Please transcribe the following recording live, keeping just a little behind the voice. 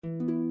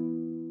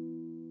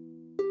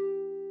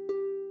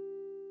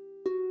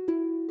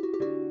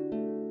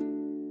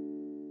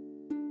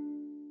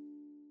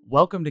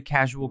Welcome to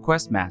Casual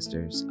Quest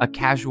Masters, a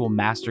casual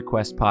Master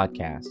Quest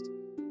podcast.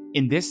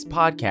 In this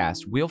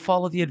podcast, we'll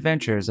follow the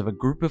adventures of a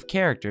group of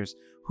characters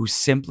who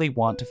simply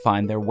want to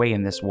find their way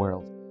in this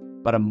world,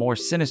 but a more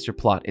sinister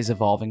plot is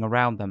evolving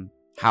around them.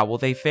 How will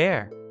they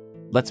fare?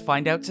 Let's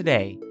find out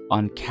today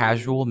on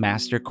Casual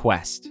Master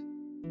Quest.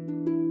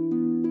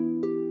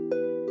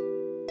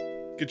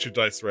 Get your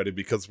dice ready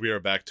because we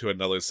are back to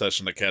another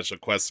session of Casual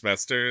Quest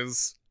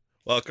Masters.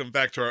 Welcome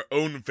back to our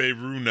own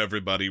Faerun,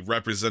 everybody,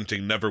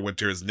 representing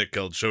Neverwinter's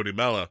Nickel Jody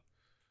Mella.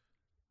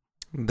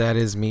 That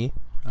is me.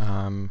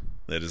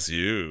 That is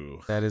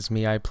you. That is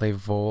me. I play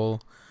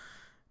Vol,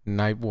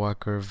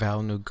 Nightwalker,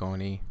 Val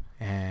Nugoni,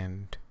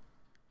 and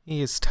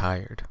he is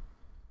tired.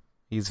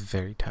 He's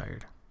very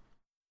tired.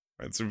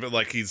 It's a bit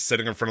like he's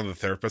sitting in front of the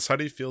therapist. How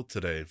do you feel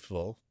today,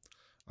 Vol?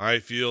 I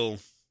feel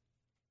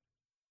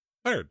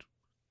tired.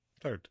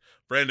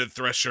 Brandon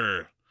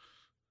Thresher.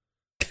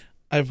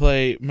 I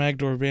play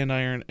Magdor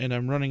Bandiron, and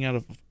I'm running out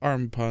of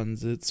arm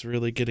puns. It's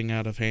really getting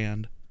out of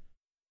hand.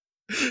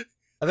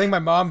 I think my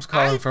mom's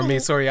calling for me.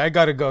 Sorry, I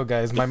gotta go,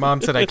 guys. My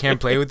mom said I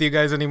can't play with you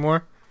guys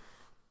anymore.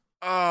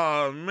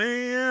 Oh,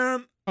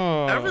 man.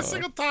 Oh. Every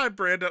single time,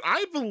 Brandon,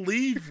 I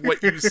believe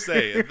what you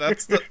say.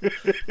 But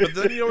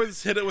then you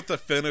always hit it with the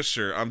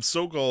finisher. I'm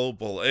so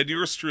gullible. And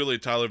yours truly,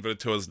 Tyler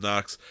Vito's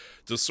Nox,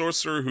 the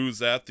sorcerer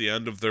who's at the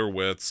end of their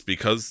wits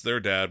because their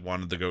dad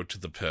wanted to go to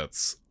the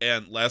pits.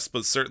 And last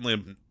but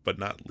certainly but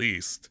not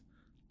least,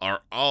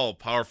 our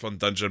all-powerful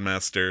dungeon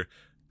master,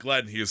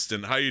 Glenn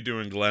Houston. How you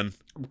doing, Glenn?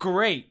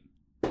 Great.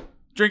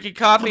 Drinking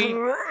coffee.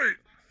 Right.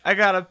 I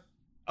got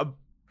a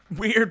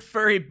weird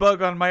furry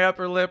bug on my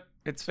upper lip.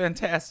 It's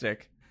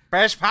fantastic.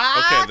 Fresh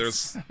pots! Okay,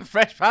 there's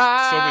Fresh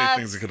pots! so many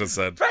things you could have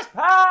said. Fresh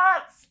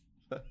pots!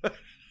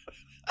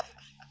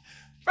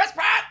 Fresh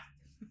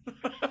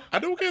pots! I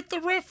don't get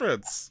the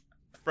reference.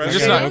 You're Fresh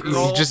just not.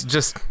 Roll.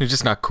 You're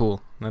just not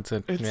cool. That's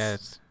it.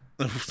 It's-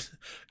 It's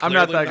I'm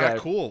not Clearly that guy.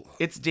 Cool.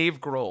 It's Dave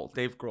Grohl.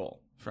 Dave Grohl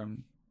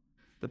from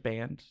the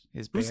band.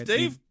 His band. Who's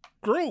Dave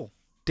Grohl?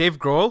 Dave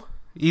Grohl.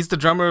 He's the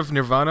drummer of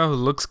Nirvana who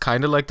looks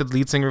kind of like the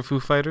lead singer of Foo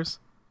Fighters.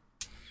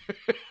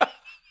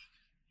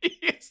 He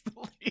is the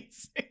lead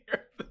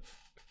singer.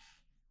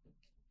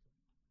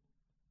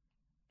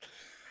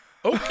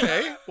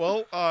 Okay,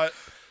 well,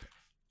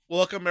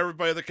 welcome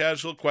everybody to the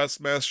Casual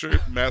Quest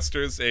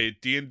Masters, a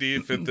D&D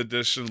 5th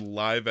edition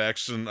live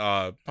action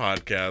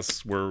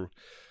podcast where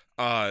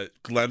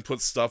Glenn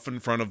puts stuff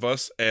in front of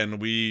us and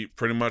we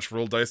pretty much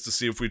roll dice to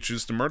see if we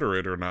choose to murder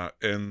it or not.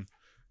 And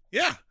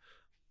yeah,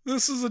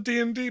 this is a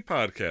D&D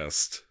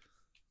podcast.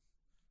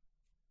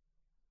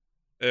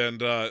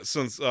 And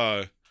since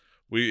I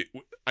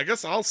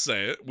guess I'll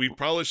say it, we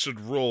probably should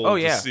roll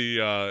to see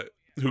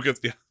who gets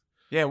the...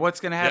 Yeah, what's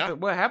gonna happen? Yeah.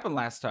 What happened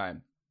last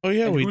time? Oh,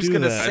 yeah, And we who's do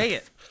gonna that. say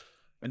it?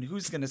 And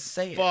who's gonna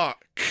say it?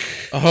 Fuck.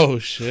 Oh,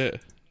 shit.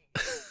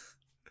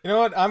 You know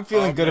what? I'm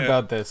feeling Oh, good man.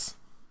 about this.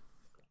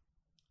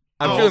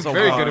 I'm Oh, feeling so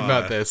very am good I.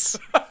 about this.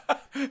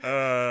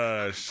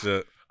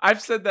 Shit. I've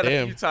said that a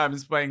Damn. few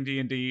times playing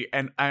D&D,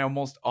 and I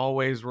almost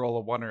always roll a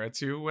 1 or a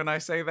 2 when I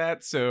say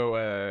that. So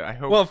I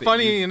hope. Well, that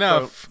funny you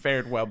enough- both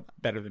fared well,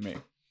 better than me.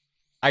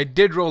 I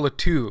did roll a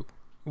 2,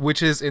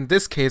 which is in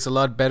this case a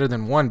lot better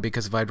than 1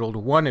 because if I'd rolled a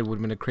 1, it would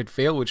have been a crit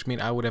fail, which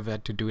means I would have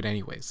had to do it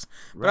anyways.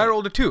 But I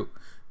rolled a 2,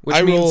 which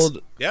I means rolled...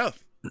 Yeah.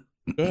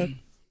 Go ahead.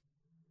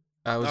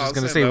 I was No, just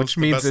gonna saying say, that which was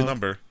the means best it's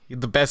number.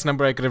 the best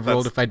number I could have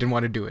rolled if I didn't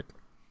want to do it.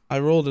 I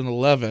rolled an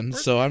 11,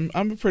 so I'm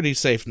a pretty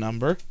safe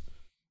number.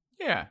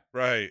 Yeah.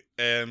 Right,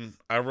 and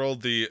I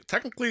rolled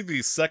technically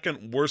the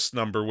second worst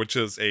number, which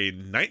is a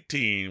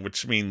 19,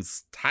 which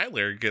means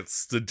Tyler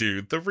gets to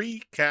do the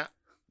recap.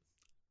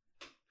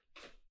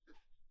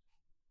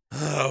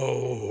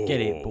 Oh.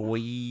 Get it,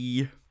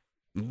 boy.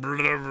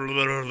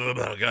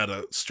 I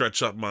gotta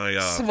stretch up my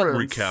Symbols.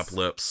 recap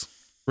lips.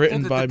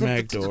 Written by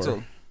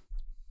Magdor.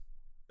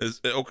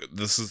 Okay,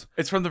 this is...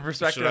 It's from the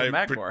perspective Should of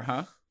I Magmore,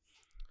 huh?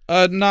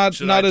 Not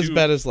Should I as do-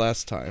 bad as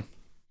last time.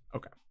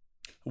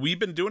 We've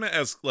been doing it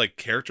as, like,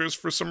 characters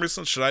for some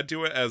reason. Should I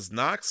do it as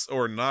Nox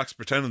or Nox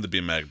pretending to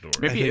be Magdor?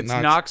 Maybe think it's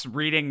Nox- Nox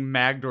reading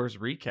Magdor's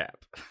recap,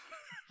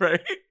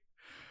 right?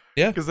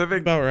 Yeah, 'Cause I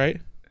think- about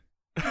right.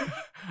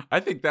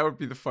 I think that would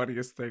be the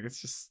funniest thing. It's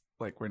just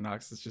like where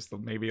Nox is just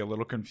maybe a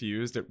little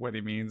confused at what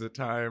he means at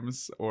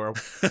times, or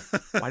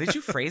why did you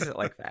phrase it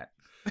like that?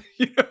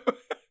 You know?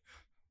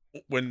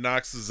 When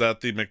Nox is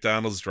at the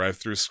McDonald's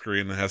drive-thru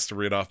screen and has to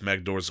read off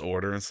Magdor's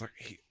order, it's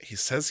like, he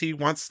says he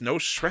wants no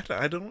shred.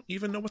 I don't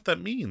even know what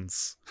that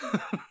means.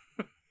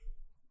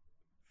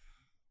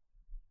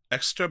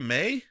 Extra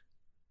May?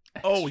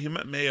 Oh, he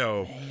meant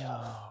mayo.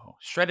 Mayo.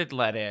 Shredded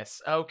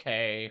lettuce.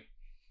 Okay.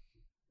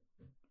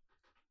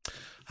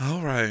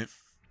 All right.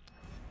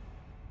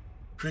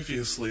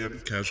 Previously on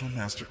Casual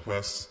Master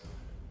Quest,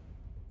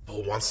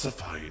 Bull wants to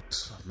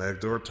fight.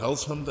 Magdor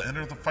tells him to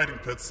enter the fighting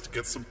pits to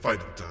get some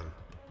fighting done.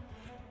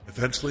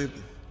 Eventually,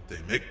 they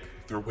make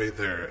their way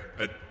there.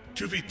 A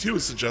 2v2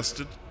 is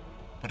suggested,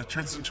 but it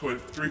turns into a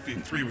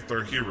 3v3 with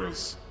our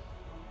heroes.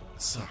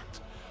 It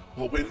sucked.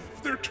 While waiting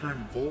for their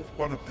turn, Volv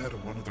won a bet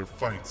on one of their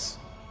fights.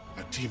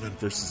 A demon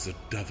versus a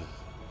devil.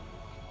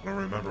 I don't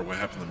remember what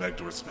happened to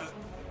Magdor's vet.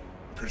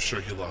 I'm pretty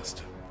sure he lost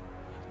it.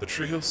 The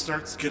trio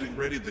starts getting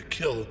ready to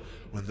kill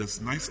when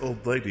this nice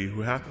old lady,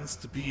 who happens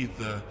to be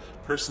the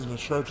person in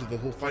charge of the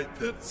whole fight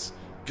pits,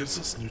 gives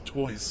us new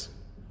toys.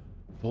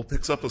 Vol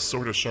picks up a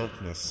sword of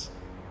sharpness.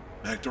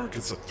 Magdor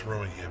gets a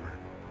throwing hammer.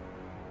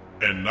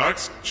 And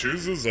Nox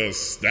chooses a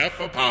staff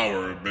of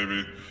power,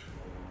 baby.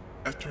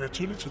 After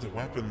attuning to their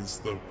weapons,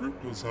 the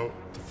group goes out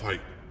to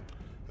fight.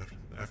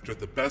 After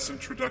the best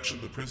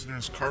introduction the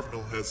prisoners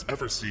Carvinal has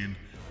ever seen,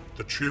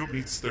 the trio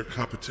meets their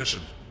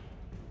competition.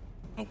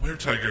 A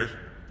weretiger,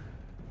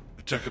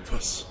 a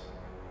decapus,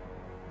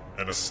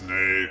 and a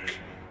snake.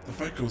 The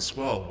fight goes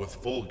well, with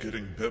Vol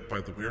getting bit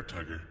by the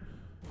weretiger.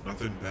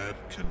 Nothing bad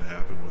can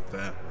happen with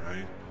that,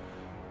 right?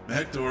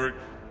 Magdor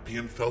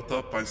being felt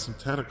up by some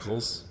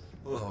tentacles.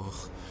 Ugh.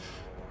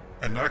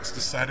 And Nox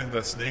deciding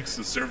that snakes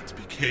deserve to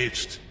be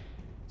caged.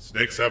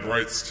 Snakes have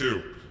rights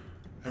too.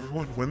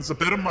 Everyone wins a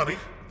bit of money,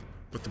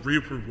 but the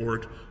real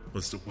reward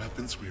was the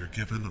weapons we are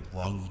given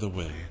along the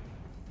way.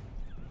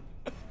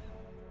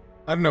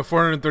 I don't know,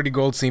 430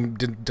 gold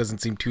doesn't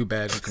seem too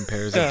bad in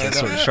comparison to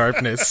sort of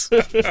sharpness.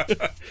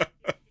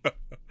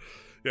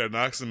 Yeah,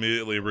 Nox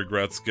immediately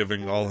regrets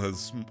giving all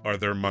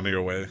their money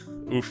away.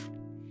 Oof.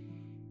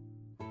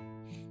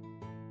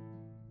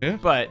 Yeah.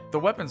 But the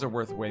weapons are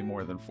worth way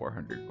more than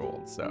 400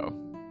 gold, so...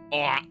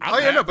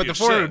 No, but the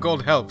 400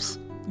 gold helps.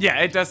 Yeah,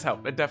 it does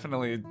help. It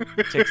definitely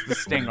takes the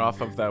sting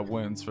off of the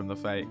wounds from the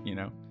fight, you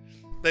know?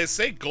 They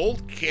say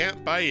gold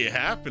can't buy you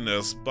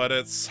happiness, but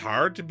it's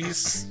hard to be,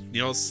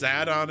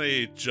 sad on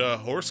a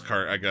horse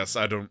cart, I guess.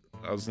 I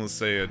was gonna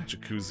say a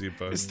jacuzzi,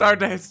 but... It's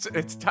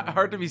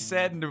hard to be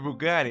sad in a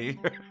Bugatti.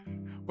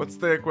 What's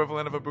the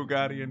equivalent of a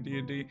Bugatti in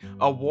D&D?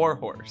 A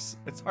warhorse.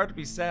 It's hard to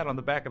be sad on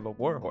the back of a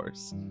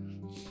warhorse.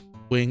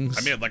 Wings.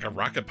 I mean, like a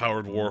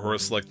rocket-powered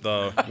warhorse, like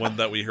the one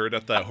that we heard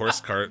at that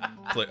horse cart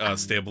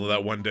stable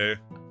that one day.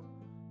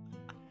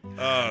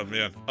 Oh,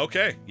 man.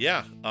 Okay,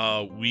 yeah.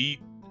 For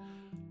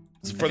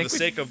the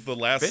sake of the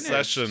last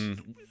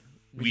session,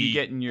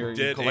 you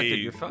collected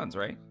your funds,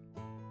 right?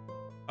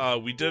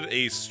 We did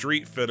a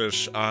street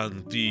finish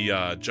on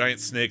the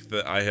giant snake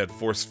that I had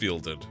force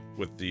fielded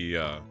with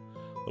the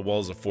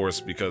walls of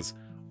force because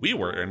we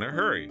were in a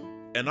hurry.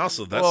 And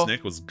also, that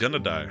snake was gonna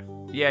die.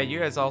 Yeah, you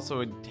guys also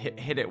had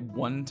hit it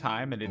one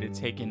time, and it had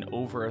taken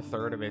over a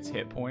third of its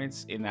hit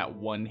points in that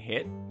one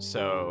hit.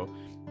 So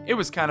it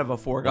was kind of a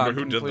foregone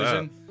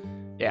conclusion.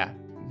 Did that? Yeah.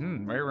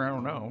 Maybe I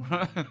don't know.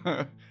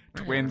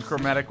 Twin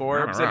chromatic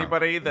orbs.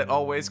 Anybody that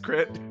always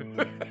crit?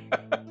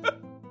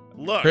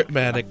 Look,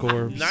 critmatic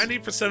orbs.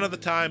 90% of the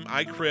time,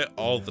 I crit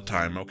all the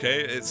time.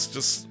 Okay, it's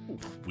just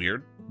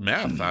weird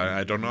math.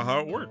 I don't know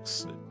how it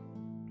works.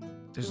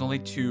 There's only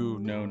two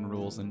known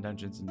rules in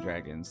Dungeons and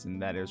Dragons,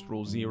 and that is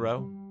Rule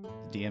 0.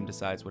 The DM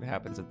decides what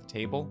happens at the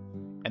table,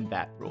 and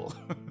that rule.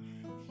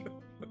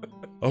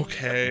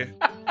 Okay.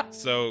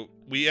 So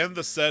we end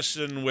the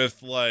session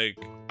with,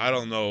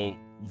 Vol,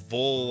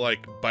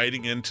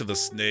 biting into the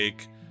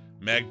snake.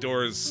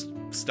 Magdor's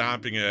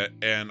stomping it,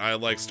 and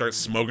I, start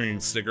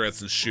smoking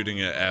cigarettes and shooting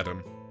it at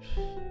him.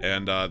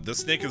 And this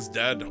snake is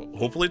dead,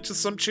 hopefully to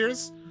some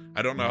cheers.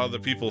 I don't know how the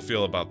people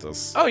feel about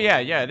this. Oh,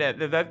 yeah.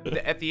 That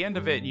at the end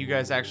of it, you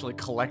guys actually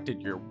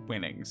collected your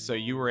winnings. So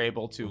you were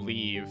able to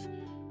leave.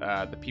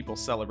 The people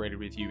celebrated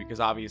with you because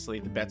obviously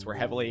the bets were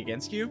heavily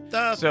against you.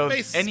 So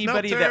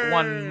anybody that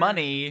won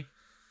money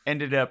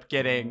ended up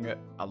getting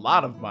a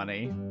lot of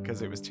money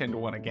because it was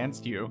 10-1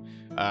 against you.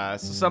 So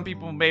some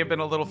people may have been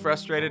a little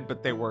frustrated,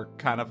 but they were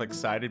kind of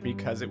excited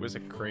because it was a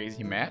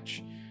crazy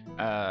match.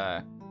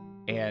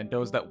 And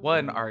those that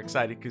won are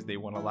excited because they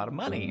won a lot of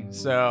money.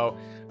 So,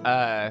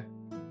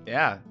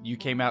 yeah, you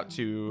came out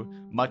to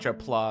much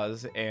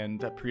applause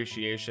and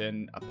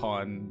appreciation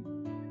upon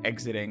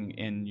exiting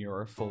in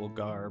your full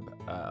garb,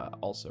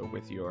 also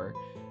with your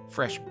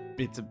fresh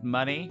bits of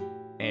money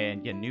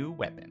and your new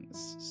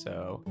weapons.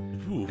 So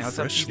now it's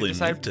up to you to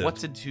decide what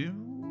to do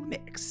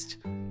next.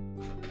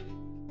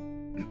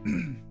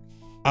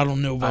 I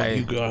don't know about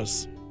you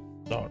guys.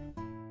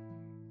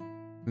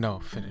 No,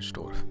 finish,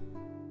 dwarf.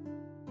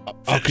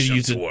 I could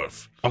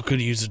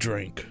use a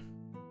drink.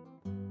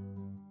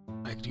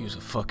 I could use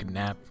a fucking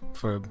nap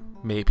for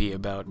maybe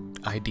about,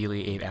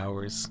 ideally, 8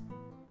 hours.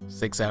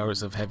 6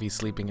 hours of heavy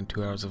sleeping and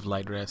 2 hours of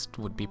light rest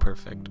would be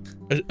perfect.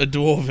 A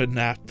dwarven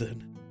nap,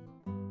 then.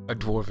 A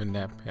dwarven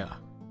nap, yeah.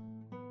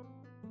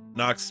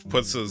 Nox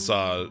puts his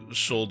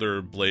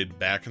shoulder blade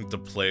back into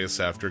place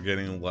after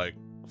getting,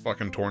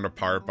 fucking torn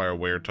apart by a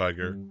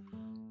weretiger.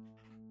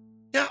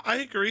 Yeah, I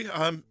agree.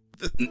 I'm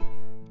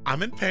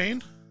in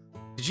pain.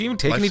 Did you even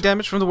take any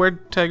damage from the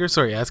weretiger?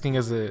 Sorry, asking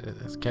as a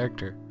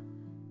character.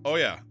 Oh,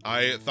 yeah.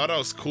 I thought I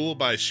was cool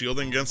by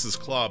shielding against his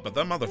claw, but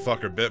that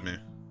motherfucker bit me.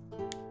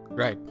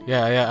 Right.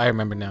 Yeah, I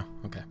remember now.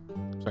 Okay.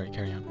 Sorry,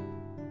 carry on.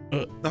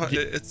 No,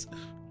 it's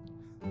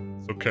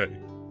okay.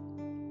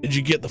 Did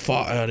you get the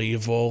fart out of you,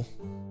 Vol?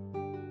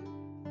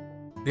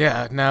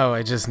 Yeah, no,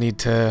 I just need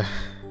to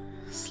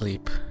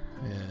sleep.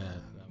 Yeah,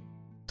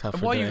 tougher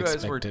And while than you I guys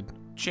expected. were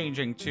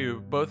changing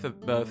to both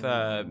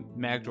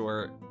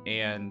Magdor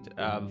and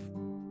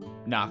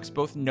Nox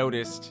both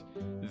noticed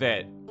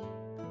that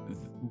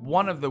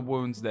one of the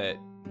wounds that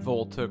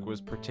Vol took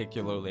was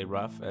particularly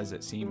rough, as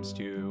it seems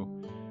to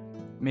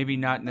maybe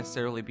not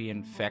necessarily be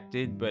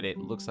infected, but it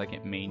looks like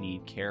it may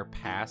need care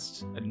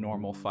past a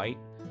normal fight.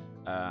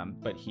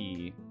 But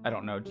I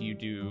don't know, do you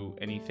do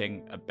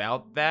anything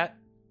about that,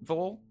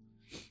 Vol?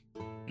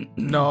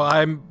 No,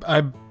 I'm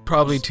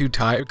probably too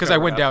tired because I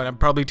went down. I'm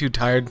probably too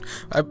tired.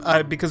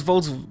 Because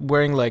Vol's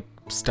wearing like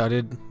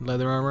studded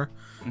leather armor,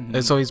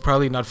 and so he's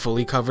probably not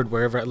fully covered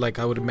wherever. Like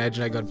I would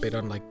imagine I got bit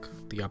on like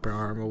the upper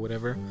arm or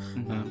whatever,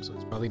 so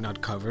it's probably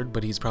not covered.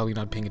 But he's probably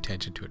not paying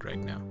attention to it right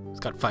now. He's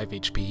got 5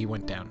 HP. He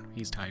went down.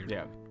 He's tired.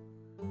 Yeah.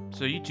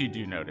 So you two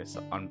do notice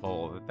on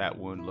Vol that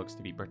wound looks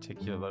to be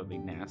particularly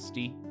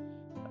nasty.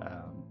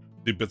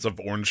 The bits of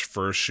orange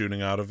fur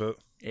shooting out of it.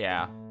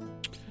 Yeah.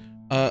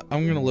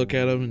 I'm gonna look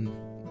at him and,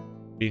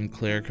 being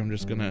cleric, I'm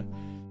just gonna,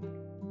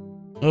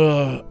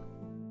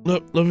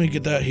 let me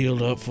get that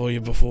healed up for you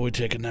before we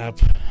take a nap.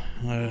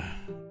 And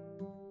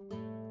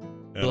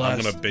I'm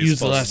gonna use the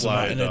baseball last of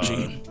my slide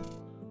energy.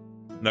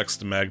 next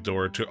to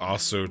Magdor to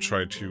also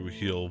try to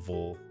heal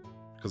Vol,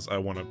 because I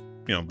want to,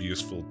 be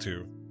useful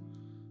too.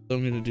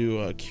 I'm gonna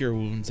do cure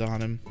wounds on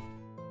him.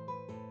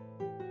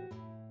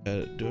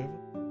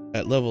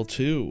 At level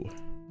 2.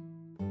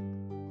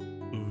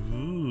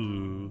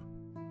 Ooh,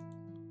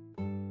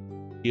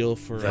 Heal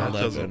for that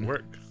 11. doesn't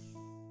work.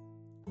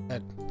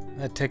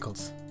 That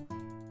tickles.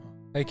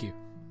 Thank you.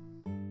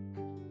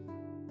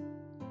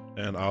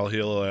 And I'll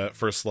heal at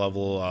first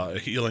level, a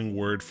healing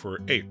word for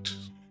 8.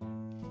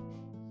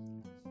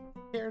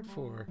 Cared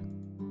for.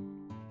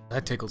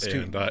 That tickles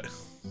too. And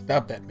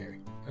Stop that, Mary.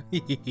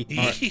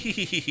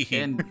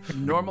 And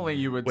normally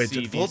you would Wait,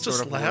 see did Vol these sort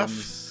just of laugh?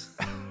 wounds.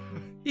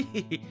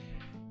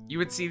 You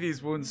would see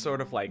these wounds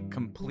sort of like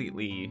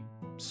completely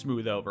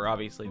smooth over.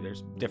 Obviously,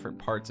 there's different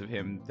parts of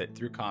him that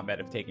through combat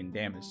have taken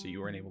damage, so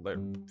you weren't able to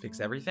fix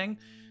everything.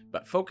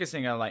 But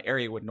focusing on that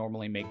area would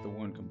normally make the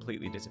wound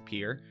completely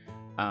disappear,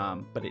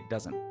 but it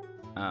doesn't.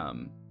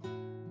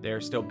 There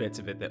are still bits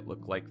of it that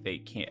look like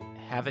they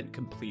haven't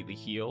completely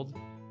healed,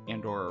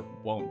 and or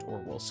won't or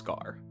will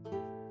scar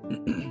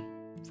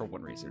for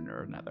one reason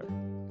or another.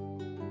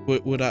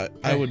 Would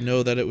I would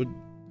know that it would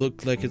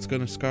look like it's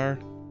gonna scar.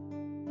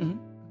 Mhm.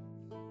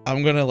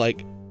 I'm gonna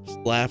like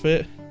slap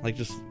it, like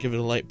just give it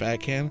a light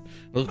backhand.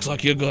 It looks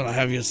like you're gonna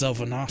have yourself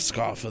a nice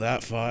scar for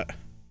that fight.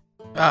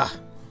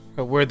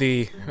 A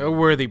worthy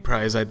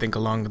prize, I think,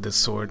 along with this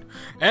sword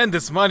and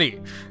this money.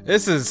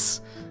 This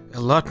is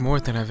a lot more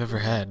than I've ever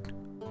had.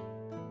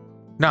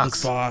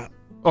 Nox.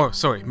 Oh,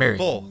 sorry, Mary.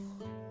 Vol.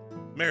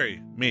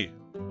 Mary, me.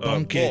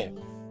 Donkey. Vol.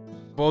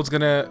 Vol's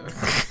gonna.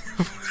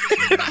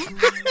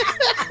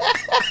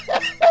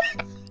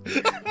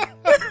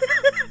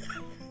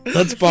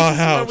 Let's buy a This is why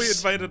house. we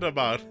invited him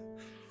on.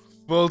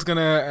 Vol's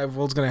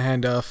gonna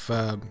hand off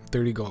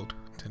 30 gold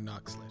to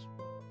Nox.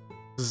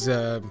 This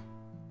is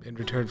in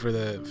return for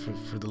the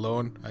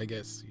loan, I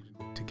guess,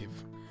 to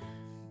give.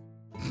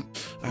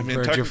 I mean,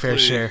 earned your fair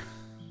share.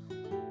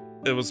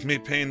 It was me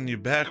paying you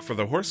back for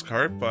the horse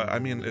cart, but I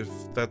mean, if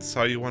that's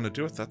how you want to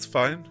do it, that's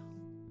fine.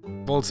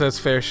 Volt says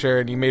fair share,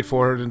 and he made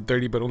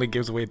 430, but only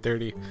gives away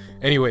 30.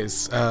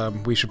 Anyways,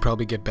 we should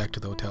probably get back to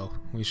the hotel.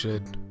 We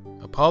should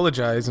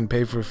apologize and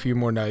pay for a few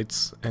more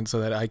nights, and so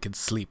that I could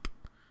sleep.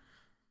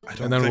 I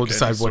don't And then think we'll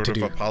decide any what sort to of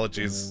do.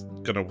 apology is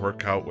gonna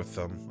work out with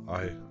them.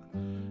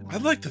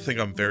 I'd like to think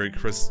I'm very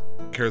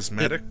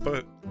charismatic,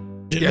 but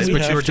Didn't Yes, we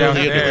but have you were till down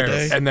the end of the there,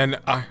 day? and then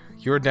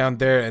you're down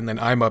there, and then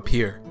I'm up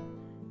here.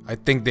 I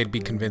think they'd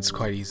be convinced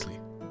quite easily.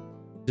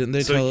 Didn't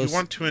they so tell you us?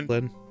 want to?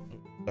 Glenn?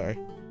 Sorry,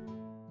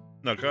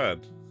 No, go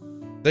ahead.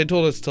 they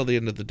told us till the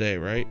end of the day,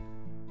 right?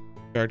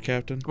 Guard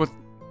captain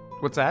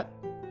What's that?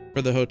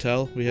 for the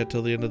hotel. We had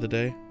till the end of the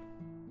day.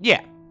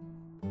 Yeah.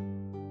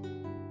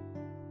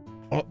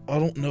 I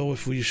don't know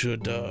if we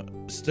should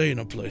stay in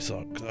a place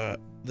like that.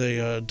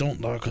 They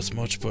don't like us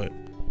much, but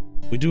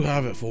we do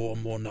have it for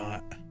one more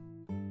night.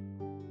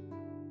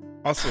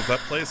 Also, that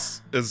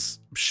place is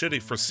shitty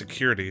for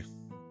security.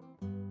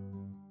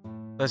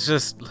 Let's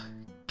just.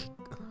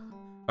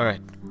 All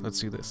right, let's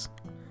do this.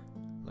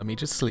 Let me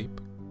just sleep,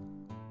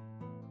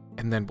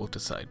 and then we'll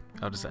decide.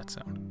 How does that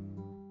sound?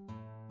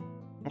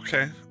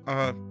 Okay.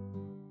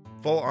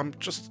 Vol, I'm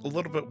just a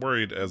little bit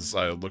worried as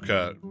I look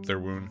at their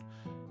wound.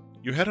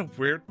 You had a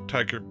weird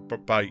tiger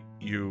bite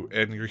you,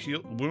 and your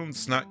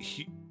wound's not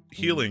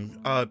healing.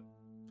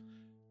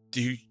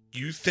 Do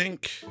you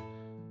think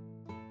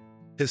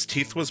his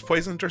teeth was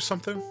poisoned or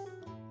something?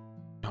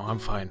 No, I'm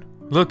fine.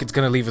 Look, it's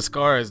gonna leave a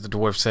scar, as the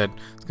dwarf said.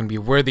 It's gonna be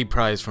a worthy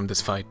prize from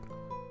this fight.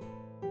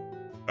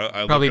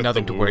 I look Probably at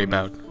nothing the to worry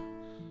wound, about.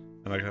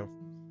 And I go,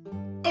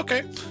 okay.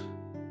 And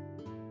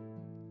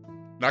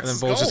then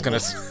Vol's just gonna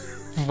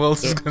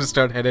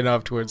start heading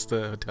off towards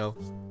the hotel.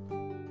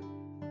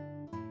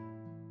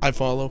 I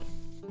follow.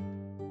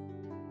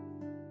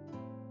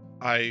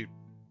 I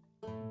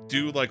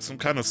do like some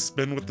kind of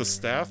spin with the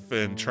staff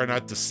and try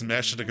not to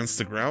smash it against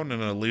the ground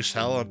and unleash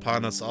hell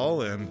upon us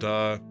all. And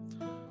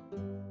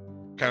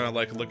kind of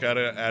like look at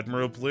it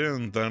admirably,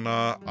 and then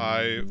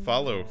I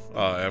follow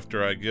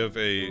after I give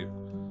a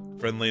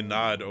friendly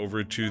nod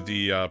over to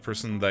the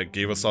person that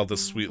gave us all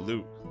this sweet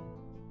loot.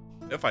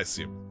 If I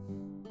see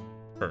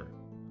her.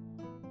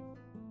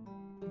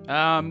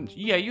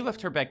 Yeah, you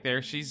left her back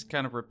there. She's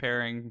kind of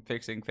repairing,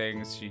 fixing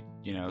things. She,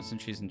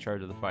 since she's in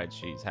charge of the fight,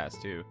 she has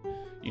to,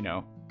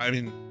 I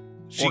mean,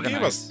 she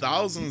gave us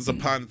thousands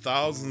upon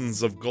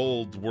thousands of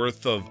gold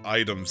worth of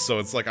items, so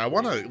it's like I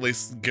want to at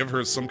least give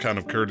her some kind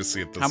of courtesy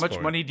at this point. How much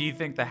money do you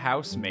think the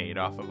house made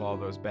off of all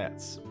those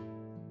bets?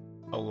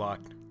 A lot.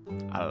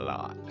 A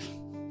lot.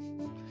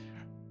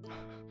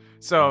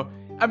 So,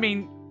 I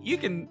mean,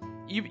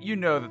 you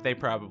know that they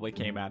probably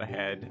came out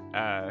ahead,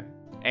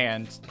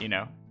 and,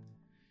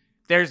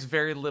 there's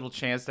very little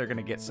chance they're going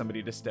to get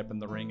somebody to step in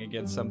the ring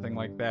against something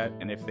like that.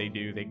 And if they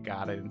do, they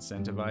got to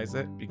incentivize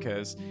it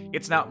because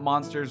it's not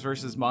monsters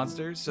versus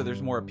monsters. So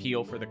there's more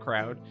appeal for the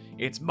crowd.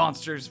 It's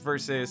monsters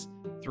versus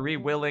 3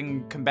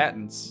 willing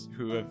combatants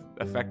who have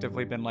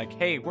effectively been like,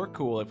 hey, we're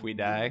cool if we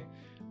die.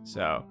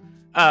 So,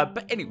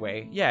 but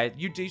anyway, yeah,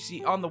 you do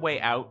see on the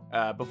way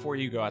out, before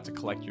you go out to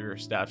collect your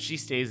stuff, she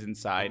stays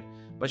inside.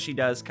 But she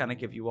does kind of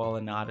give you all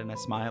a nod and a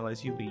smile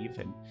as you leave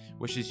and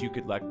wishes you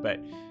good luck.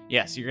 But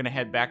yes, you're going to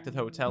head back to the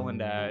hotel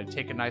and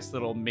take a nice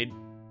little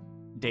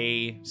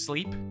midday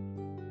sleep.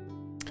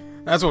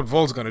 That's what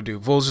Vol's going to do.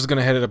 Vol's just going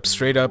to head it up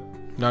straight up,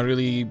 not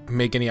really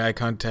make any eye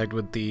contact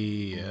with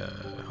the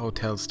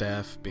hotel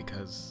staff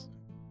because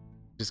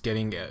just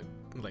getting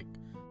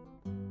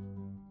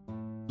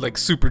like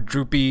super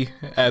droopy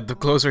the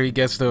closer he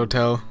gets to the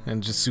hotel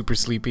and just super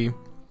sleepy.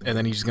 And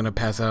then he's just going to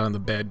pass out on the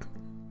bed.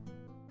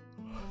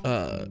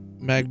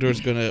 Magdor's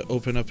gonna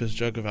open up his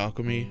jug of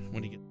alchemy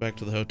when he gets back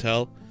to the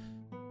hotel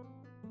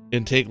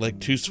and take like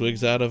 2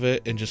 swigs out of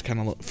it and just kind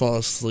of fall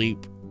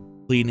asleep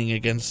leaning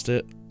against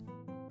it.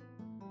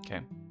 Okay.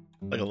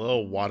 Like a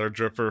little water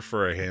dripper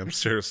for a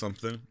hamster or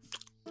something.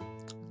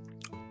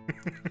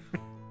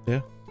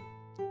 Yeah.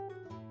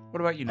 What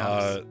about you,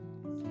 Nox?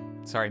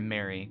 Sorry,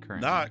 Mary,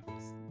 currently.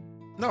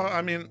 No,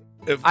 I mean,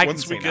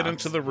 once we get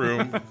into the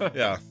room,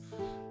 yeah.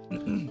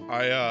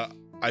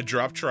 I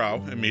drop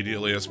Trow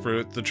immediately as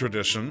per the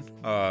tradition,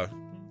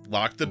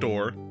 lock the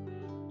door,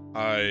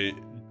 I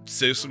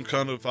say some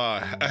kind of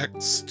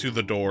hex to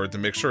the door to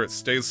make sure it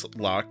stays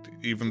locked,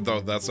 even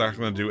though that's not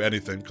going to do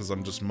anything because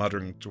I'm just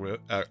muttering to it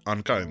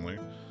unkindly.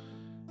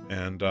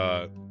 And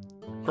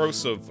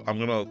Krosov, I'm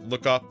going to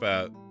look up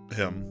at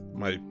him,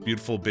 my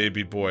beautiful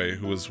baby boy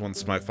who was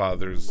once my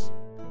father's,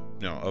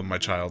 my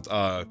child.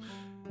 I'm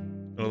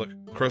going to look,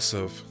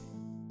 Krosov.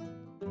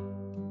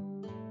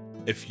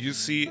 If you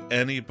see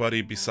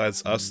anybody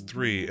besides us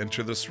 3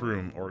 enter this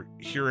room or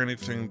hear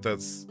anything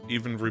that's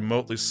even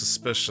remotely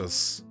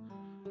suspicious,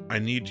 I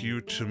need you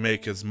to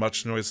make as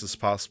much noise as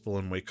possible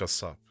and wake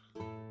us up.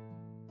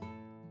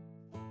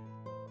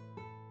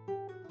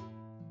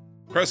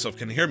 Krosov,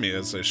 can you hear me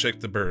as I shake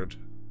the bird?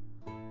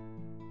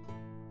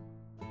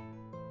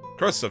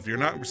 Krosov, you're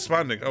not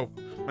responding. Oh,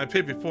 my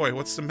baby boy,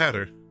 what's the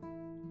matter?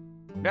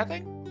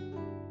 Nothing?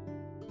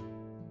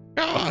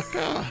 I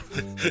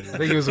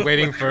think he was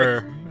waiting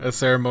for a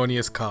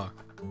ceremonious caw.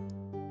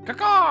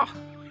 Caw!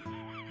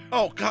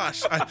 Oh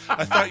gosh,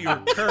 I thought you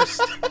were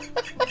cursed.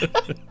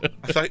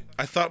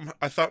 I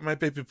thought my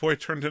baby boy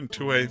turned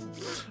into a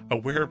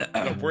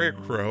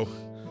werecrow.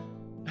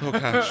 Oh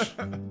gosh.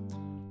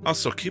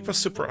 Also, keep a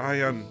super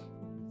eye on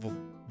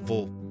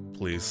Vol,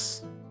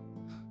 please.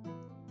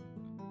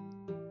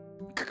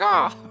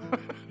 Caw!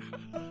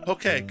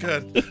 Okay,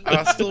 good. I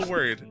was still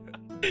worried.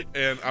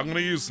 And I'm going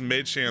to use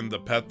Mage Hand to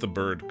pet the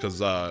bird,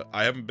 because I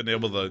haven't been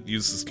able to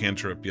use this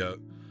cantrip yet.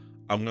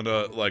 I'm going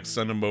to,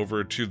 send him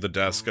over to the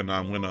desk, and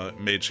I'm going to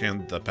Mage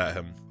Hand to pet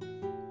him.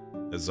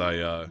 As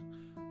I,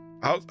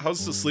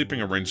 how's the sleeping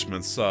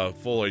arrangements?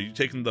 Vol, are you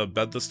taking the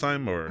bed this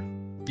time, or?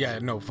 Yeah,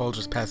 no, Vol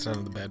just passed out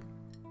on the bed.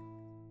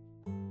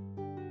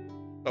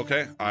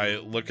 Okay, I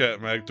look at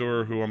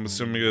Magdor, who I'm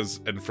assuming is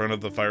in front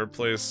of the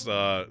fireplace,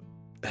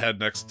 head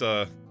next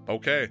to...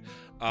 Okay.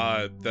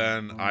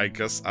 Then I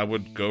guess I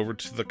would go over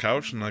to the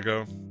couch and I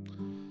go,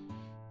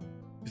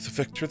 the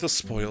victor the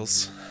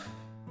spoils.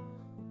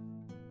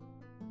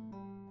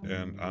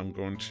 And I'm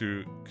going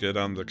to get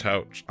on the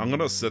couch. I'm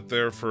going to sit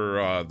there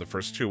for the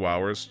first 2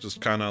 hours,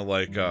 just kind of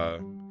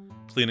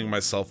cleaning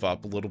myself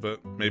up a little bit.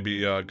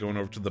 Maybe going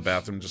over to the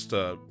bathroom just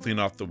to clean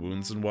off the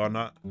wounds and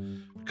whatnot.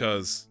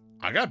 Because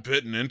I got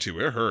bitten into.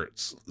 It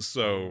hurts.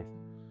 So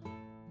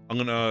I'm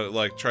going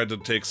to try to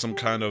take some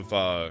kind of...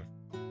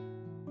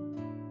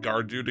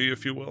 guard duty,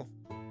 if you will.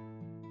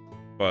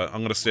 But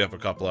I'm gonna stay up a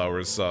couple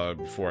hours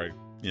before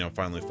I,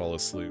 finally fall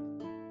asleep.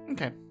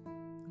 Okay.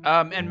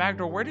 And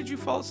Magdor, where did you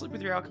fall asleep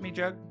with your alchemy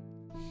jug?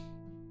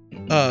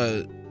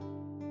 So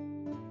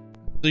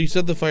you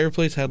said the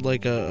fireplace had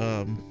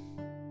a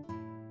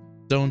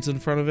stones in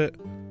front of it?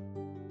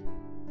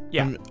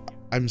 Yeah.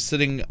 I'm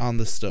sitting on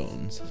the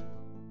stones.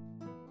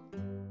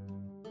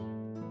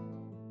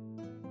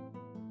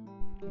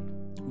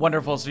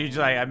 Wonderful. So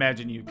I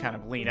imagine you kind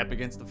of lean up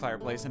against the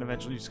fireplace and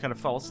eventually just kind of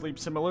fall asleep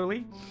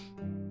similarly?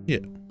 Yeah.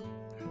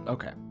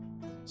 Okay.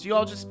 So you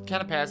all just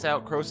kind of pass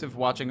out, Krosiv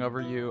watching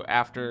over you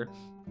after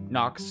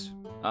Nox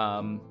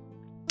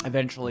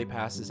eventually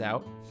passes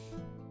out.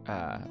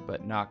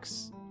 But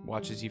Nox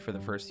watches you for the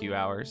first few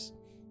hours,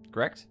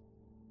 correct?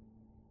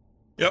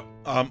 Yep.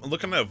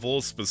 Looking at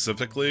Vol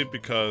specifically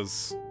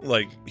because,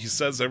 like, he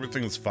says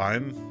everything's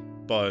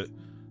fine, but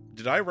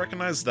did I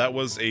recognize that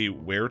was a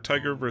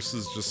were-tiger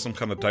versus just some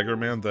kind of tiger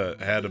man that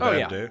had a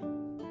bad day?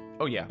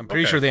 Oh, yeah. I'm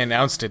pretty sure they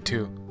announced it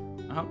too.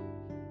 Uh-huh.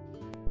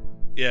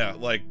 Yeah,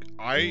 like,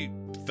 I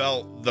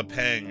felt the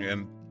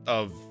pang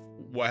of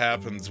what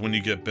happens when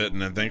you get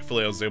bitten, and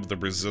thankfully I was able to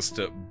resist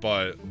it,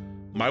 but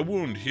my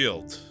wound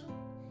healed.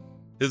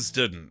 His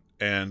didn't,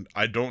 and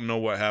I don't know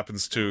what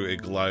happens to a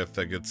Goliath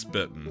that gets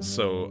bitten,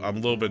 so I'm a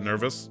little bit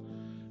nervous.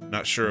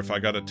 Not sure if I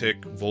gotta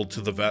take Vol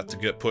to the vet to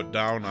get put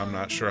down. I'm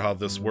not sure how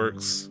this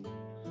works.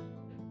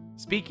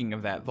 Speaking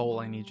of that, Vol,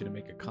 I need you to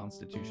make a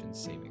Constitution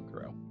saving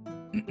throw.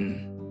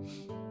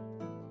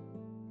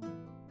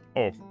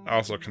 Oh,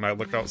 also, can I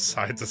look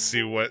outside to see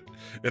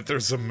if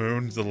there's a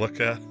moon to look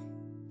at?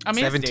 I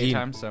mean, 17. it's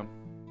daytime, so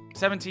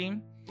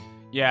 17.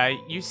 Yeah,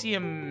 you see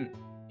him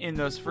in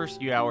those first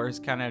few hours,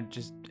 kind of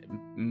just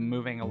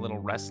moving a little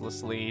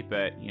restlessly,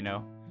 but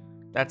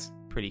that's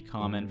pretty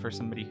common for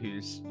somebody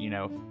who's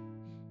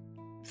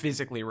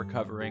physically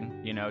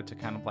recovering. To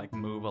kind of like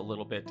move a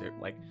little bit to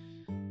like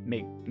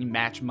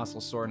match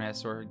muscle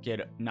soreness or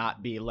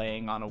not be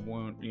laying on a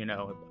wound,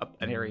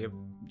 an area of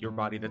your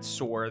body that's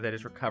sore that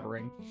is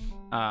recovering.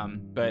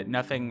 But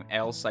nothing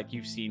else. Like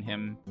you've seen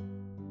him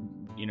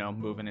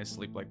move in his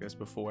sleep like this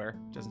before.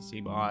 Doesn't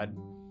seem odd.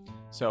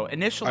 So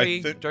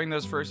initially, during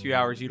those first few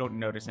hours, you don't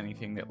notice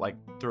anything that like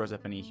throws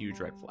up any huge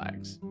red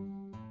flags.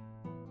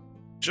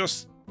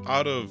 Just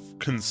out of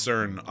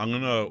concern, I'm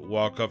gonna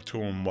walk up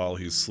to him while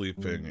he's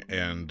sleeping,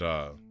 and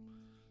I'm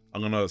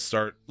gonna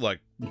start like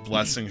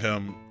blessing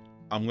him.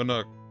 I'm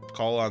gonna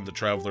call on the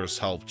Traveler's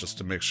help just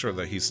to make sure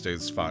that he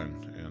stays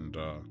fine, and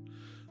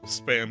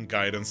spam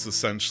guidance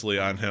essentially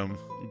on him.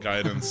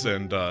 Guidance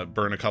and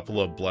burn a couple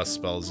of bless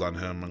spells on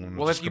him.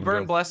 Well, if you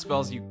burn bless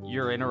spells,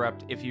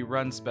 if you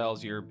run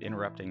spells, you're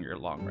interrupting your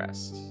long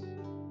rest.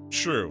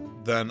 True.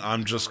 Then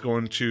I'm just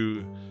going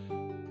to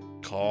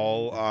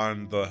call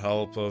on the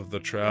help of the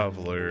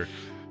Traveler.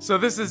 So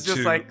this is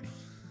just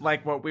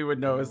like what we would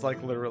know is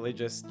like literally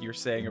just you're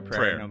saying a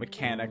prayer. No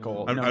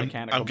mechanical.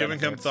 I'm giving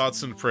him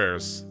thoughts and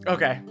prayers.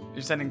 Okay,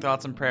 you're sending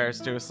thoughts and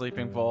prayers to a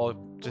sleeping Vol,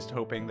 just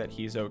hoping that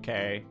he's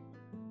okay.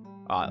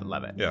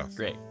 Love it. Yeah.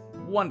 Great.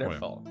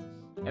 Wonderful. Oh,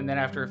 yeah. And then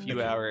after a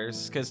few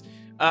hours, because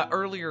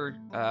earlier,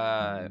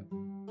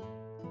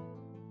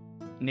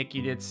 Nick,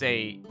 you did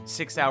say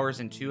 6 hours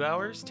and 2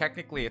 hours.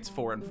 Technically, it's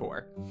 4 and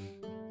 4.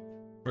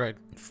 Right.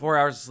 4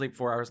 hours of sleep,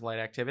 4 hours of light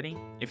activity.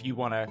 If you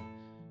want to,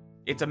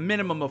 it's a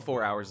minimum of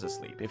 4 hours of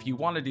sleep. If you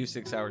want to do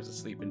 6 hours of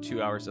sleep and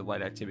 2 hours of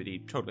light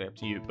activity, totally up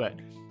to you. But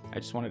I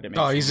just wanted to make.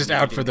 Oh, he's just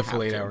out for the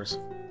full 8 hours.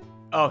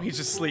 Oh, he's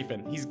just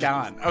sleeping. He's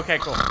gone. Okay,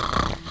 cool.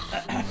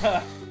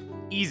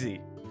 Easy.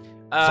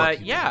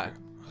 Yeah.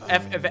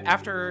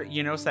 After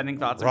sending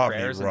thoughts and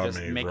prayers and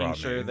just making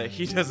sure that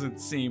he doesn't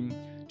seem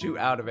too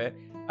out of it,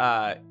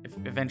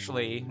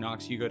 eventually,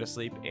 Nox, you go to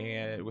sleep,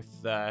 and with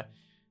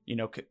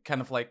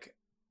kind of like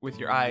with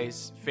your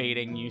eyes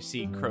fading, you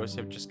see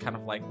Krosiv just kind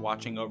of like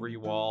watching over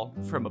you all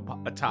from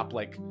atop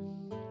like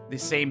the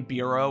same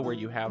bureau where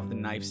you have the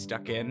knife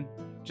stuck in,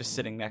 just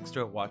sitting next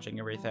to it, watching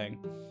everything.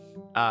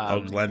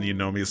 Glenn, you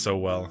know me so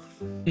well.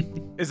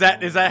 Is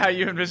that how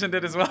you envisioned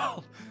it as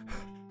well?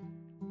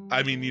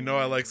 I mean,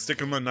 I like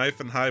sticking my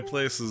knife in high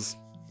places.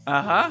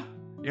 Uh-huh.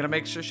 You gotta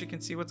make sure she can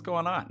see what's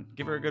going on.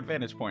 Give her a good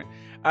vantage point.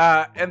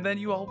 And then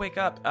you all wake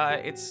up.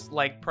 It's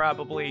like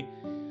probably,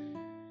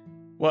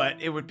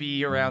 it would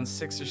be around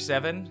 6 or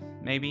 7,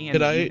 maybe, in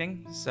the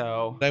evening.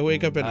 So Did I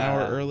wake up an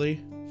hour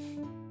early?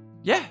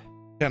 Yeah.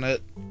 Kind of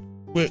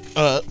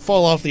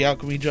fall off the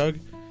alchemy jug.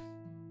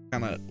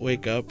 Kind of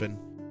wake up and...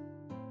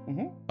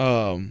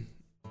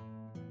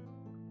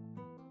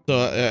 So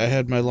I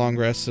had my long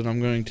rest, and I'm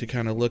going to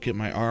kind of look at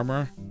my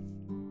armor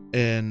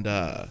and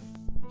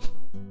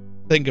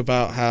think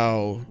about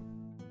how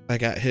I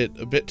got hit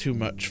a bit too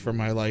much for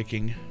my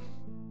liking.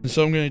 And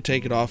so I'm going to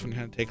take it off and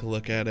kind of take a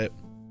look at it.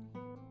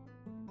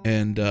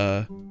 And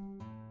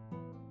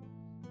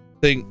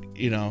think,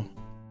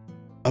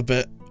 I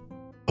bet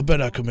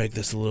I could make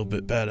this a little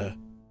bit better.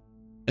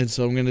 And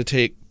so I'm going to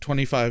take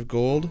 25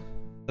 gold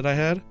that I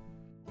had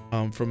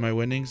from my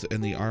winnings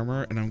and the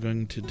armor, and I'm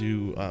going to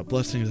do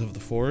Blessings of the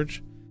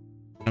Forge.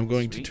 I'm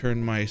going to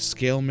turn my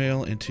scale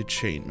mail into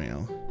chain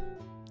mail.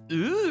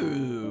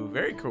 Ooh,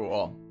 very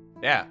cool.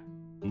 Yeah.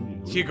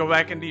 Ooh. So you go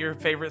back into your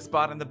favorite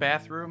spot in the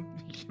bathroom?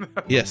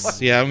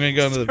 Yes, yeah, I'm going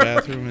to go into the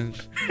bathroom and...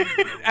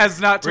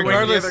 As not to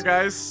wake the other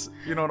guys,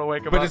 you don't want to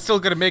wake them up. But it's still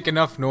going to make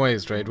enough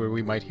noise, right, where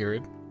we might hear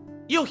it?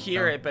 You'll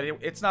hear it, but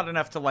it's not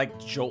enough to like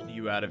jolt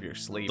you out of your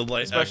sleep. The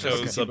light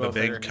echoes of a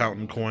bank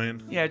counting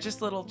coin. Yeah,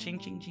 just little ching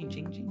ching ching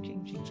ching ching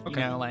ching ching.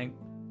 Okay. Like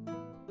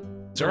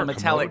little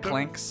metallic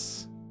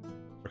clinks.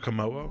 Or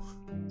Komodo?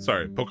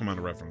 Sorry,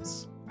 Pokemon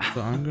reference.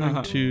 So I'm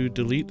going to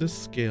delete the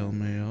scale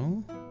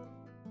mail.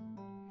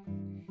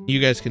 You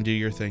guys can do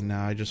your thing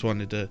now. I just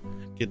wanted to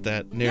get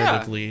that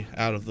narratively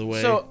out of the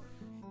way. So,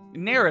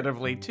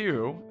 narratively,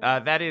 too,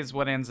 that is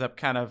what ends up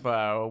kind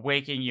of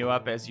waking you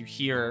up as you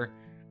hear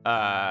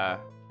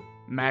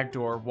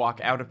Magdor walk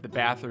out of the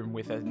bathroom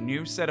with a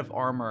new set of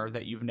armor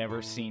that you've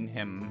never seen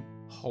him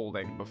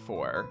holding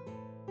before.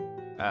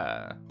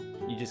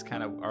 You just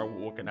kind of are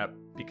woken up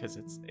because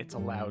it's a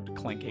loud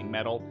clinking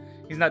metal.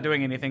 He's not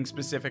doing anything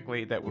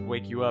specifically that would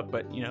wake you up,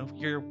 but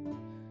you're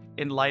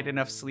in light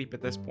enough sleep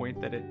at this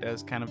point that it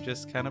does kind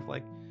of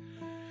like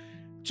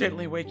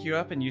gently wake you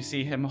up, and you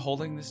see him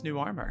holding this new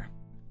armor.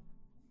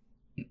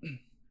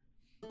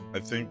 I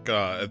think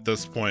at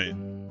this point,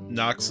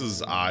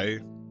 Nox's eye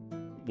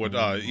would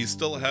he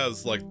still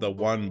has like the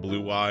one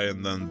blue eye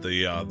and then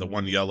the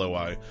one yellow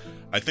eye.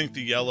 I think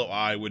the yellow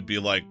eye would be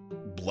like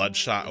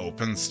bloodshot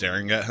open,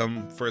 staring at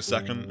him for a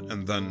second,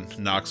 and then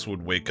Nox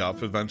would wake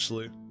up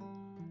eventually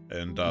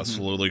and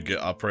slowly get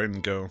upright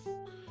and go,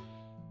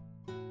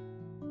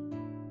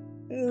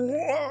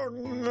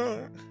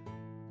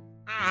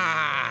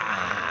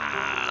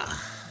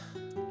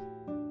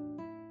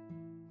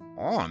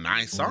 "Oh,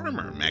 nice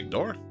armor,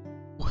 Magdor."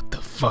 What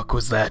the fuck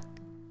was that?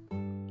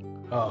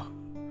 Oh,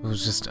 it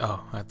was just. Oh,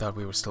 I thought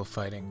we were still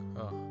fighting.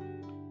 Oh.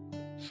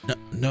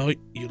 No,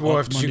 you Dwarf,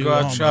 lost my did you new go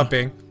out armor.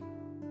 shopping?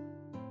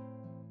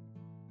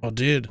 I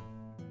did.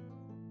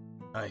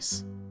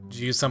 Nice. Did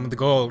you use some of the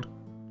gold?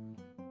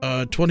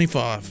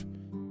 25.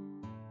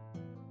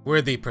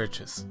 Worthy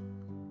purchase.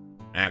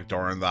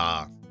 Magdor and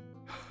the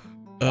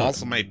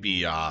also might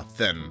be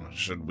thin.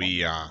 Should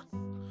we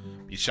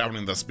be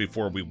shouting this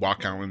before we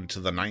walk out into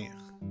the night?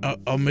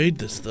 I made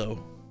this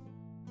though.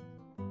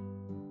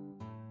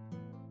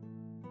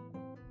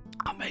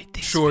 I made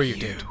this. Sure you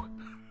did.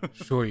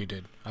 Sure you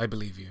did. I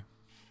believe you.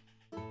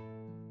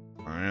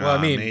 I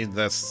made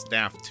this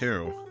staff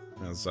too.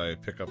 As I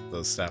pick up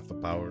the staff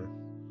of power.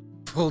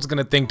 Fool's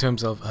gonna think to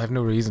himself, I have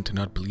no reason to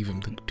not believe him.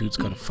 The dude's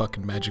got a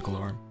fucking magical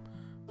arm.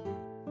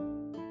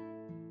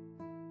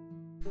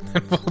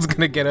 And Fool's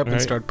gonna get up and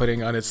start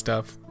putting on his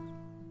stuff.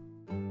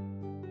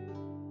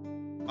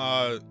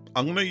 I'm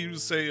gonna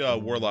use a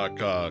warlock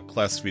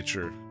class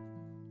feature.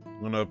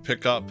 I'm gonna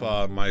pick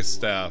up my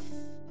staff.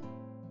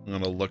 I'm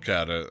gonna look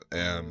at it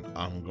and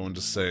I'm going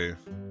to say,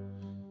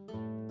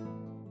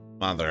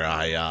 "Mother,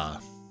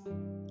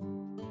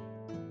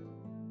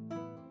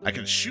 I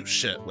can shoot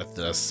shit with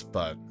this,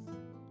 but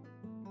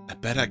I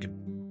bet I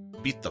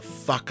could beat the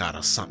fuck out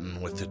of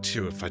something with it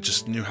too if I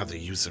just knew how to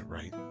use it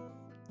right."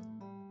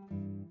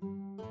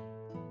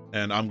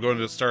 And I'm going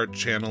to start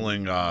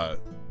channeling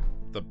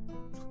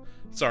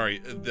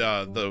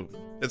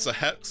it's a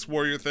Hex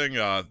Warrior thing.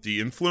 The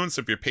influence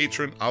of your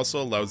patron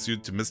also allows you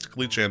to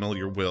mystically channel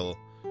your will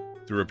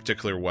through a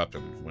particular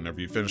weapon.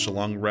 Whenever you finish a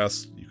long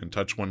rest, you can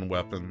touch one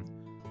weapon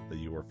that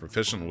you are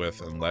proficient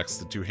with and lacks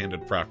the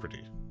two-handed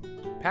property.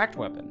 Pact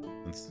weapon.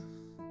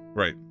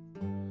 Right.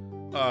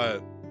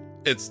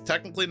 It's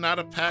technically not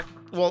a pact.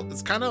 Well,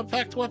 it's kind of a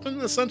pact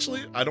weapon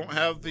essentially. I don't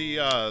have the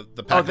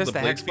pact of the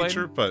blade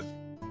feature, but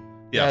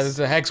yeah, yes. this is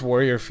a Hex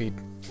Warrior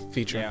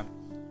feature. Yeah.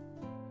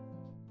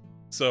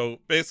 So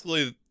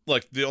basically,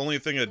 like the only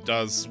thing it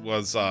does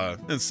was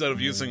instead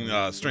of using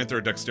strength or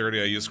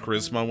dexterity, I use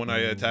charisma when I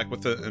attack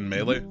with it in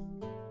melee.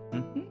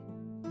 Mm-hmm.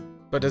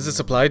 But does this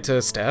apply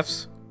to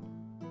staffs?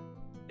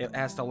 It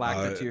has to lack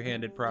the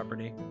two-handed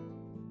property.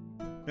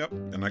 Yep,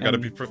 and I gotta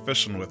be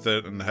proficient with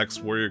it, and the Hex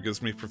Warrior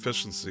gives me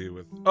proficiency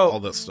with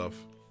all that stuff.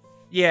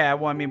 Yeah,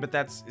 well, I mean, but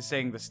that's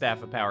saying the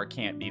Staff of Power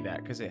can't be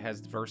that, because it has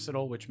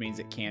versatile, which means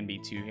it can be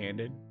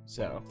two-handed,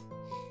 so...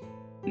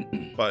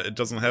 But it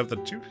doesn't have the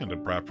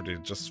two-handed property,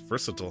 just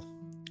versatile.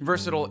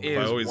 Versatile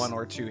is one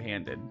or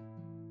two-handed.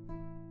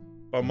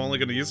 I'm only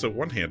gonna use it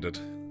one-handed.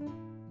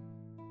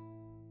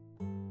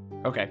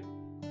 Okay.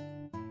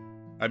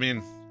 I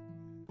mean,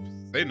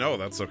 they know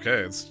that's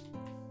okay.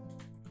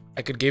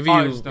 I could give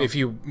you, if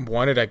you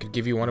wanted, I could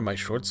give you one of my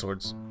short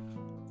swords.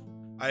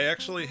 I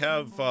actually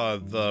have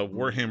the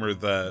Warhammer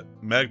that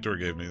Magdor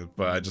gave me,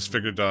 but I just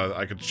figured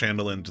I could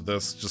channel into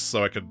this just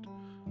so I could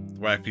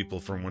whack people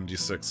from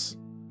 1d6.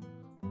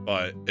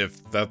 But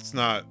if that's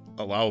not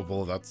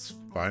allowable, that's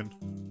fine.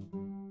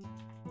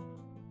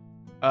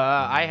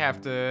 I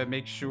have to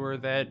make sure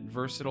that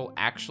versatile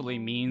actually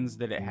means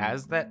that it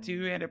has that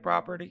two-handed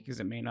property, because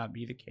it may not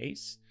be the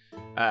case.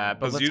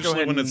 But let's usually go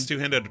ahead when it's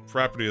two-handed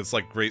property, it's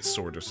like great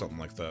sword or something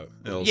like that.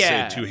 It'll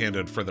say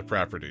two-handed for the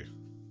property.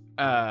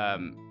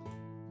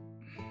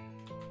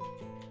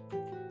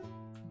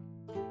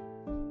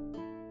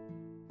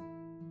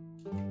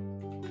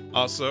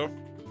 Also,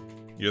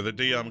 you're the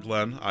DM,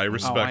 Glenn. I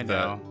respect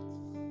that.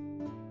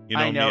 You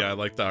know me, I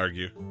like to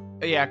argue.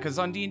 Yeah, because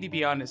on D&D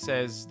Beyond it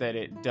says that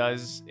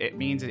it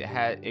means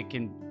it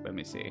can, let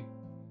me see.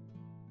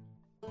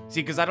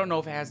 See, because I don't know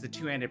if it has the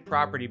two-handed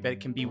property, but it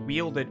can be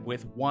wielded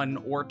with one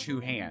or two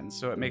hands,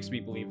 so it makes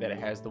me believe that it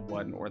has the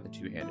one or the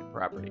two-handed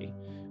property.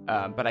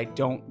 But I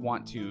don't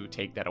want to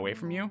take that away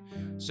from you.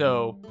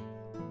 So,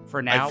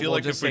 for now, I feel we'll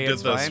like just if we say did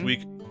it's this,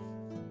 fine.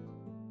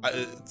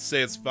 I'd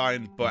say it's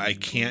fine, but I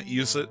can't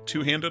use it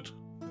two-handed.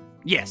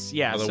 Yes,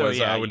 yeah. Otherwise,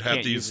 so, yeah, I would you have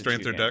can't to use the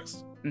strength or two-handed.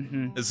 dex.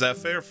 Mm-hmm. Is that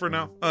fair for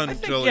now? think,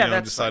 Until yeah, you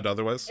that's decide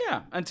otherwise.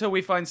 Yeah, until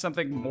we find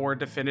something more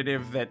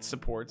definitive that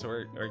supports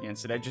or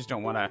against it. I just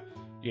don't want to,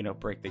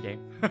 break the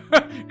game.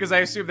 Because I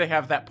assume they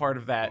have that part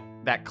of that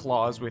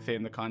clause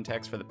within the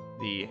context for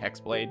the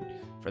Hexblade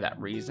for that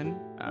reason.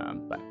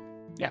 But,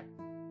 yeah.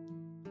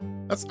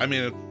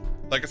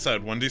 Like I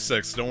said,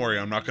 1d6. Don't worry,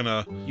 I'm not going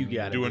to You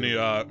got do it. any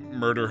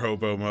murder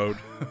hobo mode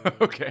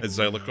Okay.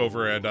 as I look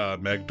over at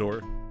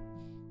Magdor.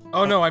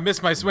 Oh no, I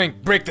missed my swing.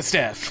 Break the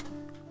staff.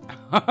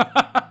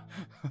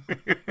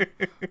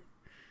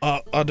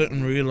 I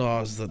didn't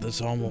realize that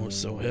this armor was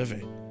so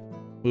heavy.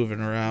 Moving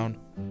around.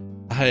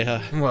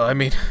 Well, I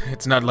mean,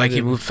 it's not like he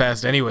didn't- moved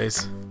fast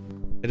anyways.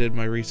 I did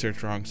my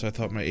research wrong, so I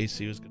thought my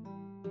AC was good.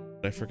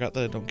 But I forgot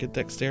that I don't get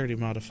dexterity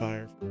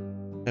modifier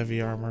for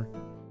heavy armor.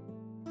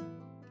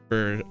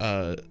 For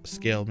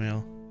scale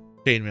mail.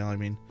 Chain mail, I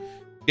mean.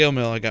 Scale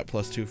mail, I got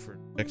 +2 for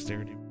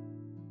dexterity.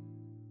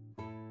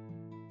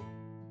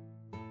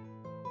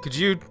 Could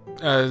you,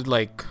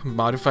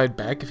 modify it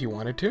back if you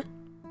wanted to?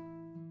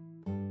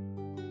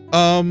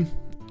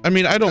 I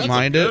mean, I don't That's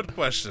mind a it. good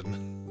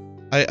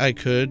question. I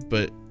could,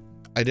 but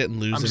I didn't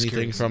lose I'm just anything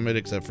curious. from it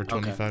except for Okay.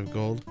 25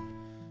 gold.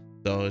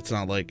 So it's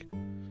not like...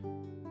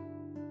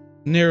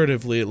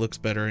 Narratively, it looks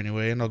better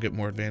anyway, and I'll get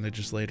more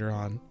advantages later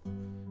on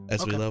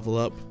as we Okay. level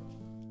up.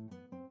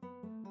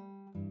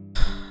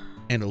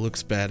 And it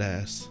looks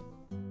badass.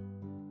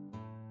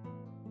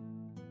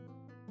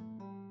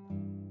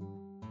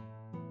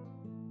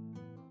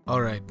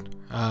 Alright.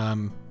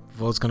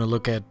 Vol's gonna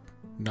look at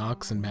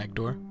Nox and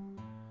Magdor.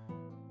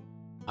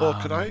 Well,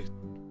 could I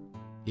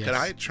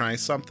Yes. try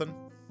something?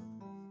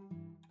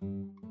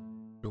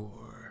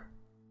 Sure.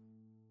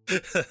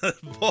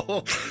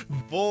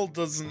 Bull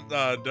doesn't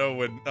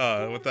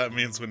know what that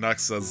means when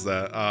Nox says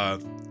that.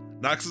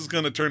 Nox is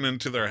going to turn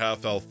into their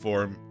half-elf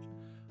form,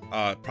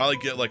 probably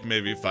get like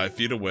maybe 5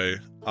 feet away,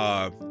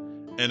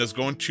 and is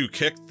going to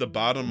kick the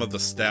bottom of the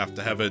staff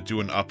to have it do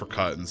an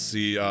uppercut and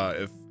see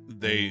if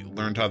they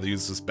learned how to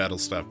use this battle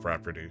staff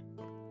property.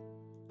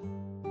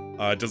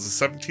 Does a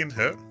 17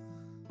 hit?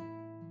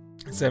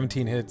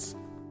 17 hits.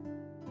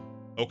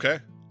 Okay.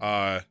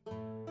 I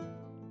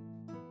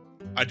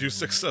do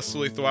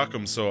successfully thwack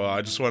him, so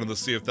I just wanted to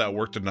see if that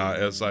worked or not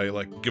as I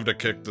give it a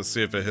kick to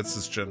see if it hits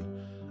his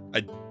chin.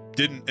 I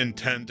didn't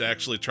intend to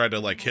actually try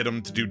to hit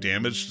him to do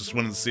damage, just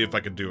wanted to see if I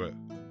could do it.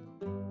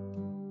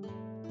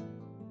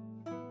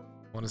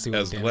 Want to see what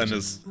As damage Glenn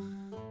is. is...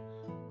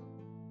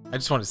 I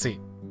just want to see.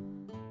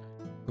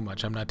 Too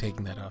much. I'm not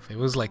taking that off. It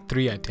was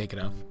 3. I'd take it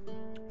off.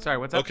 Sorry,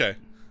 what's up? Okay.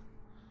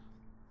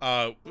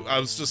 I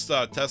was just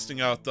testing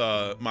out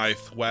my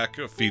thwack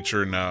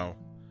feature now.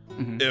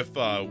 Mhm.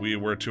 If we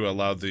were to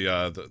allow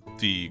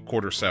the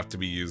quarterstaff to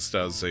be used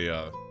as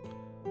a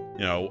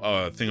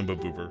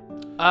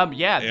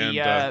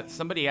thingamaboober.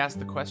 Somebody asked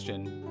the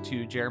question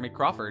to Jeremy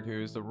Crawford,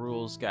 who's the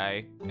rules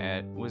guy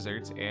at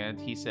Wizards, and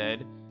he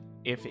said,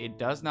 if it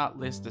does not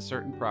list a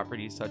certain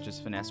property such as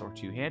finesse or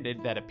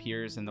two-handed that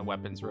appears in the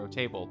weapons row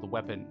table,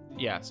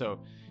 so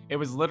it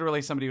was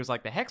literally somebody who was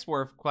like, the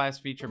Hexworth class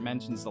feature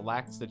mentions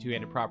lacks the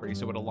two-handed property,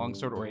 so would a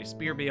longsword or a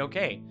spear be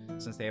okay,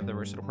 since they have the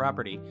versatile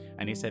property?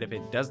 And he said if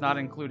it does not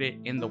include it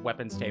in the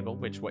weapons table,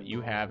 which what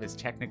you have is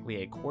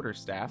technically a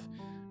quarterstaff,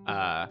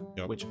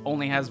 Yep. which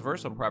only has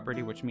versatile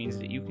property, which means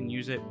that you can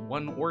use it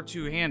one or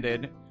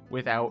two-handed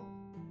without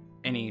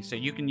any, so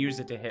you can use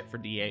it to hit for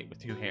D8 with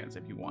two hands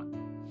if you want.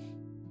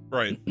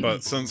 Right,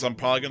 but since I'm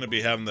probably going to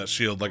be having that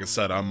shield, like I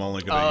said, I'm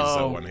only going to use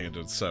that Oh,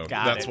 one-handed, so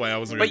got that's it. why I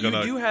wasn't But going to...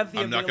 you do have the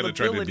I'm not gonna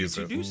try to availability use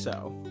to it. do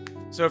so.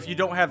 So if you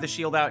don't have the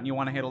shield out and you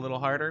want to hit a little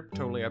harder,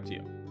 totally up to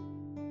you.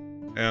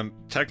 And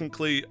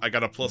technically, I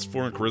got a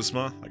 +4 in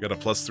charisma, I got a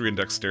 +3 in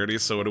dexterity,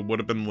 so it would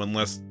have been one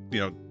less,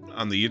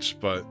 on the each,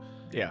 but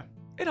Yeah,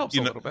 it helps You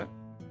a know- little bit.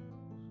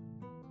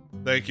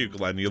 thank you,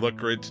 Glenn. You look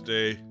great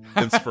today.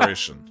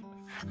 Inspiration.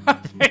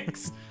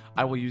 Thanks.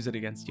 I will use it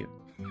against you.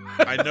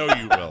 I know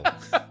you will.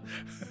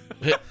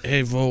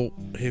 Hey, Vol.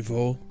 Hey,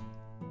 Vol.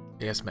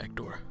 Yes,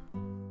 Magdor.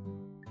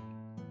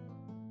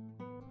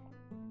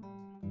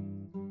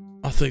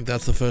 I think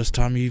that's the first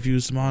time you've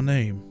used my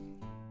name.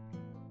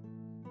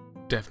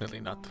 Definitely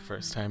not the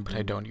first time, but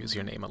I don't use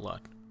your name a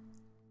lot.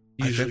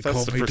 You I usually think that's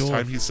call the me first Dwarf.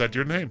 time he said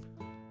your name.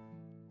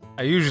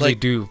 I usually Like-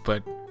 do,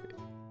 but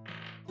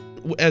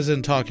As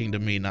in talking to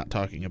me, not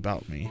talking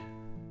about me.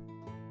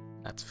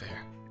 that's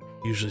fair.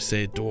 Usually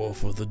say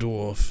dwarf or the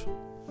dwarf.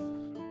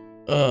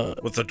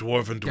 With the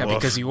dwarven Yeah, dwarf.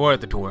 because you are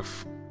the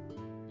dwarf.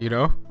 You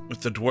know?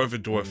 With the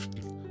dwarven dwarf.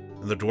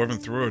 And the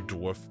dwarven thrower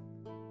dwarf.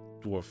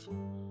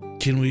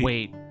 Can we...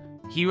 Wait,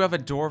 you have a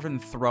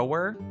Dwarven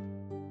thrower?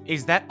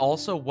 Is that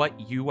also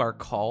what you are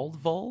called,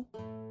 Vol?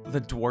 The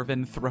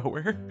Dwarven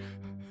thrower?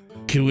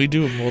 Can we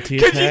do a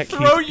multi-attack? Can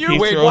he throw you He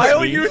throws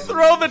while me. you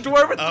throw the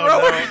Dwarven thrower? No,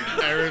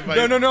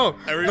 everybody, No.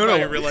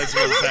 Everybody realized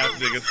what was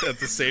happening at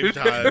the same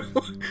time.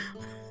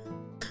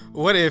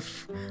 What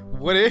if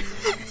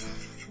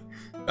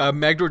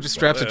Magdor just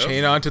straps What a if?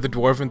 chain onto the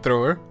dwarven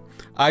thrower?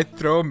 I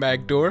throw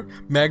Magdor.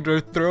 Magdor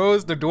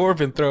throws the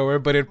dwarven thrower,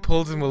 but it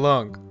pulls him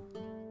along.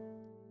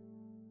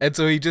 And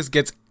so he just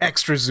gets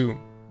extra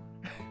zoom.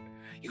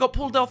 You got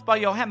pulled off by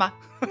your hammer.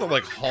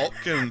 Like Hulk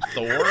and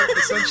Thor,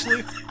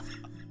 essentially.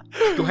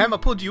 Your hammer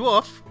pulled you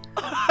off.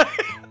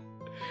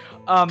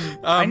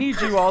 I need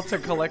you all to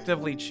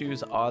collectively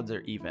choose odds or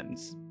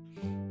evens.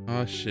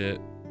 Oh shit.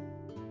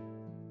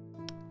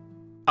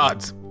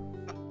 Odds.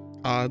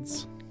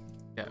 Odds.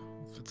 Yeah.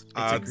 It's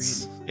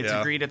Odds. agreed. It's Yeah.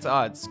 agreed. It's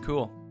odds.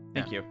 Cool.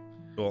 Thank Yeah. you.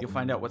 Cool. You'll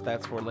find out what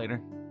that's for later.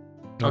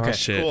 Okay. Oh,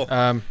 shit. Cool.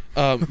 But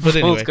Vol's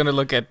anyway, gonna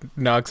look at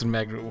Nox and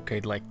Magna.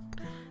 Okay, like,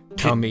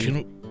 tell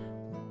me.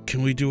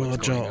 Can we do our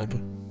what's going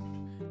job?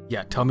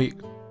 Yeah, tell me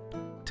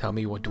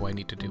what do I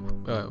need to do?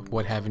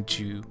 What haven't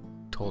you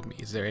told me?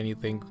 Is there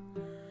anything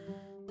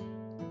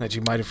that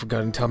you might have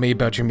forgotten? Tell me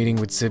about your meeting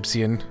with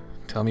Sipsian.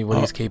 Tell me what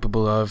he's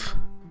capable of.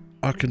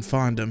 I can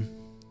find him.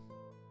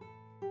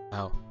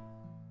 How?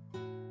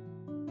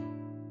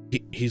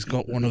 He's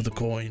got one of the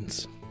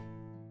coins.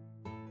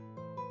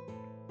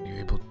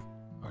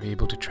 Are you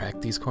able to track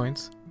these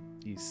coins?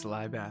 You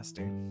sly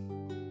bastard.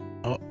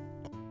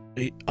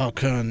 I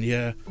can,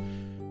 yeah.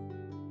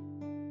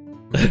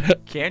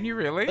 Can you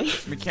really?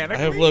 Mechanically?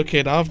 I have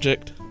locate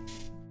object.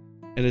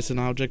 And it's an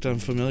object I'm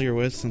familiar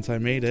with since I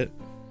made it.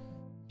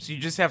 So you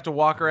just have to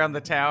walk around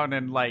the town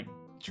and, like,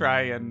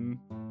 try and...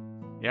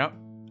 Yep.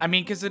 I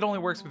mean, because it only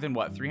works within,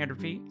 what, 300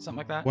 feet? Something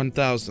like that?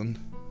 1,000.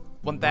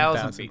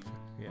 1,000 feet.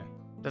 Yeah.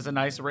 There's a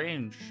nice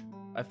range.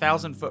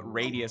 1,000-foot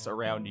radius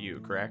around you,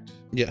 correct?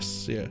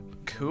 Yes, yeah.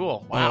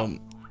 Cool. Wow.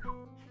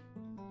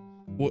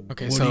 What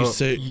Okay, do so you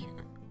say?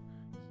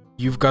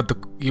 you've got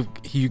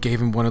you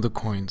gave him one of the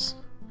coins,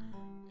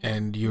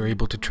 and you're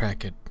able to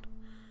track it.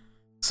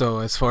 So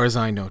as far as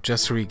I know,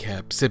 just to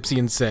recap,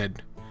 Sipsian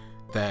said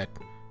that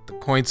the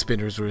coin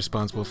spinners were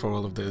responsible for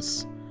all of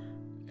this,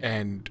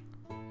 and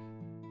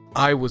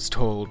I was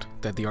told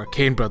that the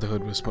Arcane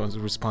Brotherhood was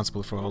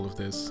responsible for all of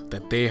this,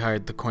 that they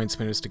hired the coin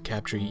spinners to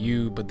capture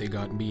you, but they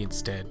got me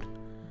instead.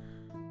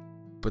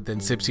 But then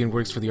Sipsian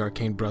works for the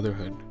Arcane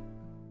Brotherhood.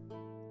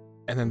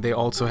 And then they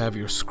also have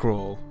your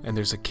scroll, and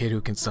there's a kid who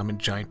can summon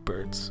giant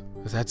birds.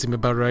 Does that seem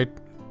about right?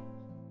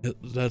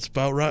 That's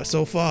about right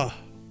so far.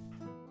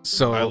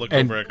 So I look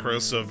over at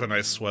Krosov and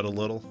I sweat a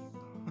little.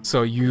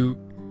 So you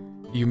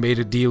made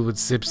a deal with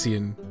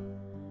Sipsian.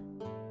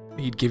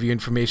 He'd give you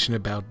information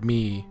about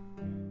me,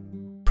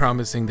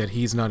 promising that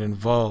he's not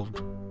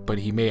involved, but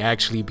he may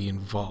actually be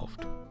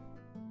involved.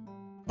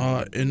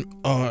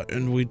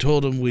 And we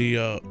told him we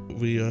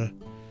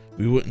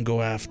wouldn't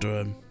go after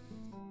him.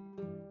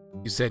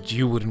 You said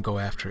you wouldn't go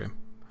after him.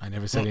 I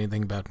never said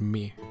anything about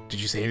me.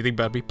 Did you say anything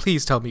about me?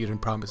 Please tell me you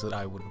didn't promise that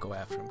I wouldn't go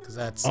after him, because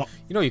that's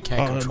you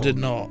can't control. I did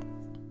me. not.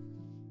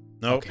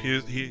 Nope, Okay.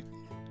 he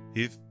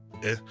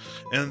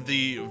in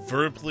the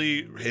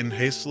verbally and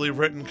hastily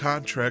written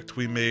contract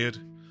we made,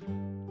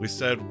 we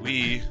said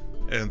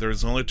and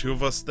there's only two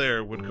of us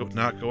there, would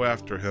not go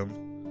after him.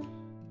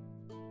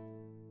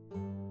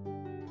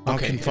 I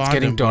Okay, can it's find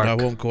getting him, dark. but I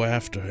won't go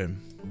after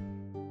him.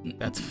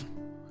 That's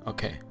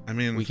okay. I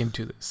mean, We can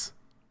do this.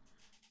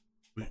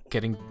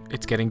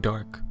 It's getting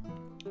dark.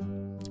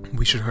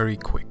 We should hurry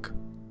quick.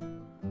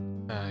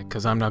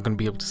 Because I'm not going to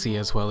be able to see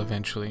as well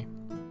eventually.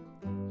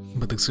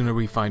 But the sooner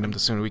we find him, the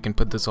sooner we can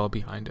put this all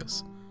behind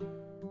us.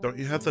 don't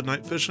you have the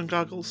night vision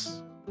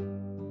goggles?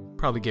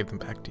 Probably give them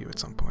back to you at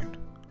some point.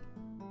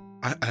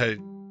 I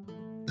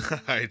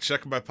I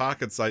check my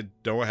pockets. I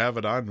don't have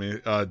it on me.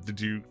 Did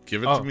you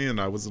give it Oh. to me? And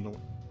I wasn't aware.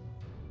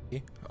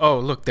 Oh,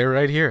 look, they're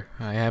right here.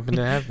 I happen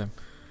to have them.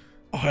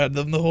 I had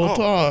them the whole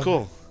time.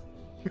 Cool.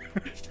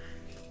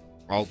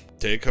 I'll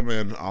take them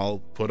and I'll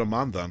put them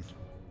on then,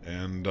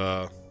 and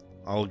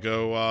I'll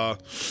go.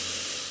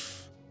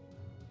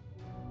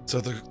 So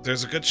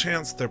there's a good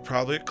chance they're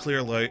probably at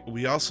Clearlight.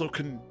 We also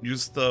can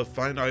use the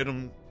find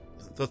item,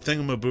 the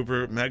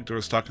thingamaboober Magda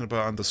was talking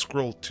about on the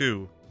scroll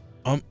too.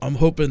 I'm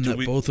hoping that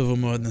we- both of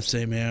them are in the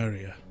same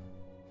area.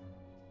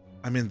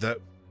 I mean, that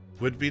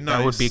would be nice.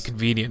 That would be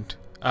convenient.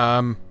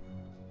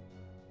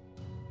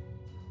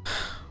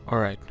 All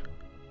right.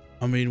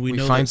 I mean, we We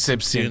know find that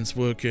Sipsian. Sipsian's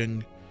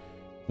working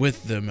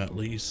with them at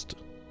least.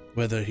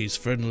 Whether he's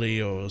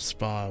friendly or a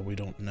spy, we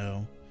don't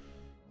know.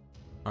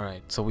 All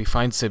right. So we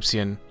find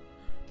Sipsian,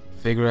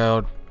 figure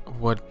out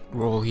what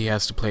role he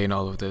has to play in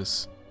all of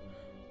this,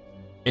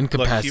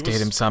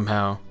 incapacitate him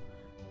somehow,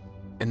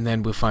 and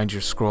then we'll find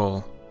your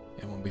scroll.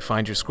 And when we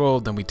find your scroll,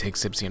 then we take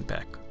Sipsian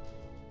back.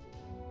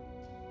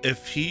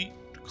 If he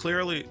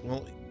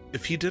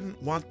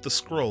didn't want the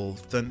scroll,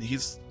 then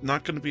he's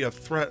not going to be a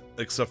threat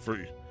except for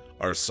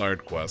our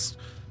side quest.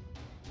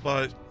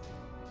 But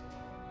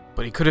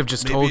But he could have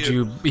just Maybe told it-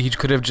 you, he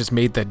could have just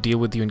made that deal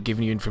with you and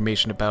given you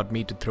information about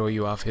me to throw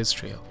you off his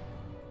trail.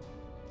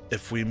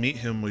 if we meet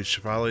him, we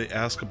should probably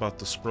ask about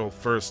the scroll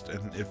first,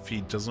 and if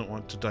he doesn't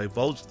want to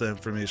divulge the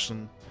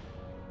information,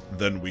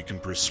 then we can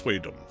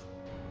persuade him.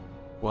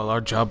 Well,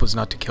 our job was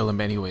not to kill him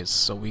anyways,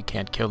 so we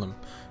can't kill him.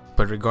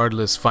 But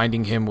regardless,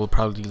 finding him will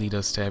probably lead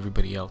us to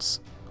everybody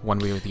else, one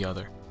way or the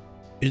other.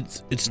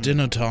 It's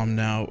dinner time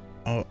now.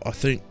 I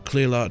think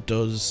Clearlight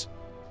does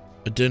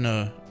a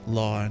dinner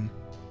line.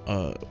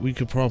 We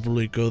could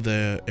probably go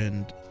there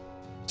and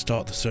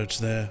start the search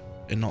there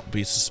and not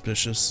be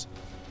suspicious.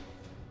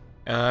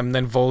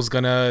 Then Vol's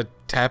gonna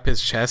tap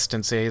his chest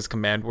and say his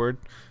command word,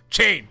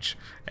 change,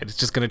 and it's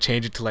just gonna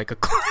change it to like a.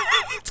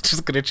 It's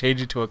just gonna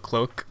change it to a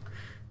cloak.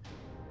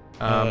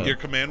 Your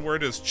command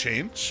word is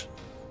change?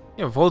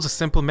 Yeah, Vol's a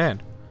simple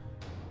man.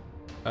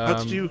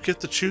 How do you get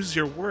to choose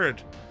your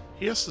word?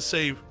 He has to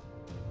say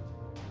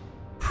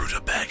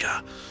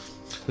rutabaga.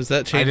 Does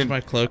that change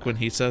my cloak when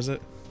he says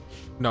it?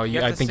 No,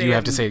 I think you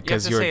have to say it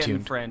because you're attuned.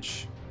 In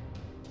French.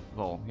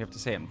 Vol, you have to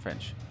say it in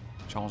French.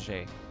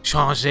 Changer.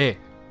 Changer.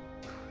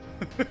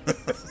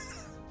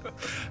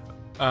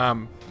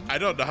 I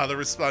don't know how to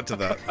respond to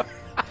that.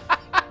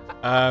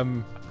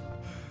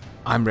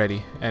 I'm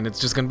ready, and it's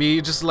just gonna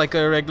be just like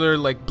a regular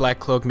like black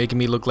cloak, making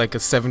me look like a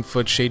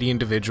 7-foot shady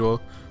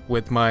individual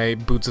with my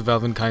boots of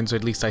elvenkind, so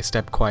at least I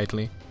step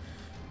quietly.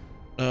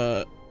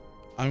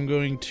 I'm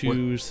going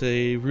to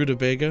say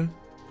rutabaga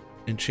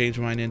and change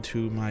mine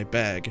into my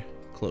bag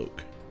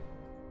cloak.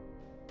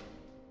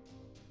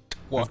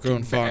 I've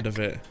grown fond of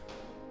it.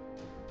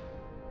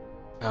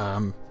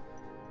 Macdo,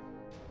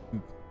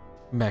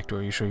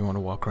 are you sure you want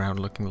to walk around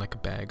looking like a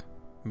bag?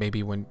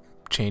 Maybe when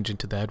change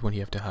into that when you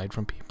have to hide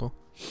from people?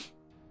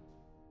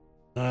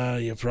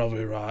 You're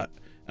probably right.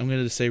 I'm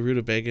going to say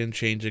rutabaga and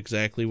change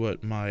exactly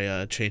what my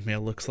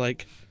chainmail looks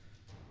like.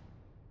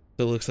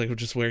 So it looks like I'm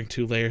just wearing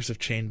 2 layers of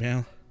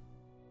chainmail.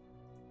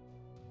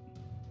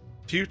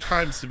 Few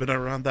times you've been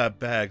around that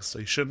bag, so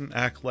you shouldn't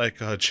act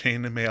like a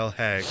chainmail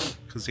hag,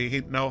 because you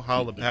ain't no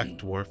hollaback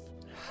dwarf.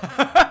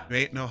 You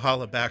ain't no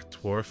hollaback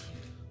dwarf.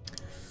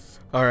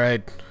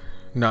 Alright,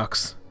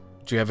 Nox,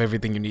 do you have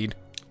everything you need?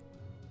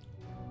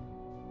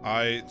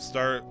 I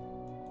start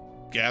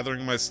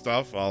gathering my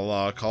stuff.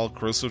 I'll call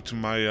Corrosive to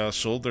my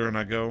shoulder and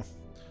I go,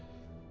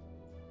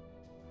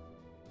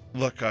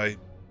 look, I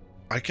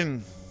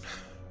can...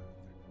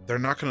 They're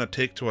not going to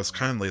take to us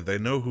kindly. They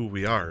know who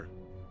we are.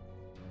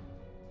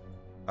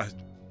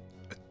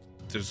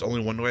 There's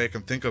only one way I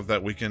can think of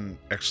that we can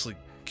actually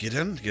get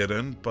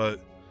in, but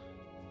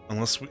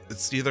unless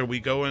it's either we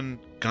go in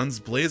guns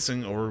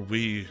blazing or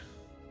we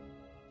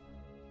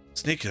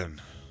sneak in.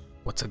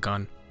 What's a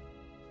gun?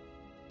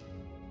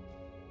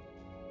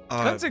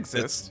 Guns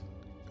exist.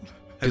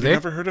 Have you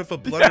ever heard of a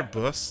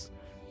blunderbuss?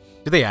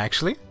 Do they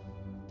actually?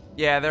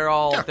 Yeah,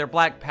 they're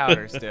black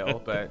powder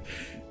still, but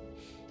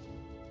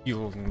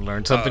You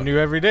learn something new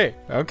every day.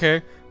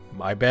 Okay,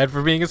 my bad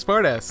for being a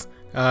smartass.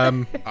 I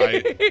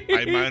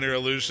minor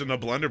illusion a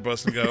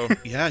blunderbuss and go,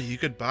 yeah, you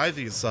could buy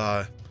these.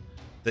 You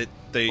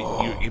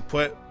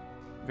put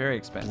very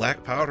expensive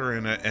black powder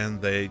in it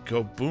and they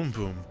go boom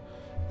boom.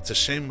 It's a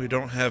shame we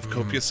don't have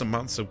copious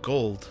amounts of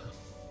gold.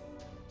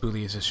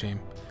 Truly is a shame.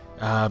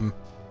 I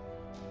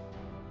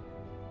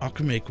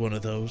can make one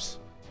of those.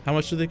 How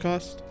much do they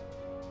cost?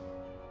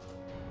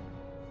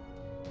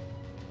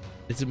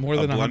 Is it more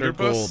than 100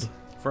 gold?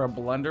 For a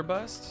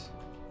blunderbuss?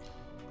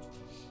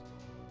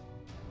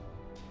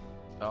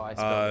 Oh, I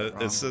spelled it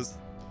wrong.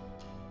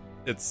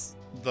 It says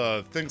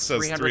the thing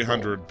says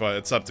 300, but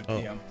it's up to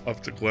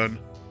Glenn.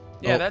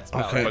 Yeah, that's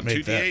about I can't right.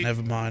 make that. 2d8.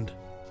 Never mind.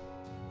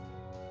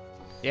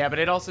 Yeah, but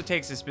it also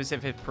takes a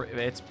specific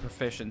its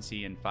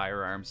proficiency in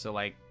firearms. So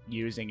like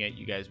using it,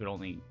 you guys would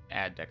only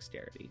add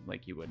dexterity.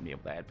 Like you wouldn't be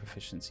able to add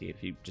proficiency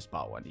if you just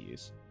bought one to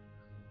use.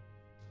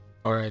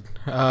 All right.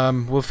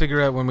 We'll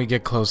figure out when we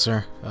get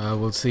closer.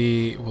 We'll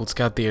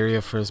scout the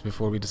area first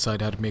before we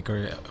decide how to make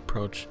our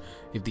approach.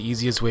 If the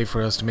easiest way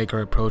for us to make our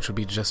approach would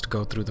be just to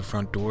go through the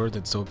front door,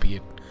 then so be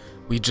it.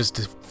 We just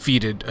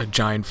defeated a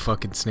giant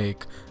fucking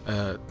snake,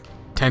 a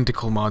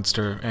tentacle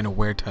monster, and a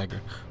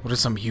were-tiger. What are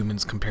some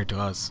humans compared to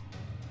us?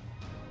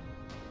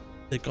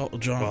 They got a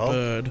giant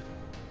bird.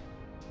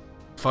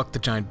 Fuck the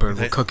giant bird.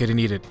 We'll cook it and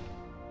eat it.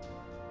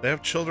 They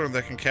have children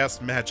that can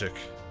cast magic.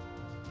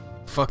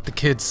 Fuck the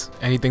kids.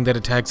 Anything that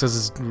attacks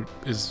us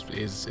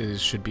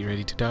is should be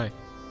ready to die.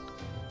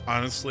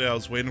 Honestly, I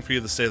was waiting for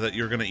you to say that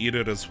you're gonna eat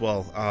it as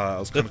well. I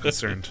was kind of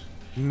concerned.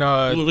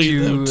 No, We'll eat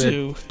them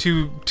too.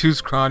 too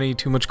scrawny,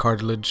 too much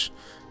cartilage.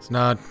 It's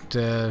not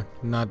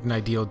an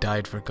ideal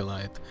diet for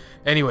Goliath.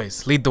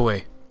 Anyways, lead the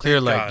way.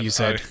 Clear light, God, you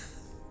said.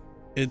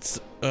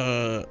 It's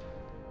I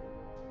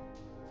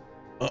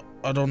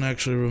don't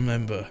actually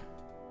remember.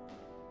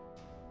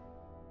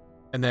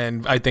 And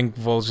then I think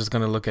Vol's just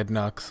gonna look at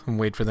Nox and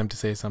wait for them to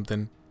say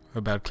something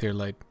about clear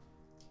light.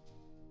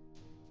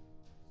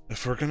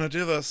 If we're gonna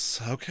do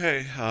this,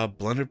 okay.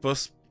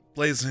 Blunderbuss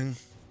blazing.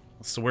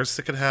 What's the worst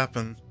that could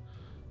happen?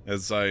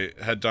 As I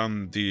head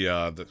down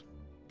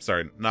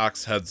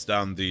Nox heads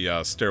down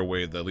the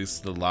stairway that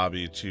leads to the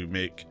lobby to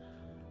make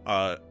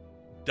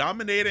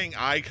dominating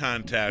eye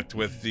contact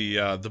with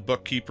the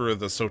bookkeeper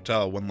of this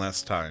hotel one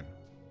last time.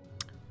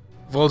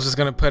 Vol's just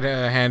gonna put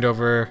a hand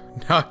over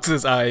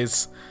Nox's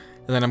eyes,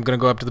 and then I'm gonna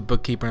go up to the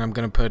bookkeeper and I'm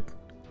gonna put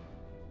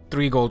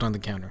 3 gold on the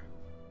counter.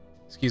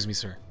 Excuse me,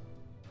 sir.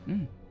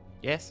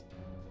 Yes.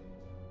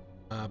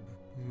 I'd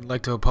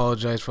like to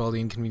apologize for all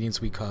the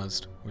inconvenience we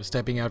caused. We're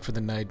stepping out for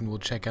the night and we'll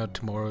check out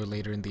tomorrow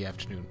later in the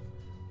afternoon.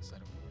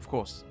 Of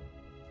course.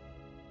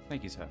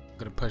 Thank you, sir. I'm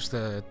gonna push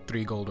the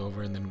 3 gold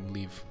over and then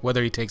leave.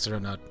 Whether he takes it or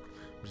not,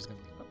 I'm just gonna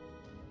leave.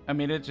 I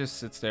mean, it just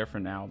sits there for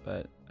now,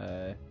 but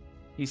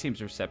he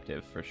seems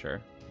receptive for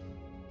sure.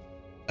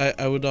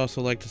 I would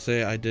also like to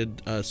say I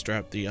did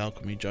strap the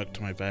alchemy jug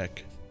to my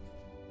back,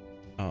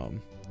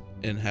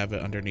 and have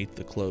it underneath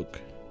the cloak.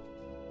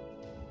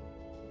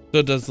 So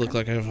it does look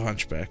like I have a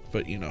hunchback,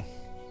 but you know,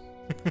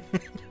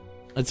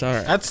 it's all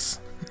right. That's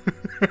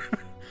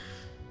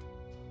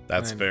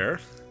And fair.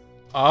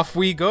 Off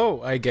we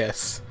go, I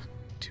guess.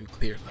 To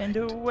Clear Light. And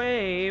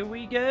away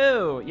we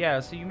go. Yeah,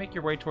 so you make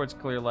your way towards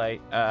Clear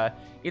Light.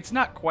 It's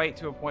not quite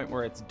to a point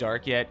where it's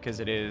dark yet, because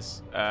it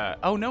is.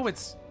 Oh no,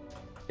 it's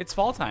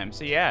fall time.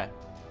 So yeah,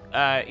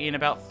 in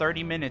about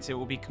 30 minutes it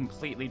will be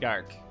completely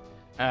dark.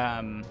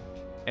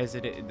 As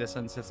the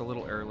sun sets a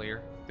little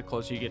earlier the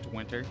closer you get to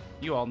winter.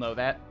 You all know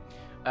that,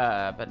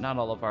 but not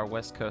all of our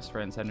West Coast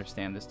friends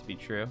understand this to be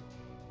true.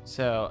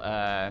 So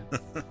I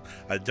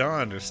don't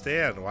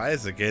understand. Why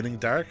is it getting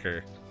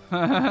darker?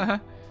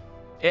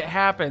 it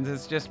happens.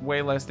 It's just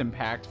way less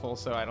impactful,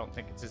 so I don't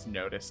think it's as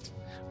noticed.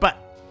 But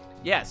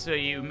yeah, so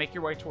you make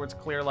your way towards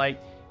Clear Light,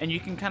 and you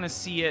can kind of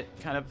see it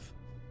kind of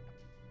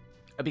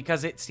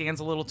because it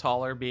stands a little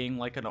taller, being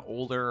like an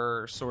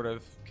older sort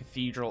of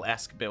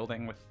cathedral-esque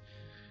building with,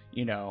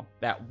 you know,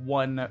 that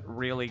one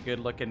really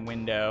good-looking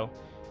window.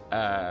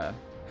 Or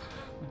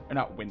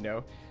not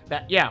window.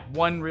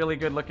 One really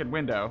good-looking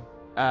window.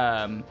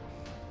 And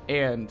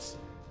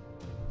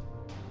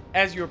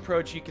as you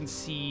approach, you can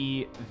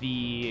see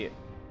the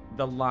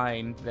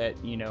line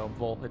that, you know,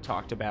 Vol had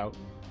talked about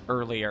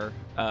earlier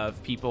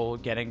of people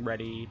getting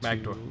ready to...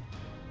 Magdor.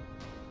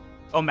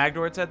 Oh,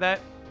 Magdor had said that?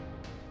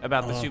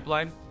 About the soup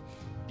line?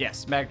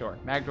 Yes, Magdor.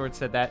 Magdor had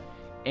said that.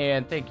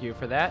 And thank you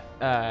for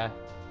that.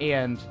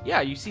 And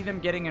yeah, you see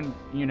them getting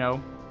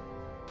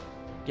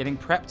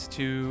prepped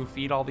to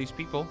feed all these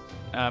people.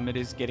 It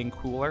is getting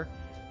cooler.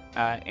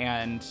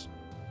 And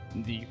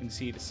you can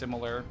see the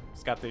similar,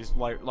 it's got these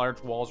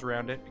large walls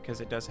around it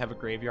because it does have a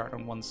graveyard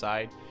on one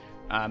side.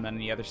 And on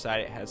the other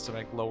side, it has some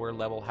like lower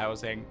level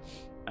housing.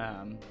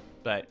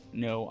 But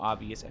no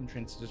obvious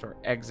entrances or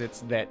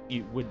exits that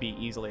would be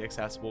easily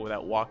accessible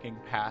without walking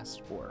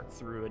past or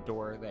through a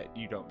door that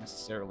you don't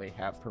necessarily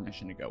have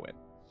permission to go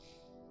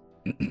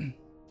in.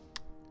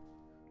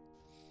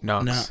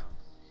 Nox.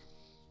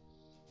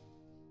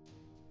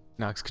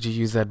 Nox, could you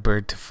use that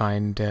bird to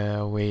find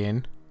a way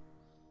in?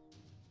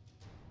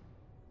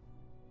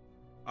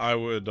 I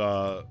would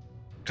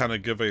kind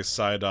of give a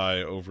side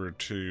eye over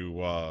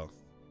to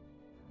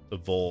the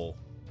Vol.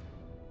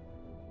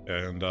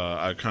 And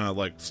I kind of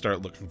like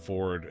start looking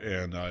forward,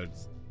 and I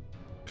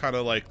kind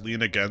of like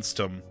lean against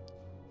him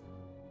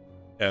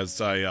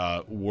as I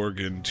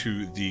warg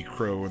to the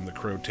crow, and the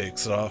crow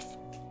takes off.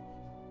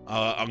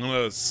 I'm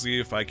gonna see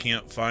if I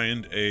can't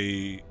find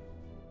a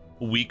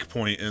weak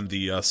point in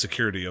the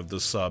security of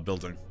this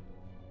building.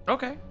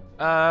 Okay.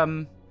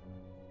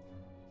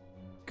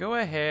 Go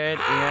ahead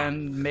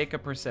and make a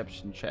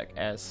perception check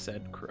as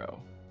said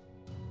crow.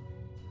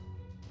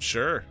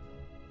 Sure.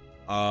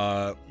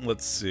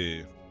 Let's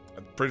see.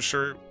 I'm pretty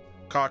sure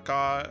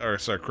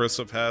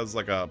Christoph has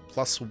like a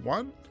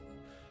 +1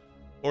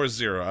 or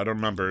 0. I don't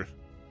remember,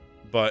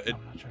 but it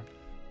I'm not sure.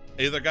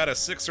 either got a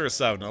 6 or a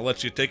 7. I'll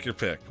let you take your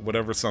pick.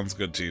 Whatever sounds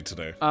good to you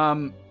today.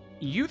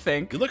 You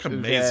think You look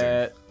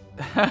amazing.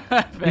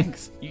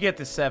 Thanks. You get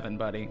the 7,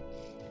 buddy.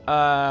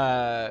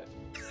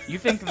 You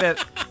think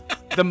that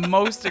the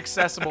most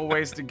accessible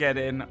ways to get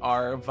in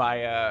are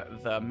via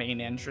the main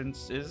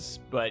entrances,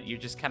 but you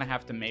just kind of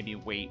have to maybe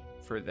wait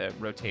for the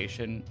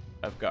rotation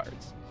of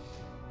guards.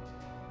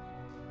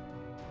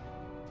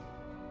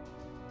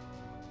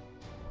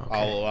 Okay.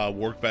 I'll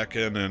work back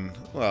in and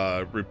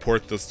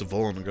report this to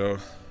Vol and go, I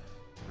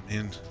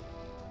mean,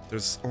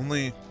 there's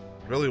only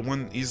really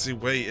one easy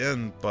way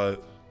in,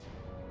 but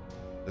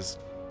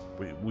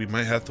we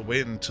might have to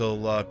wait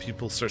until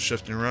people start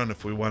shifting around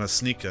if we want to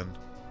sneak in.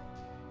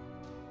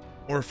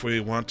 Or if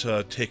we want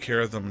to take care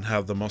of them and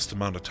have the most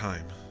amount of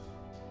time.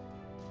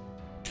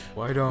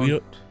 Why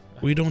don't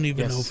We don't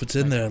even Yes, know if it's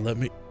in there. Let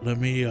me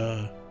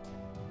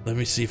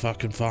see if I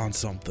can find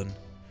something.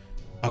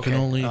 I can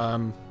only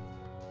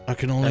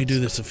that's- do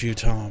this a few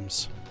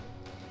times.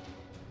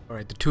 All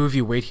right, the two of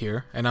you wait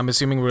here, and I'm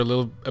assuming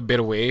we're a bit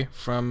away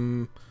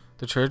from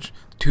the church.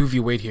 The two of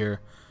you wait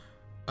here.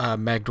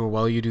 Magdor,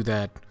 while you do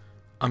that,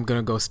 I'm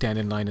gonna go stand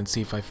in line and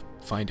see if I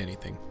find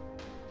anything.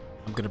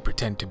 I'm gonna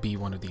pretend to be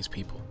one of these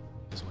people,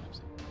 is what I'm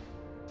saying.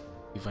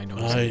 If I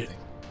notice anything.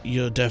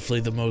 You're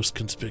definitely the most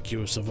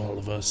conspicuous of all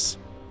of us.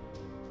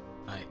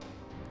 Aye.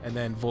 And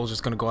then Vol's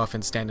just gonna go off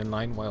and stand in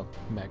line while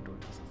Magdor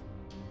does it.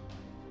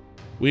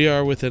 We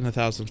are within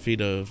 1,000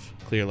 feet of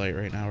Clear Light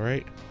right now,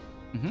 right?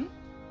 Mm-hmm.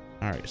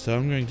 Alright, so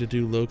I'm going to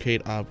do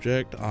locate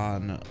object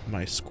on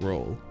my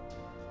scroll.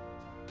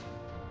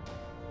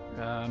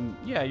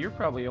 Yeah, you're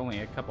probably only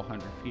a couple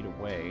hundred feet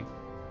away.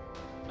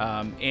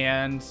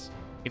 And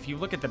if you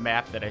look at the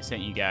map that I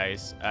sent you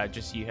guys,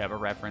 just so you have a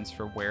reference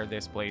for where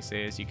this place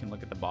is, you can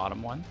look at the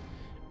bottom one.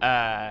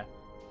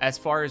 As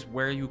far as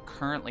where you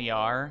currently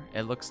are,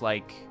 it looks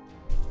like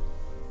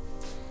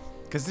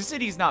Because the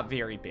city's not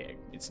very big.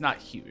 It's not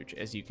huge,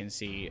 as you can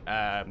see.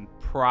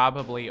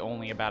 Probably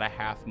only about a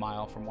half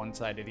mile from one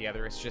side to the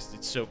other. It's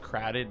so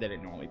crowded that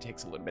it normally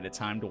takes a little bit of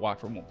time to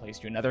walk from one place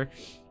to another.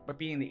 But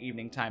being the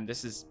evening time,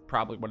 this is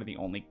probably one of the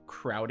only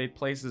crowded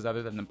places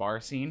other than the bar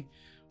scene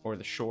or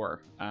the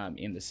shore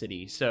in the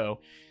city. So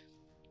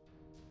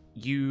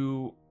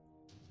you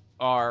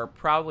are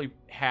probably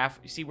you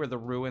see where the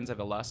ruins of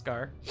Elusk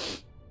are?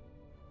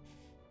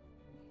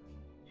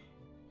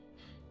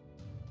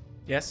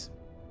 Yes?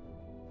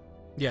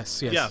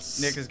 Yes.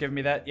 Nick is giving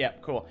me that? Yeah,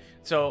 cool.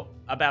 So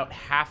about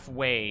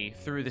halfway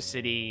through the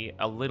city,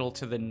 a little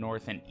to the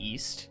north and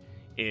east,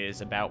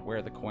 is about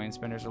where the coin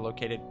spinners are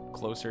located,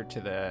 closer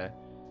to the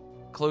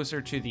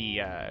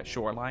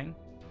shoreline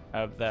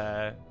of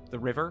the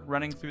river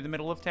running through the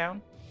middle of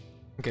town.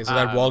 Okay, so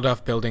that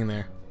walled-off building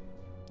there.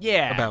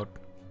 Yeah.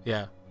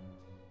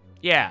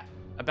 Yeah,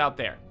 about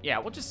there. Yeah,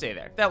 we'll just say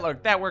there.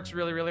 That works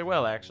really, really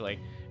well, actually.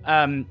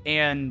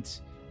 And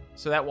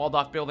so that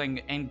walled-off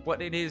building, and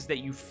what it is that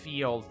you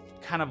feel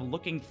kind of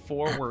looking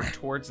forward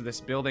towards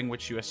this building,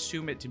 which you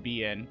assume it to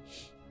be in,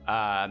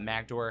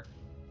 Magdor,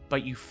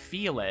 but you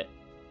feel it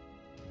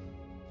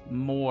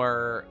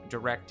more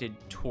directed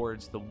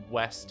towards the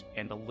west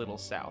and a little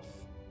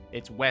south.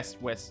 It's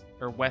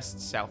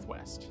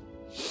west-southwest.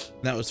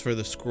 That was for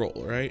the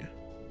scroll, right?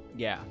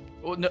 Yeah.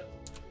 Well, no,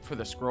 for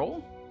the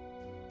scroll?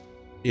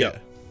 Yeah.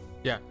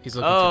 Yeah, he's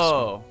looking for the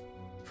scroll.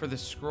 For the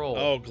scroll.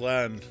 Oh,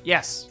 Glenn.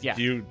 Yes, yeah.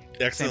 You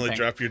accidentally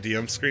drop your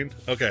DM screen?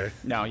 Okay.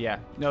 No, yeah.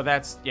 No,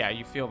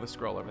 you feel the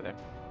scroll over there.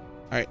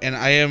 All right, and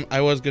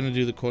I was going to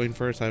do the coin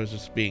first. I was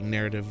just being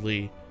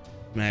narratively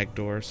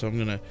Magdor, so I'm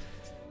going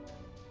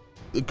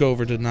to go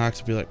over to Nox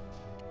and be like,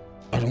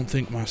 I don't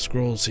think my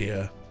scroll's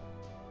here.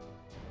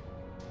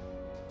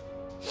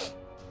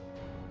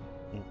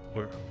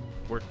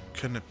 Where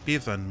can it be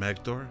then,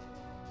 Magdor?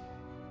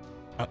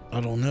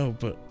 I don't know,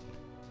 but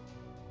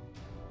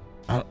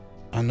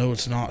I know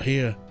it's not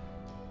here.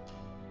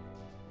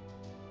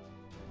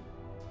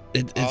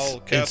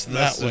 It's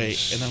that way,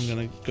 and I'm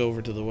gonna go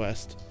over to the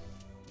west.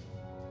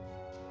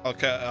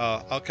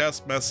 I'll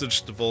cast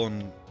message to Vol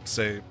and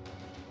say,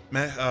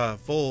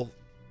 Vol,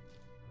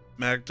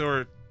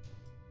 Magdor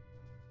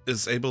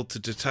is able to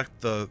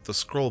detect the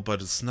scroll,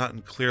 but it's not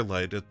in clear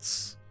light.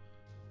 It's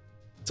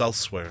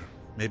elsewhere.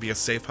 Maybe a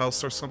safe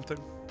house or something?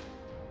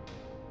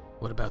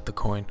 What about the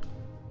coin?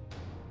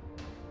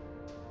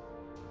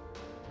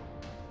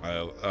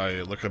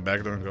 I look at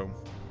Magdor and go,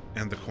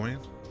 and the coin?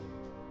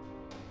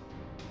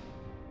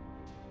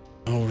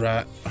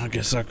 Alright, I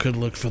guess I could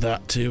look for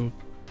that too.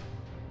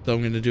 So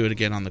I'm going to do it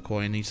again on the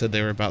coin. He said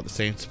they were about the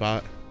same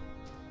spot.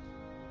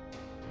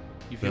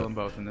 You feel them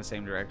both in the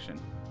same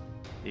direction.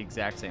 The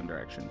exact same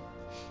direction.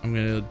 I'm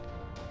going to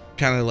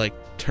kind of like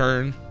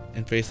turn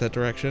and face that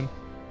direction.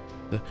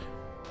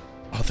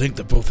 I think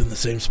they're both in the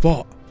same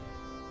spot.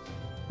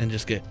 And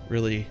just get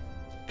really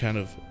kind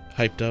of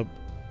hyped up.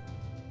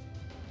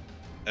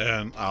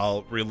 And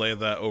I'll relay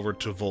that over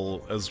to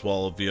Vol as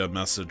well via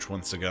message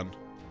once again.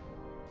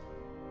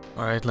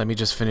 Alright, let me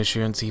just finish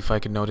here and see if I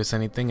can notice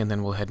anything, and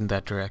then we'll head in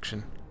that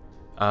direction.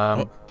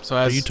 Are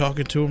you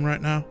talking to him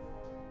right now?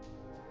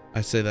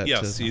 I say that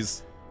yes, to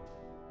he's...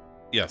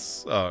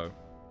 Yes,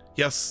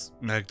 yes,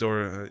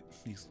 Magdor,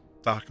 he's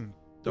talking...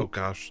 Oh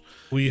gosh.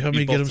 Will you help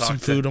me get him some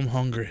food? I'm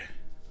hungry.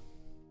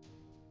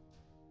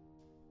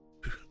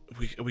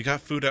 We got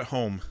food at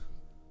home.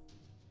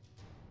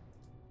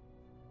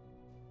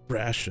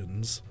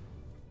 Rations.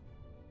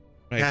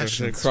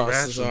 Rations.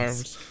 Across his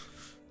arms.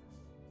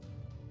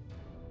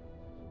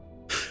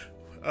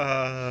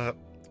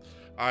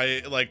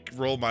 I like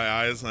roll my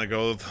eyes and I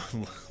go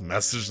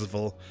message the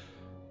Vol.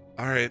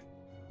 Alright,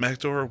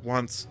 Magdor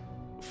wants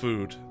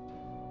food.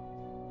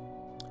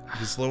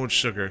 He's low in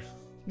sugar.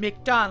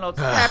 McDonald's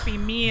Happy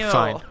Meal.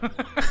 Fine.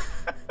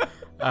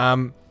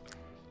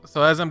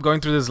 So as I'm going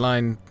through this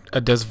line,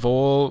 does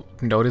Vol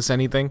notice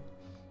anything?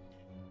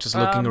 Just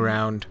looking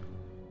around.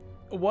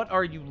 What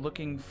are you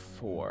looking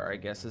for? I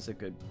guess is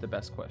the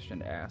best question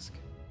to ask.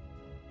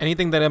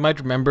 Anything that I might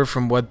remember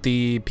from what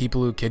the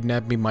people who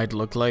kidnapped me might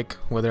look like.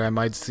 Whether I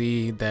might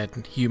see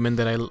that human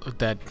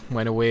that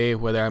went away.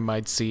 Whether I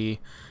might see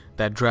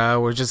that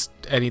drow, or just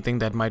anything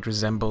that might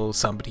resemble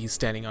somebody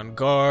standing on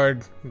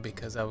guard.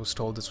 Because I was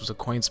told this was a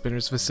coin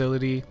spinner's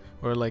facility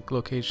or like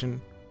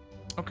location.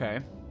 Okay.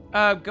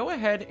 Go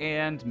ahead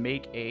and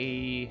make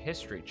a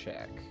history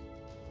check.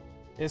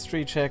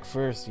 History check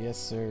first, yes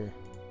sir.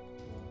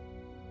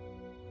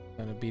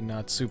 Gonna be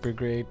not super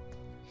great.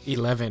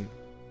 11.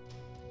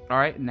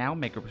 Alright, now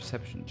make a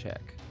perception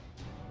check.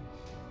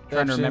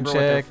 Trying to remember what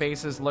their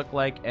faces look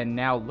like and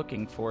now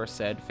looking for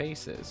said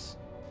faces.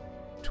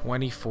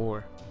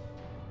 24.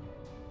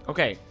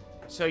 Okay,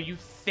 so you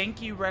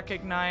think you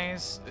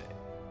recognize...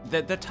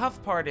 The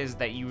tough part is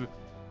that you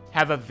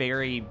have a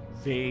very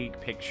vague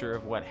picture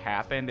of what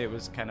happened. It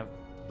was kind of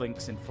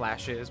blinks and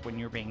flashes when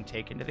you're being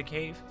taken to the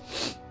cave.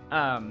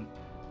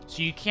 So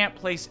you can't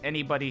place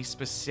anybody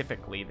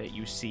specifically that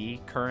you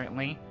see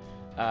currently.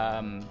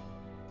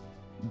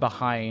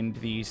 behind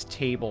these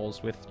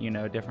tables with,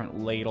 different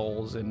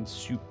ladles and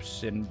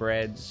soups and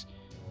breads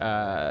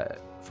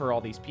for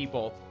all these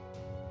people.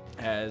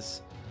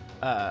 As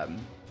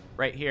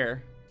right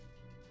here,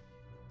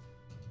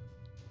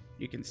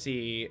 you can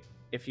see,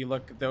 if you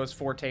look at those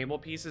 4 table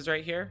pieces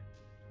right here,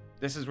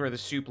 this is where the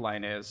soup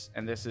line is,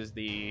 and this is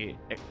the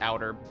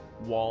outer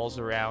walls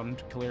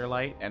around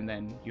Clearlight, and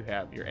then you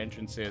have your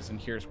entrances, and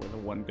here's where the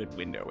one good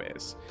window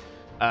is.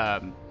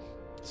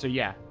 So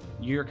yeah,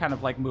 you're kind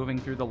of like moving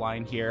through the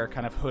line here,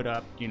 kind of hood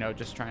up,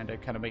 just trying to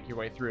kind of make your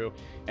way through,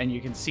 and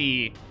you can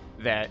see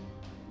that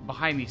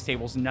behind these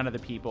tables, any of the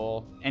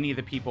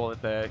people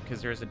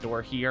because there's a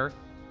door here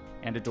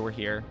and a door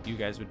here. You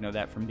guys would know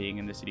that from being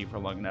in the city for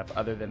long enough.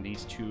 Other than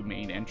these 2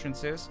 main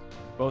entrances,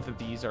 both of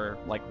these are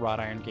like wrought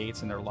iron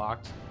gates and they're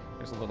locked.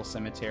 There's a little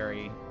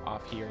cemetery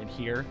off here and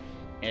here,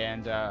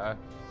 and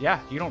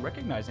yeah, you don't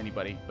recognize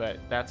anybody, but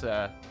that's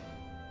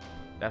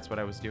what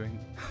I was doing.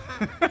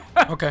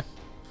 Okay.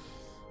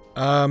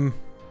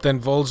 Then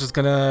Vol's just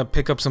gonna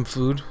pick up some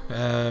food.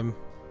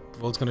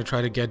 Vol's gonna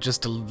try to get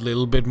just a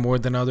little bit more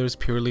than others,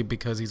 purely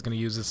because he's gonna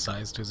use his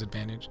size to his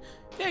advantage.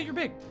 Yeah, you're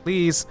big.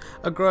 Please,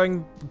 a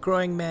growing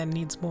man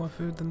needs more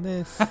food than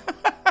this.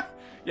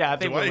 Yeah, I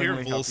think. Do I hear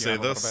Vol say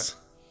this?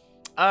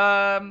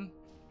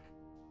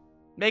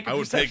 Make a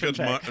perception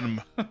check.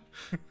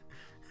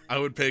 I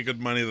would pay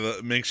good money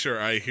to make sure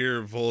I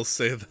hear Vol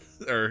say this.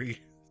 Please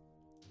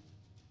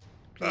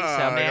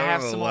tell me I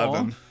have some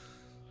 11. More.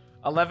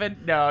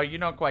 11? No, you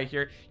don't quite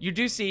hear. You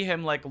do see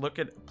him like look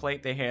at a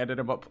plate. They handed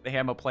him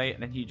a plate,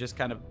 and then he just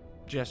kind of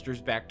gestures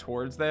back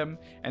towards them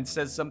and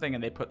says something,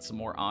 and they put some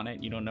more on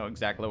it. You don't know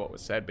exactly what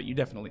was said, but you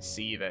definitely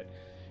see that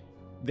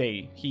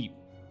he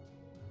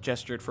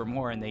gestured for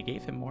more, and they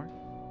gave him more.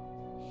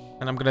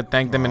 And I'm gonna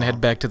thank them and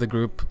head back to the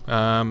group.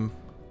 I'm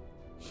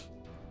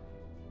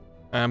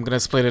gonna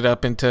split it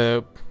up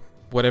into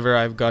whatever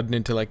I've gotten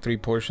into, like 3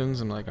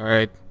 portions. I'm like, all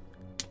right.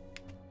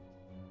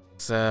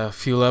 Let's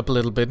fuel up a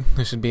little bit.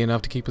 This should be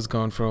enough to keep us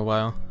going for a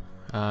while.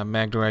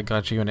 Magdor, I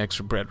got you an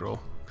extra bread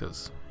roll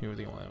because you were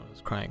the only one who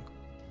was crying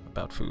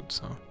about food.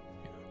 So,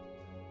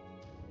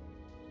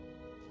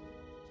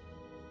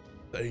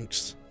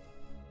 Thanks.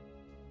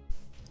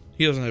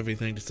 He doesn't have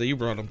anything to say. You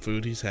brought him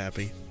food. He's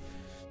happy.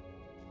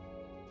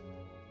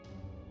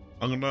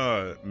 I'm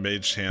gonna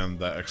mage hand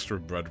that extra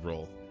bread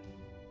roll.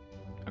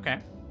 Okay.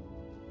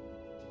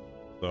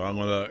 So I'm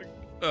gonna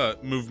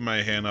move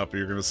my hand up.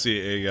 You're gonna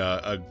see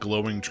a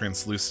glowing,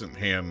 translucent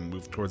hand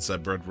move towards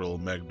that bread roll,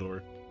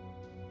 Magdor.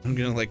 I'm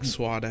gonna like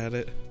swat at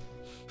it,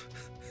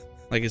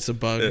 like it's a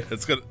bug.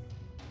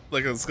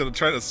 It's gonna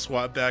try to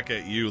swat back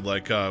at you,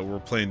 like we're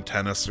playing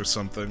tennis or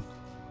something.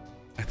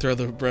 I throw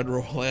the bread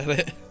roll at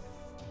it.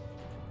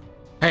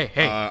 Hey!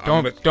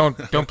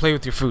 Don't play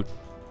with your food.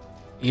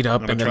 Eat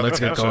up and then let's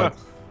get going.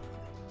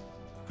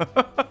 All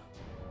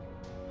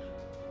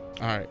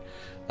right.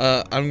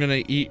 I'm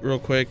gonna eat real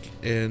quick,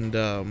 and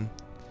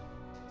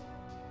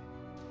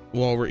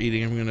while we're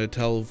eating, I'm gonna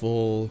tell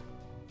Vol,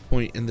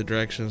 point in the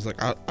direction. It's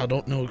like I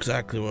don't know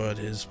exactly what it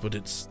is, but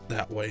it's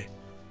that way.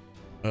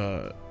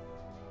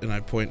 And I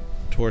point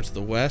towards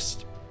the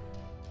west,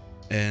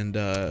 and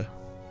I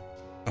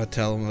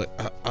tell him, like,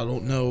 I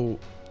don't know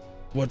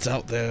what's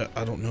out there.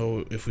 I don't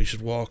know if we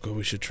should walk or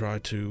we should try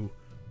to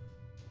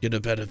get a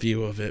better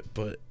view of it,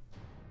 but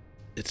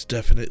it's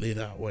definitely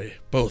that way.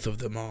 Both of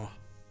them are.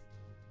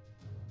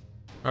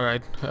 All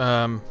right.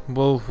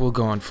 We'll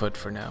go on foot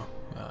for now.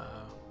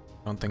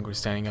 I don't think we're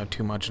standing out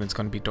too much, and it's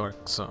gonna be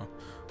dark, so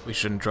we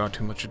shouldn't draw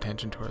too much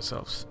attention to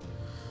ourselves.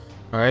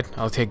 All right.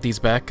 I'll take these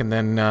back, and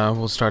then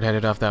we'll start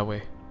headed off that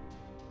way.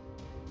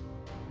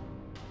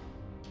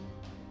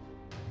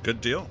 Good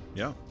deal.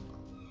 Yeah.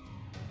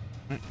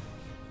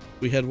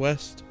 We head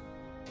west.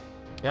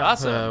 Yeah.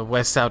 Awesome.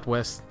 West,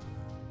 southwest.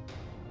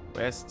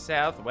 West,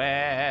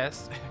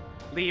 southwest.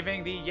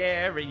 Leaving the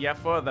area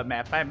for the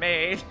map I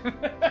made.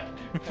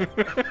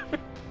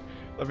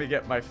 Let me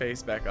get my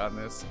face back on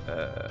this.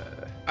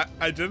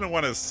 I didn't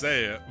want to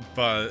say it,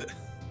 but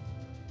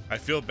I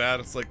feel bad.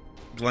 It's like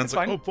Glenn's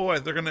like, oh boy,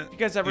 they're gonna. You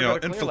guys ever go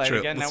to Clearlight infiltrate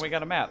again? Now we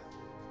got a map.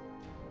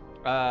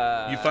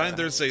 You find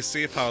there's a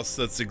safe house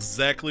that's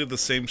exactly the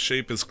same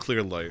shape as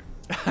Clearlight.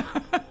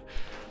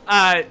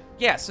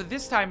 Yeah. So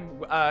this time,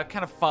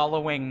 kind of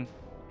following.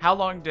 How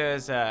long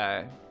does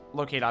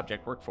locate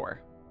object work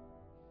for?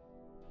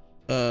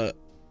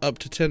 Up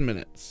to 10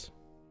 minutes.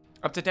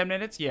 Up to 10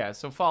 minutes? Yeah,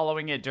 so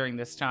following it during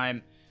this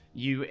time,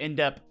 you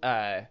end up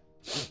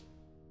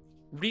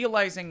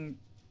realizing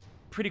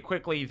pretty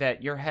quickly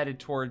that you're headed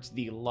towards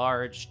the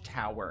large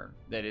tower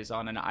that is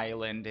on an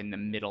island in the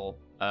middle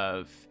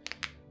of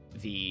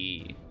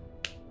the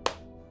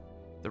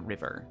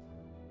river.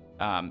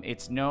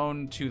 It's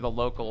known to the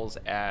locals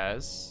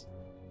as,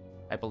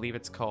 I believe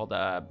it's called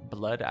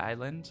Blood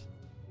Island.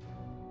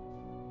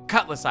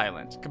 Cutlass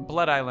Island.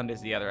 Blood Island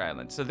is the other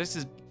island. So this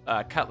is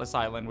Cutlass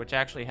Island, which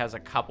actually has a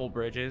couple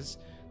bridges.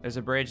 There's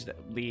a bridge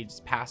that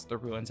leads past the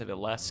ruins of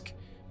Ilesk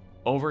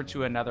over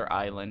to another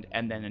island,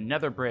 and then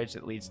another bridge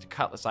that leads to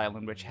Cutlass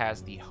Island, which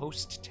has the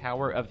host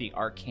tower of the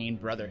Arcane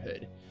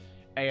Brotherhood.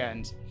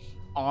 and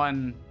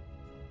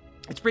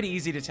it's pretty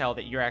easy to tell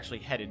that you're actually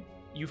headed.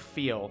 You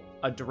feel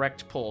a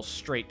direct pull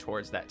straight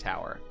towards that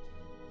tower.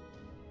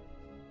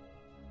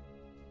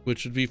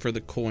 Which would be for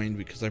the coin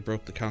because I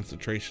broke the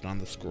concentration on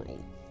the scroll.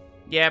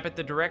 Yeah, but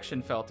the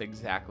direction felt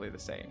exactly the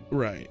same.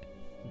 Right.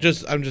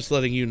 I'm just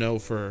letting you know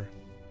for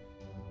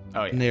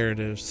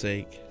narrative's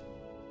sake.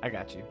 I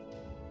got you.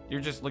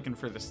 You're just looking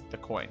for the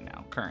coin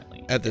now,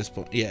 currently. At this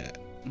point, yeah.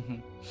 Mm-hmm.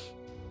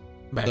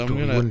 Matt, So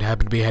we wouldn't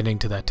happen to be heading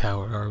to that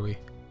tower, are we?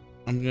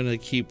 I'm gonna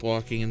keep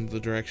walking in the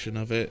direction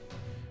of it.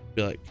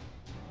 Be like,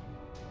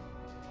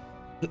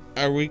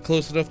 are we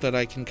close enough that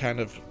I can kind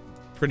of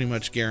pretty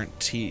much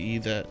guarantee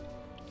that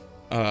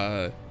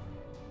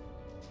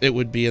it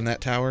would be in that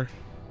tower?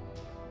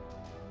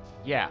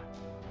 Yeah.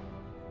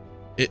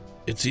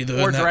 It's either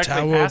Or in that directly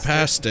tower or past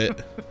past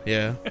it.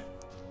 Yeah.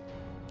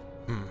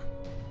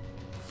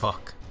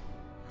 Fuck.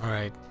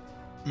 Alright.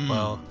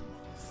 Well.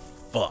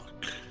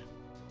 Fuck.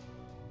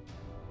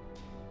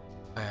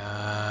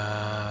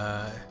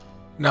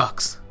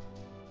 Nox.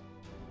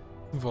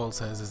 Vol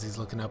says as he's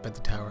looking up at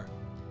the tower.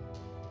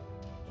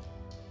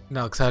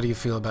 Nox, how do you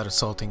feel about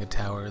assaulting a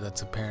tower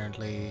that's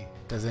apparently...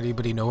 Does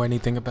anybody know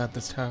anything about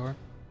this tower?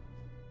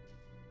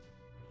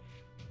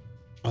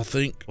 I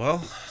think,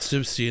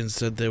 Sibstian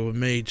said they were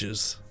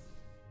mages.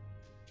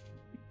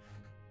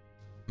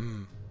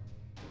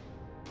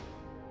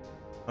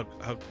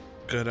 How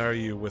good are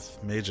you with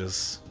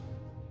mages?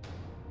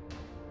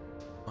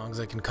 As long as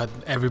I can cut...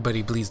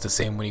 Everybody bleeds the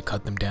same when you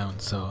cut them down,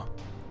 so...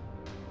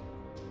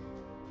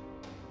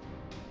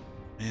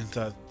 I mean,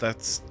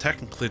 that's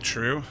technically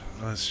true.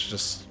 It's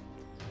just...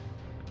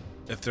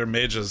 If they're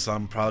mages,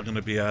 I'm probably going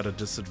to be at a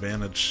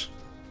disadvantage.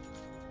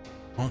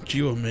 Aren't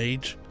you a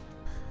mage?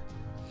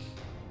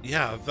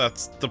 Yeah,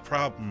 that's the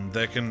problem.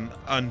 They can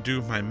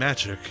undo my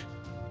magic.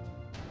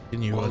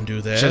 Can you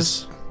undo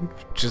theirs?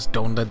 Just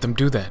don't let them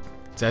do that.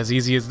 It's as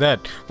easy as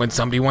that. When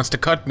somebody wants to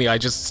cut me, I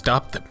just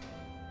stop them.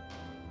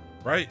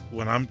 Right,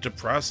 when I'm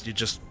depressed, you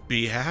just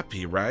be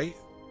happy, right?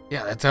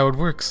 Yeah, that's how it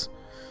works.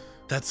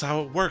 That's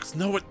how it works.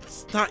 No,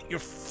 it's not, you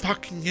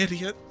fucking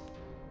idiot.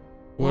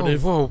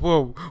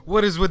 Whoa.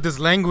 What is with this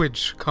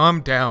language?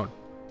 Calm down.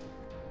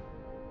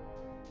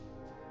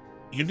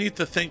 You need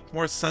to think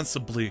more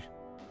sensibly.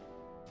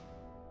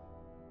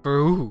 For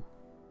who?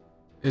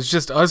 It's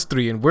just us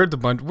three, and we're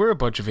a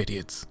bunch of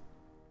idiots.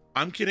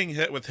 I'm getting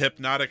hit with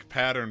hypnotic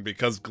pattern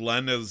because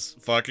Glenn is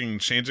fucking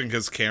changing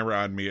his camera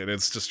on me, and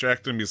it's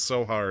distracting me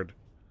so hard.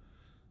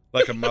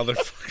 Like a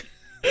motherfucker.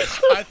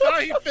 I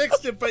thought he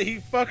fixed it, but he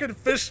fucking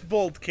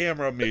fishbowled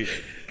camera me.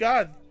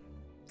 God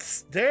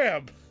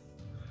damn.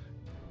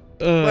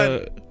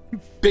 Glenn,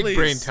 Big please.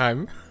 brain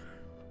time.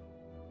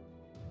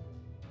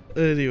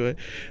 Anyway,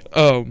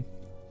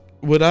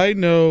 would I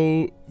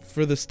know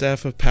for the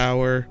Staff of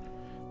Power,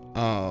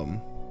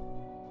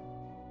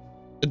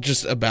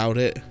 just about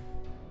it?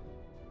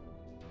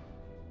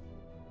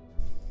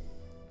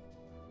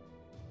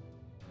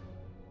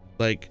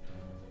 Like,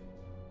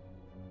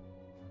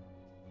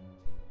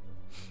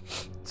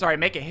 Sorry,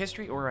 make a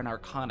history or an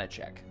arcana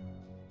check.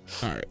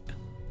 alright.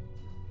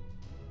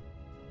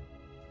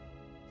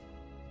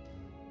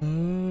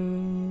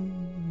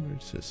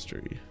 Where's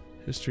history?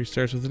 History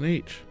starts with an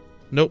H.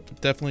 Nope,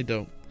 definitely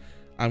don't.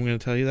 I'm gonna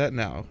tell you that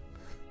now.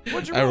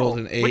 What'd you I roll? rolled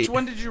an 8. Which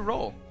one did you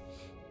roll?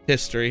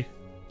 History.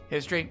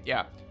 History?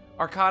 Yeah.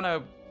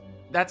 Arcana,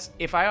 that's...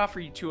 If I offer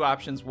you two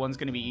options, one's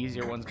going to be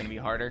easier, one's going to be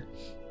harder.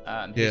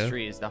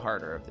 History is the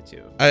harder of the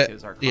two.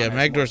 Because Arcana is more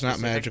Magdor's not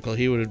specific. magical.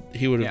 He would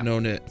have Yeah.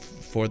 known it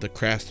for the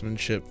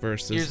craftsmanship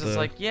versus Yours the is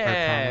like, yeah,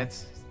 Arcana.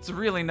 it's a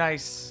really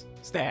nice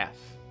staff.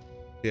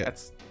 Yeah.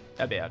 That's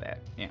about it.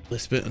 Yeah.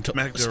 Let's spit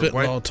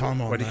Magdor, all the time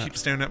on why do that. you keep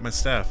staring at my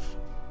staff?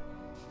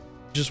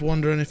 Just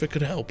wondering if it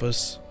could help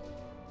us.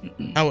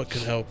 How it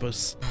could help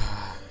us.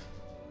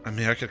 I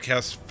mean, I could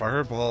cast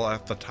Fireball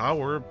at the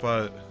tower,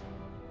 but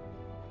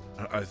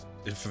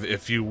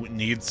if you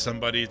need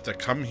somebody to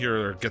come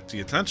here or get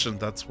the attention,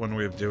 that's one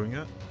way of doing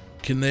it.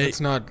 Can they?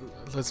 Let's not draw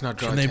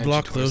Can they attention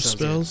block to those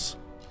ourselves spells?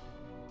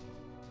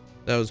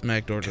 That was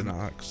Magdor to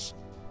Nox.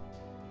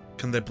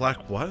 Can they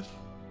block what?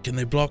 Can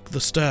they block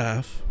the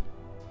staff?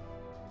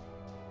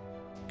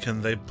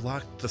 Can they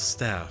block the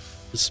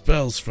staff? The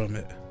spells from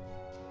it.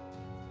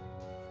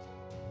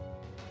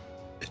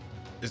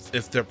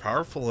 If they're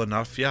powerful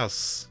enough,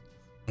 yes.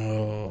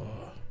 Oh.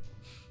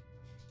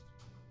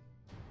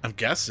 I'm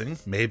guessing,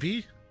 maybe.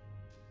 yet.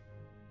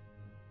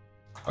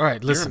 All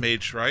right, You're a listen.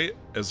 mage, right?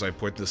 As I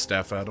point the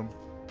staff at him.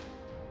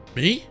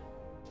 Me?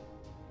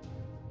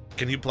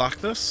 Can you block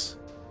this?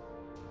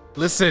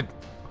 Listen.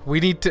 We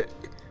need to.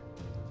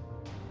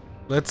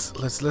 Let's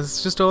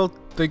just all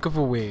think of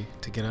a way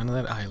to get onto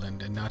that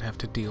island and not have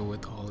to deal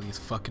with all these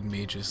fucking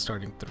mages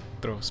starting to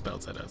throw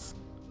spells at us.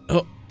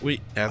 Oh,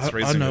 wait. That's I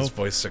raising know. his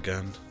voice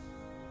again.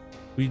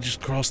 We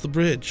just crossed the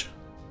bridge.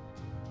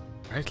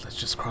 All right, let's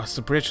just cross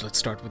the bridge. Let's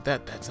start with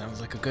that. That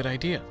sounds like a good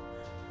idea.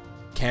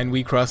 Can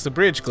we cross the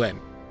bridge, Glenn?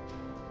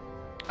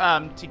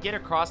 To get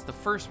across the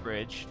first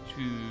bridge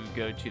to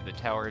go to the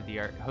tower, the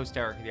host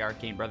tower of the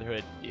Arcane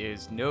Brotherhood,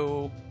 is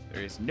no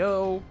There is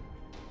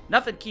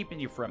nothing keeping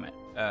you from it.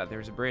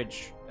 There's a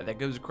bridge that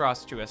goes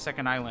across to a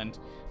second island,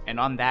 and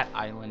on that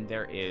island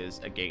there is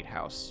a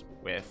gatehouse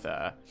with,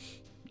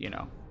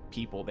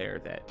 people there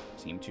that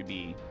seem to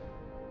be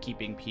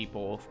keeping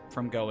people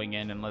from going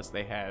in unless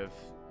they have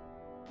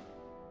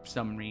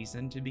some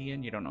reason to be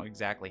in. You don't know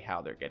exactly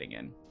how they're getting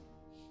in.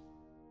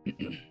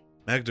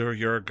 Magdor,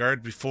 you're a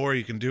guard before.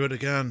 You can do it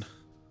again.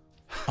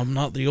 I'm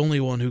not the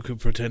only one who could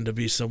pretend to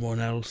be someone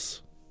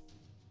else.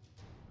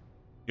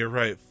 You're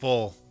right,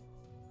 Full.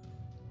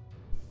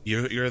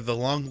 You're the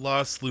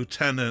long-lost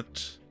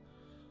lieutenant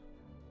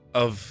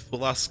of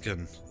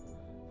Beluskin.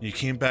 You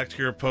came back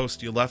to your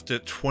post. You left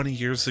it 20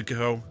 years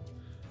ago.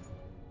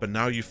 But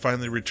now you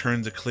finally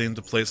returned to claim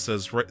the place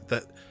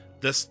that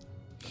this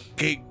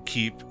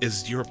gatekeep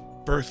is your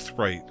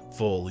birthright,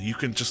 Full. You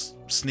can just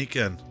sneak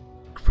in.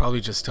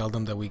 Probably just tell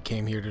them that we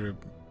came here to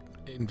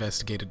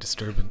investigate a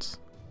disturbance.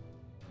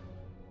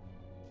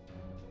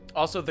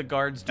 Also, the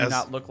guards do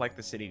not look like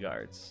the city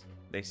guards.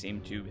 They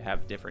seem to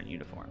have different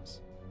uniforms.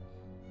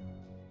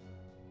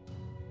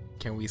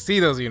 Can we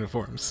see those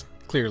uniforms?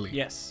 Clearly.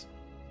 Yes.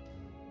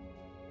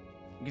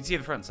 You can see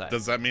the front side.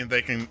 Does that mean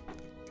they can...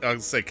 I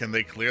was say, can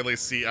they clearly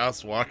see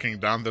us walking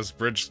down this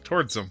bridge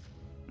towards them?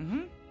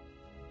 Mm-hmm.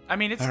 I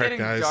mean, it's All right, getting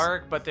guys.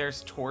 dark, but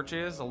there's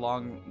torches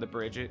along the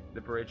bridge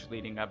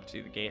leading up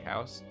to the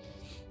gatehouse.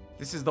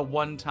 This is the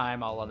one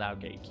time I'll allow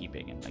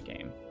gatekeeping in the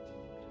game.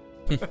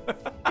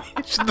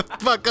 Shut the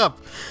fuck up.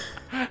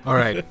 All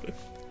right.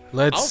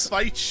 I'll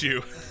fight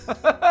you.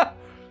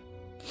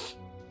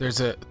 There's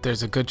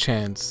a good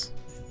chance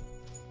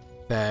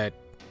that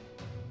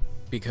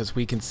because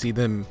we can see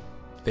them,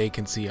 they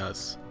can see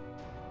us.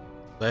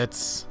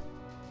 Let's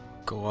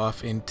go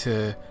off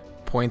into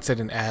points at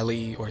an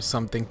alley or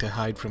something to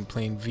hide from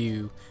plain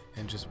view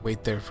and just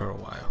wait there for a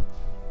while.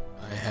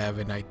 I have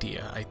an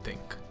idea, I think.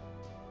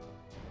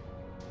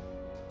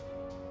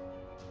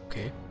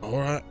 Okay. All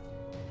right.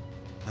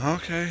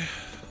 Okay.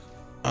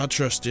 I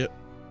trust you.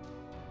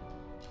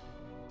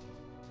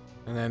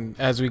 And then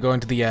as we go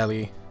into the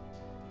alley,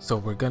 so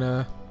we're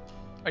gonna...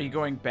 Are you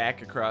going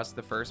back across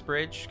the first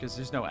bridge? Because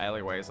there's no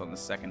alleyways on the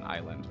second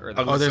island. Or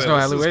the Oh, there's no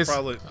alleyways?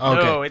 Probably,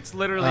 Okay. No, it's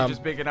literally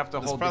just big enough to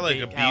it's hold the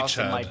probably like a gatehouse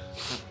and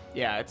beachhead.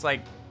 yeah, it's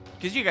like,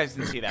 because you guys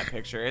didn't see that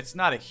picture. It's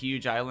not a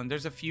huge island.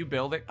 There's a few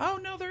buildings. Oh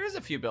no, there is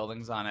a few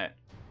buildings on it.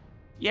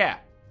 Yeah,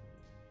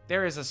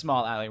 there is a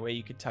small alleyway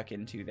you could tuck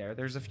into there.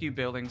 There's a few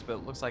buildings, but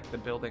it looks like the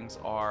buildings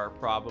are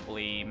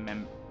probably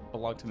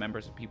belong to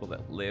members of people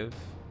that live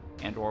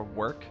and or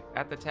work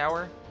at the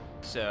tower.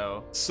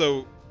 So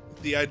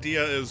the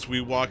idea is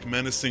we walk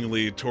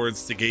menacingly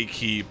towards the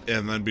gatekeep,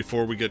 and then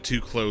before we get too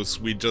close,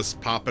 we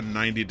just pop in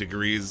 90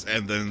 degrees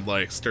and then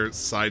start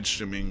side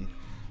shimming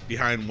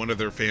behind one of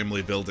their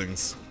family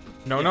buildings.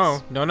 No,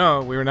 Yes.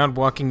 no. We were not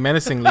walking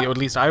menacingly, or at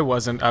least I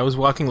wasn't. I was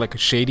walking like a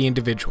shady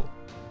individual.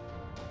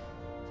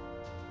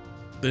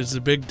 There's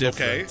a big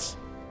difference.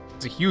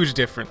 It's a huge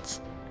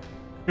difference.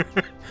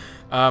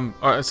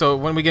 So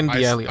when we get in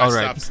the alley, I all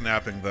right. stop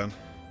snapping then.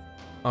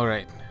 All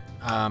right.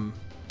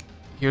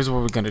 Here's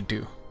what we're gonna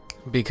do,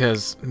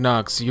 because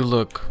Nox, you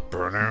look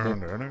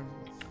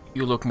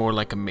more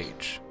like a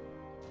mage.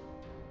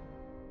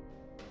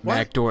 What?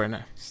 Magdor and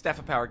I. Staff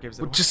of Power gives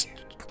it. Well, just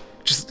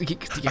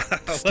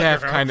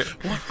staff kind of.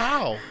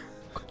 How?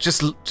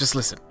 Just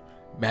listen.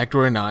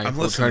 Magdor and I I'm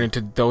will listening. turn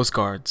into those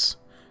guards,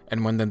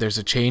 and when then there's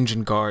a change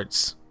in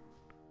guards,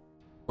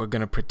 we're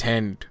gonna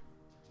pretend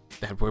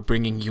that we're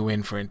bringing you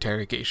in for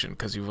interrogation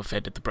because you've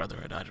offended the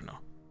Brotherhood. I don't know.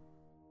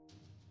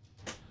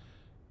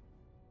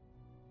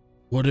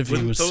 What if he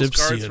Wouldn't was those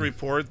guards Sipsian?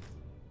 report?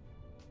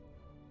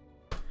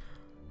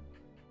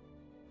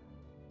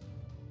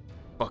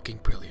 Fucking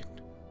brilliant.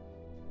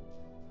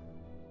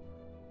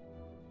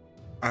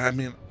 I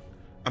mean,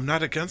 I'm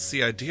not against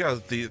the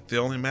idea. The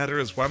only matter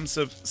is one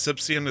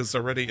Sipsian is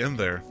already in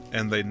there,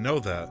 and they know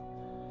that.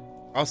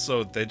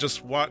 Also, they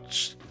just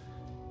watched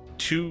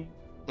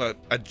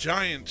a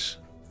giant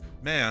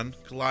man,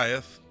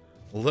 Goliath,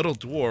 a little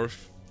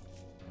dwarf,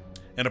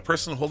 and a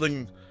person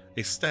holding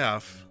a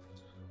staff,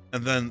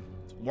 and then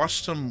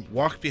watched him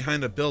walk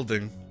behind a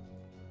building,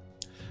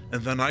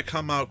 and then I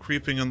come out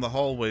creeping in the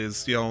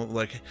hallways,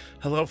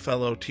 hello,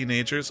 fellow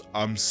teenagers,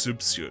 I'm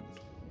Sipsian.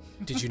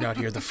 Did you not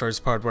hear the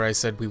first part where I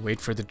said we wait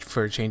for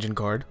a change in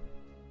guard?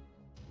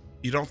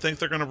 You don't think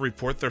they're going to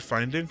report their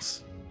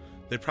findings?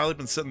 They've probably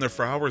been sitting there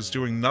for hours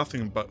doing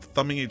nothing but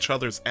thumbing each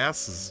other's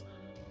asses.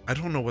 I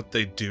don't know what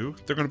they do.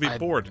 They're going to be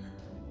bored.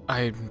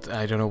 I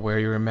don't know where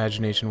your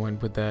imagination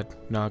went with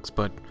that, Nox,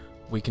 but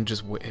we can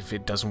just, if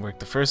it doesn't work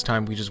the first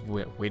time, we just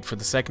wait for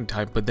the second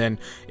time. But then,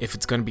 if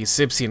it's going to be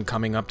Sipsian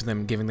coming up to them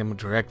and giving them a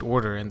direct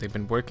order, and they've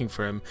been working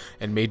for him,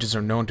 and mages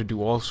are known to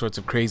do all sorts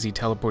of crazy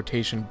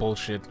teleportation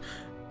bullshit,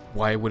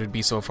 why would it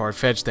be so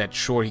far-fetched that,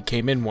 sure, he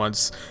came in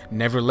once,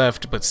 never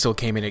left, but still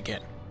came in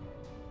again?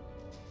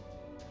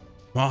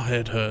 My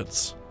head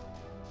hurts.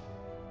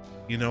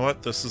 You know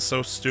what? This is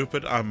so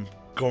stupid. I'm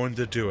going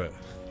to do it.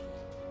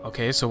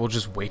 Okay, so we'll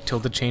just wait till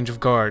the change of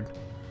guard,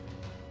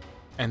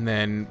 and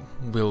then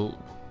we'll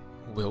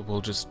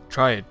just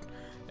try it.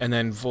 and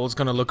then Vol's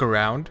gonna look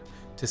around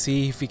to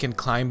see if he can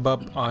climb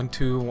up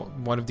onto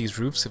one of these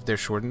roofs if they're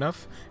short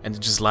enough, and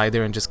just lie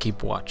there and just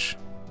keep watch.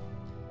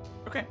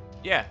 Okay,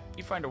 yeah,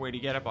 you find a way to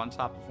get up on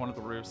top of one of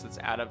the roofs that's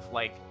out of,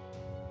 like,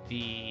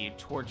 the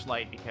torch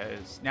light,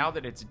 because now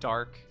that it's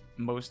dark,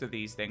 most of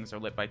these things are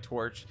lit by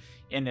torch,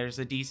 and there's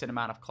a decent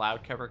amount of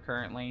cloud cover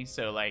currently,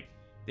 so, like,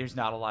 there's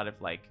not a lot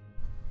of, like,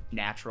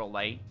 natural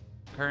light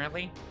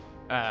currently.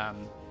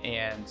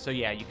 And so,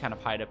 yeah, you kind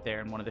of hide up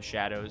there in one of the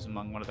shadows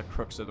among one of the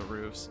crooks of the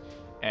roofs,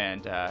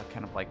 and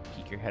kind of, like,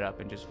 peek your head up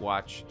and just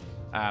watch.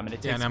 And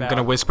it takes and I'm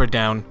gonna whisper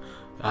down,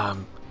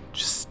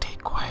 just stay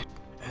quiet,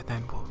 and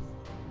then we'll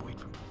wait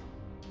for me.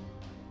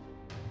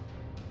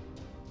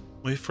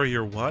 Wait for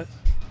your what?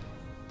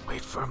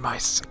 Wait for my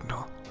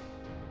signal.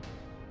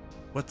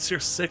 What's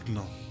your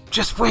signal?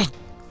 Just wait!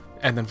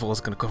 And then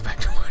Vol's gonna go back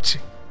to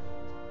watching.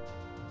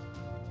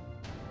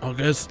 I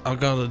guess I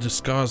gotta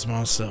disguise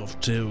myself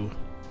too.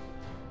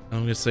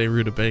 I'm gonna say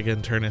Rutabaga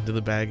and turn into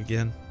the bag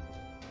again.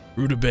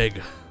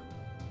 Rutabaga.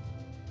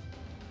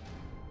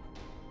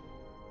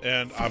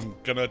 And I'm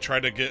gonna try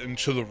to get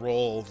into the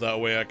role, that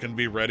way I can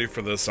be ready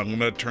for this. I'm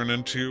gonna turn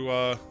into,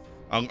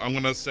 I'm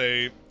gonna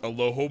say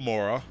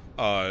Alohomora,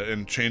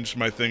 and change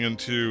my thing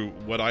into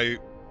what I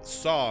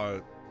saw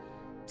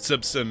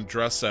Simpson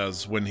dress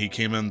as when he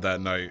came in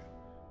that night.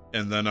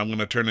 And then I'm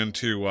gonna turn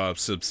into,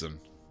 Simpson.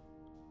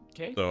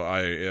 Okay. So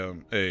I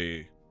am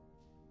a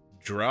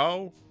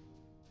drow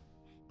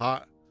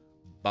hot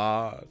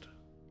bod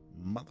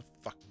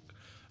motherfucker.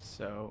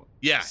 So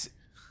Yeah.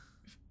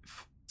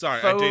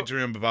 Sorry, I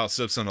daydream about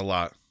Simpson a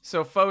lot.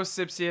 So Foe,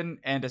 Sipsian,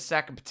 and a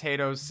sack of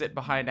potatoes sit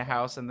behind a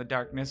house in the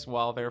darkness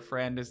while their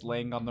friend is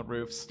laying on the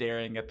roof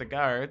staring at the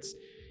guards.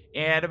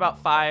 And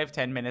about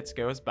 5-10 minutes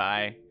goes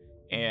by,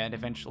 and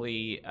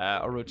eventually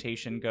a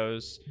rotation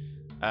goes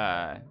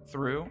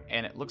through,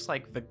 and it looks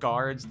like the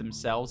guards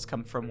themselves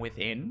come from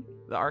within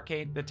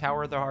the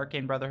tower of the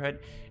Arcane Brotherhood,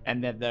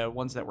 and then the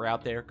ones that were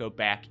out there go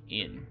back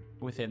in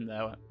within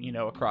the,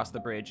 across the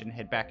bridge and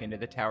head back into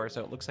the tower.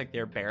 So it looks like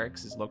their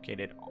barracks is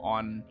located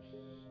on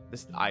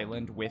this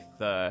island with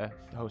the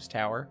host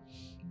tower,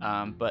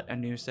 but a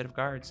new set of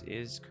guards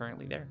is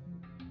currently there.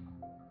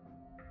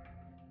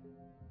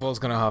 Vol's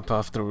gonna hop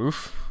off the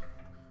roof.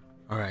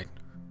 Alright.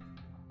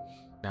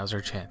 Now's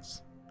our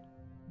chance.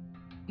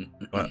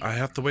 But I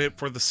have to wait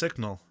for the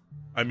signal.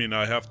 I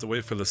have to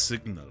wait for the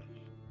signal.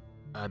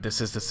 This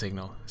is the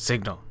signal.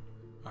 Signal.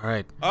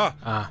 Alright.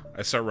 I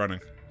start running.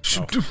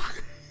 Changer.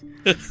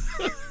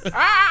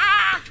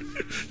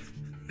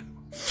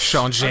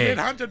 I'm being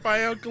hunted by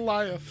a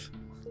Goliath.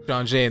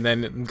 Changer, and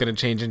then I'm gonna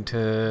change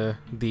into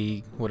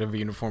the whatever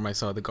uniform I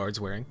saw the guards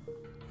wearing.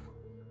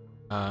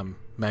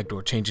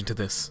 Magdor, change into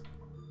this.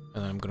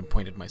 And then I'm gonna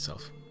point at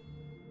myself.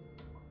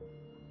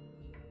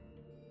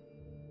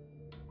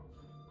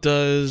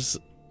 Does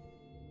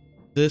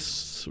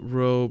this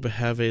robe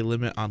have a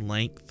limit on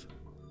length?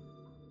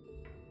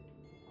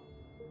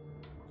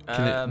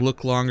 Can it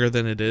look longer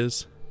than it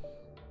is?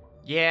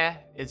 Yeah,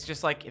 it's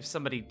just like if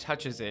somebody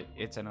touches it,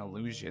 it's an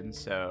illusion.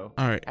 So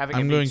Alright, having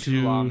I'm it going be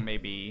too to long may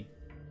be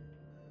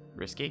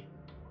risky.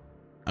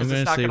 I'm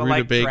going to say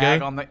drag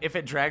Rutabaga. on if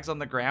it drags on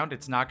the ground,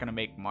 it's not gonna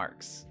make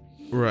marks.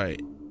 Right.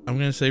 I'm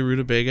going to say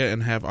Rutabaga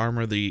and have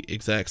armor the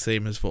exact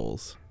same as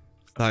Vol's.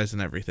 Size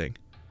and everything.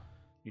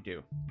 You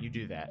do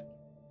that.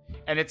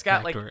 And it's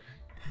got Magdor. like,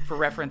 for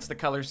reference, the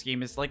color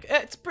scheme is like,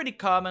 it's pretty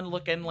common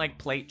looking, like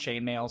plate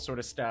chainmail sort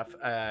of stuff.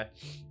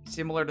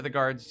 Similar to the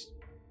guards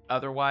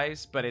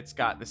otherwise, but it's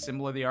got the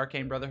symbol of the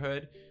Arcane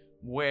Brotherhood,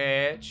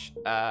 which,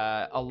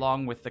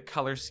 along with the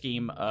color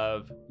scheme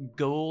of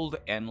gold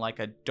and like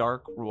a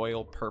dark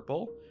royal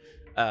purple,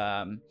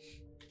 I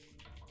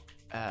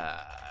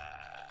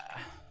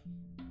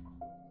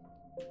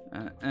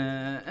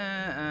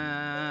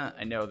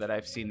know that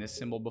I've seen this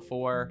symbol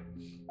before.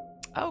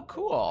 Oh,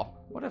 cool.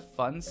 What a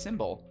fun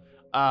symbol.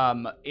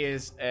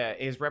 Is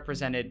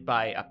represented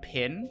by a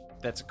pin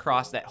that's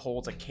across that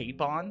holds a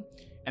cape on.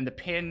 And the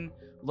pin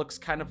looks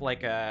kind of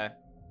like like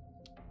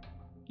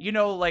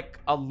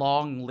a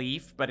long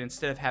leaf, but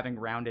instead of having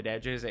rounded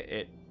edges,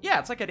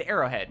 it's like an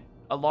arrowhead.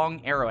 A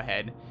long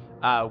arrowhead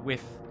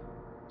with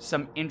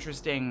some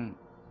interesting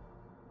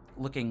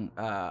looking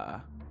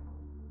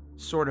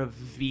sort of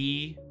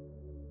V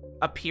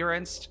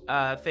appearance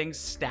things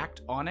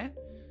stacked on it.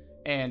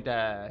 And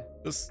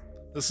This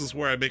is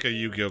where I make a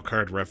Yu-Gi-Oh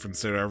card reference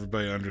so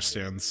everybody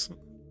understands.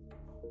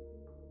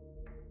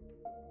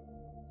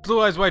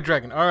 Blue Eyes White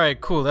Dragon.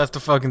 Alright, cool. That's the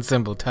fucking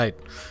symbol. Tight.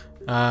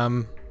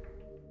 And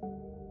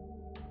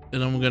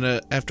I'm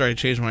gonna, after I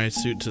change my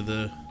suit to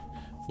the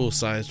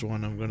full-sized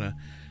one, I'm gonna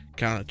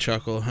kind of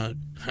chuckle.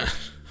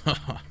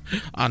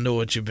 I know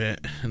what you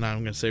meant. And I'm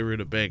gonna say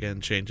Rutabaga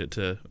and change it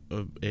to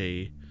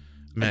a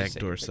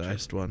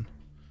Magdor-sized one.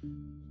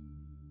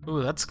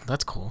 Ooh, that's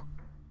cool.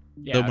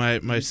 yeah, So my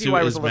you see suit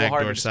why it was is a little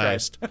hard to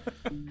Magdor-sized.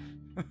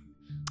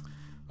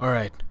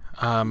 Alright.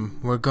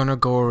 We're gonna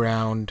go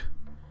around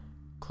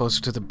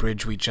closer to the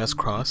bridge we just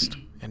crossed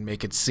and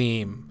make it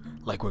seem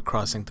like we're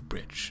crossing the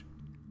bridge.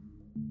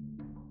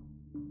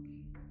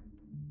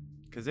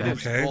 because it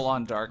is Okay. full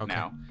on dark Okay.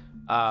 now.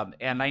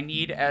 And I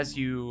need as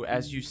you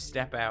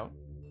step out,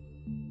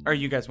 or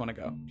you guys want to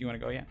go? Do you want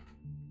to go? Yeah.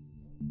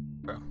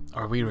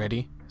 Are we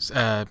ready?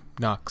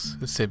 Nox,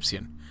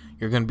 Sibsian,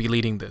 you're gonna be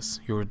leading this.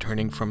 You're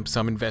returning from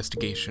some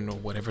investigation or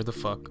whatever the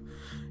fuck,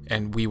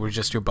 and we were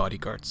just your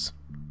bodyguards.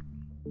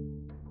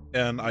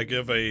 And I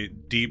give a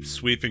deep,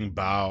 sweeping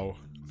bow,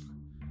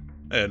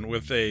 and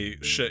with a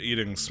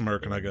shit-eating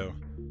smirk, and I go,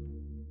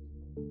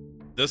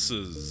 "This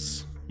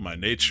is my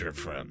nature,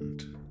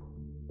 friend.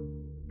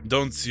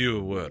 Don't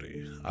you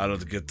worry, I'll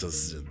get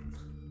us in."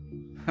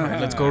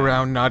 Alright, let's go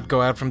around, not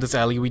go out from this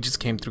alley we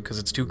just came through because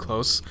it's too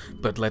close.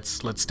 But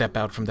let's step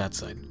out from that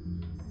side.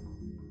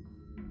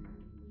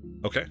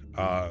 Okay,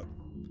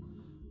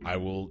 I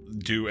will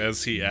do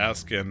as he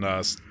asked and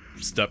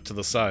step to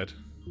the side.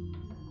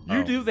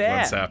 You do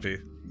that. Glenn's happy.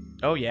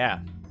 Oh, yeah.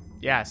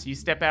 Yeah, so you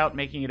step out,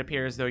 making it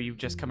appear as though you've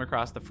just come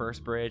across the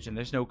first bridge, and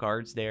there's no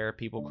guards there,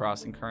 people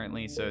crossing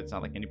currently, so it's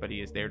not like anybody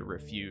is there to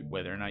refute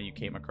whether or not you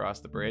came across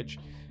the bridge.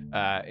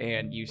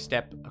 And you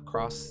step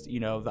across,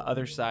 the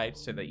other side,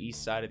 so the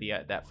east side of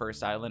that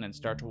first island, and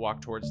start to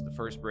walk towards the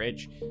first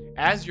bridge.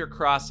 As you're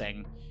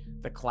crossing,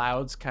 the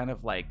clouds kind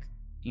of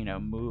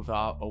move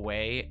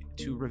away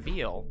to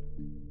reveal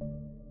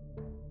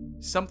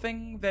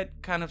something that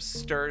kind of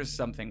stirs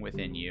something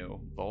within you,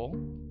 Vol.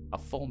 A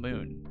full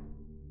moon.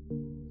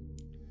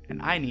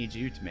 And I need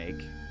you to make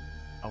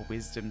a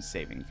wisdom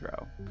saving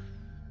throw.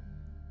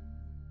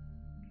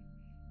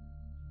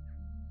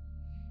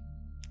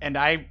 And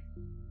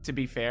to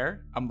be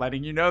fair, I'm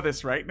letting you know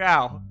this right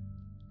now.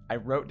 I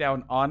wrote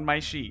down on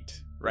my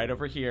sheet, right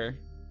over here,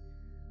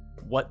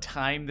 what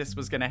time this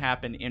was going to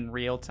happen in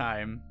real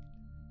time.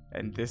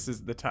 And this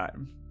is the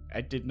time.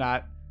 I did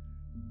not...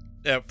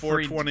 At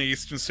 4:20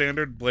 Eastern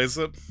Standard, blaze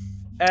it.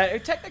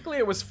 Technically,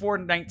 it was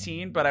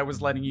 4:19, but I was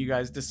letting you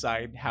guys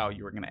decide how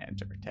you were going to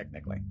enter,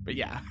 technically. But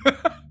yeah.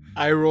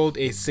 I rolled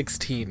a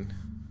 16.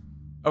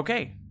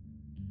 Okay.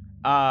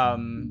 Oh,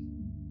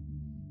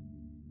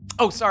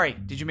 sorry.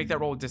 Did you make that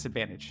roll with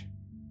disadvantage?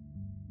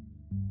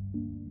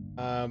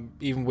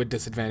 Even with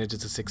disadvantage,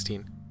 it's a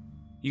 16.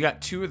 You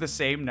got two of the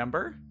same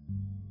number?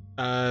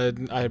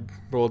 I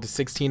rolled a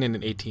 16 and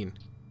an 18.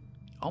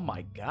 Oh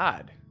my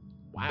god.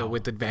 Wow. So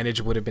with advantage,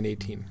 it would have been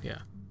 18. Yeah.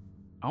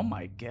 Oh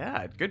my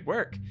god. Good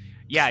work.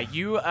 Yeah,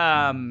 you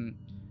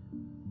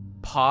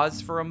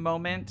pause for a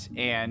moment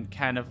and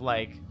kind of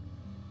like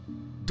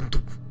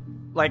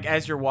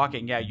as you're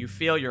walking, yeah, you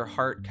feel your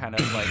heart kind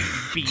of like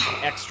beat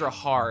extra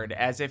hard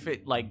as if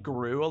it like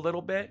grew a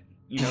little bit,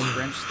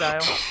 Grinch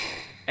style.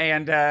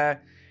 And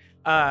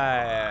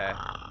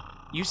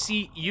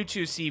you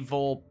two see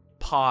Vol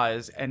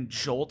pause and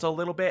jolt a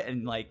little bit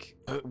and like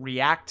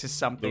react to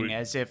something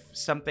as if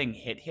something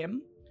hit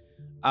him.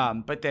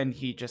 But then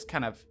he just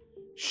kind of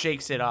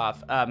shakes it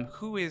off.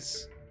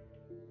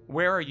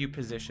 Where are you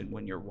positioned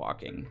when you're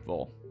walking,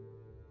 Vol?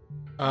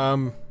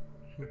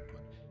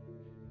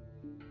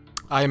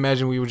 I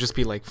imagine we would just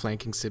be like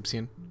flanking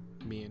Sibsian,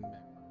 me and Mac.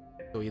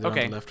 So either on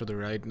Okay. the left or the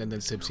right, and then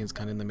Sibsian's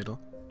kind of in the middle.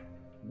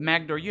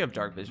 Magdor, you have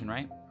dark vision,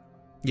 right?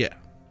 Yeah.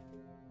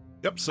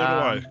 Yep, so do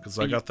I, because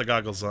I got the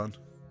goggles on.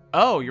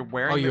 Oh, you're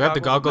wearing Oh, the you have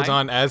the goggles at night?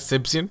 on as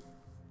Sibsian?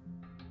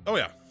 Oh,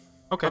 yeah.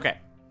 Okay.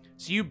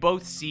 So you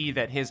both see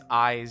that his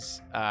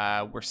eyes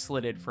were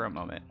slitted for a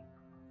moment.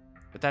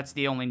 But that's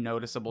the only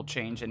noticeable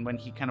change. And when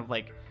he kind of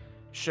like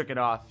shook it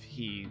off,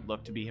 he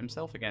looked to be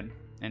himself again.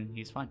 And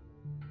he's fine.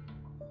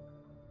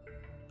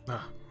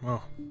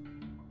 Well.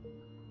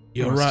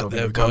 You're We'll right still be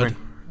there, recovering.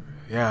 bud.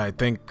 Yeah, I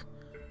think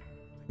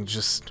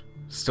just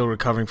still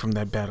recovering from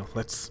that battle.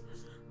 Let's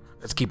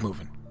keep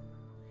moving.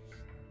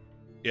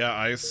 Yeah,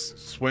 I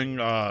swing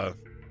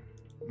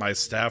my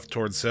staff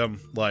towards him,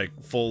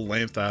 like full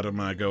length at him,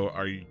 and I go,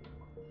 Are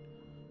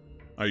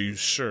you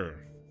sure,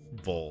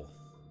 Vol?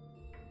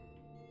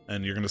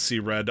 And you're gonna see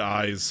red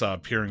eyes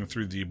peering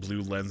through the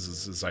blue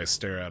lenses as I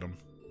stare at him.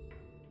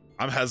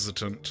 I'm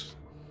hesitant.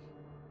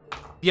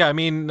 Yeah, I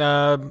mean,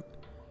 so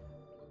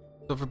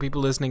for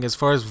people listening, as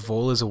far as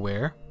Vol is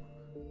aware,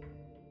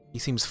 he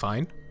seems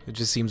fine. It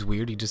just seems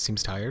weird. He just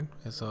seems tired.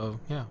 So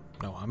yeah,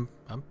 no, I'm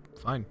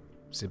fine,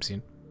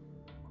 Sibsian.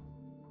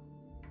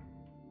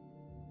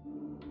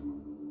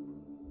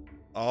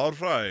 All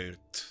right.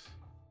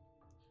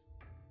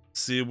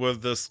 See where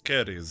this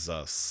carries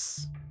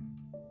us.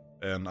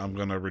 And I'm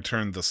gonna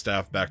return the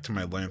staff back to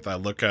my length. I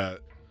look at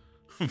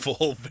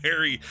Vol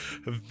very,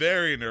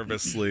 very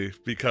nervously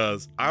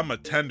because I'm a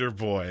tender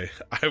boy.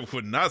 I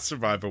would not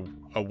survive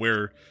a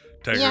were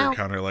tiger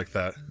encounter like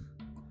that.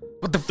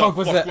 What the fuck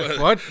was that?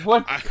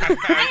 What?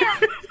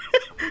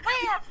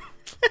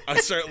 I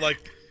start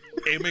like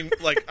aiming,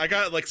 like I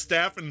got like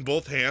staff in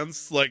both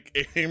hands,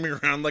 like aiming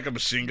around like a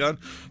machine gun.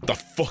 The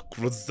fuck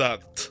was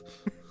that?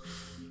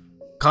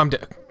 Calm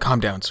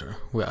down, sir.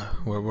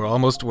 We're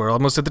almost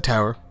at the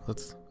tower.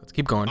 Let's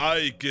keep going.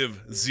 I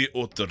give the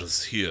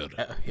orders here.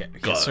 Yeah, God.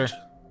 yes, sir.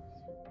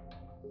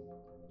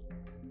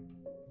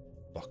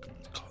 Fucking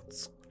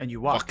cats. And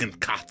you walk. Fucking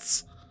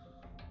cats.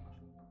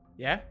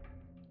 Yeah?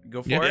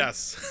 Go for Yeah. it?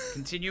 Yes.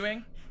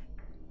 Continuing?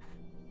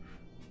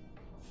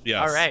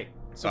 Yes. All right.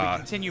 So we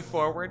continue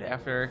forward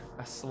after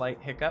a slight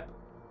hiccup.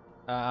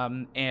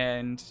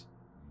 And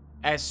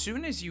as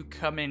soon as you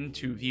come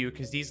into view,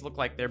 because these look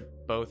like they're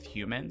both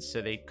humans,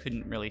 so they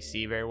couldn't really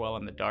see very well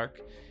in the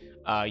dark,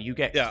 you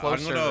get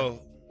closer. I'm gonna,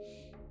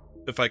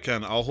 if I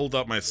can, I'll hold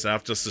up my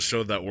staff just to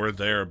show that we're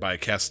there by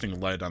casting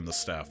light on the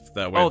staff.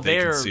 That way they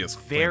can see us.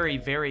 Very,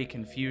 very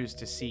confused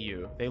to see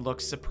you. They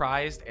look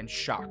surprised and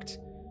shocked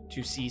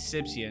to see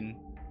Sibsian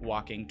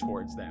walking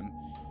towards them.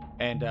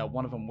 And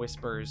one of them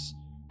whispers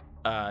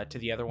to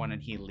the other one,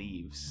 and he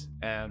leaves.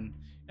 And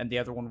the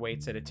other one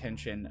waits at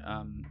attention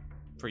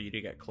for you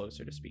to get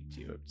closer to speak to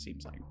you, it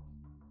seems like.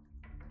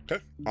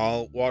 Okay.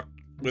 I'll walk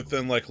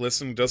within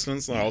listening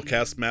distance, and I'll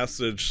cast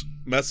message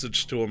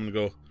to him and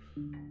go,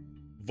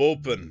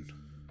 "Open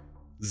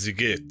the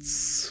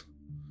gates."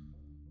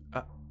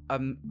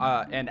 And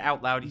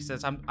out loud he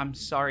says, "I'm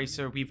sorry,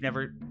 sir. We've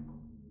never."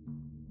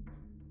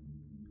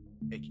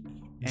 And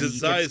he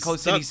gets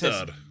close and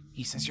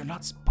he says, "You're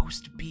not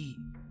supposed to be.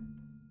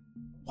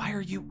 Why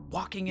are you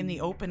walking in the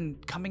open,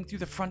 coming through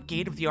the front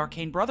gate of the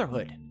Arcane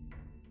Brotherhood?"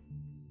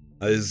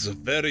 I is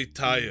very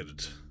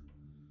tired.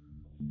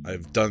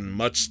 I've done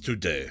much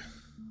today.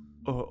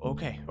 Oh,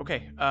 okay.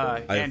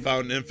 I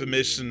found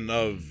information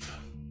of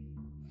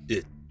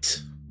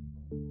it.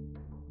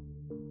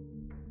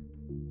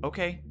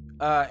 Okay.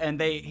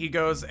 And he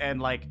goes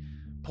and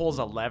pulls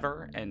a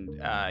lever, and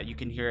you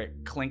can hear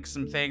it clink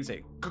some things.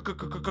 And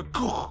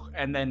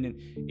then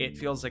it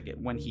feels like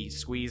when he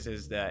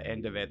squeezes the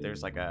end of it,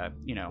 there's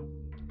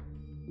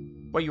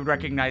what you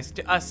recognize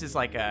to us is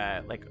like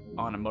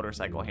on a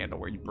motorcycle handle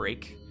where you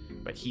brake,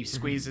 but he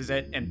squeezes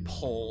it and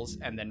pulls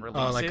and then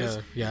releases.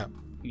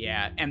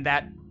 Yeah, and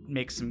that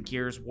makes some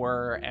gears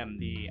whir, and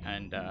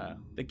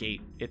the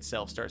gate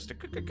itself starts to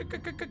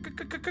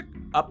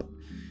up,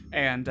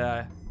 and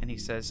he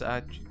says,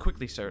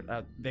 "Quickly,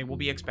 sir, they will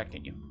be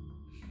expecting you."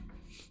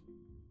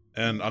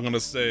 And I'm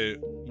gonna say,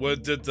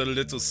 what did the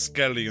little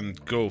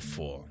scallion go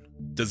for?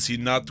 Does he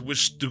not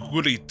wish to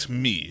greet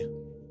me?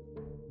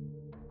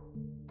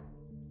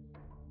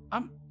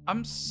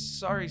 I'm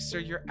sorry, sir.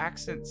 Your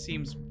accent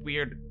seems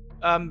weird.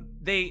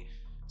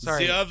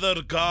 Sorry. The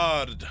other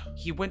guard.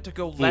 He went to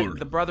go let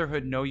the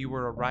Brotherhood know you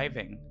were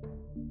arriving.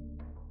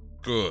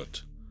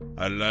 Good.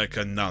 I like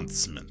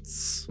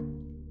announcements.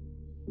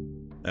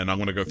 And I'm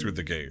gonna go through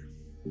the gate.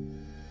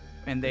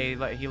 And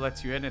he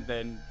lets you in, and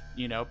then,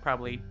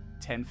 probably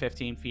 10,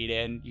 15 feet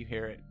in, you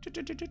hear it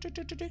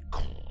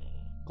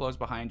close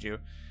behind you.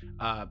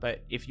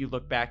 But if you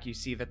look back, you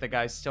see that the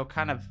guy's still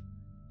kind of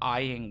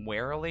eyeing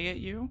warily at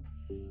you.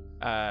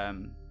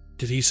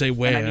 Did he say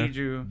where? And I need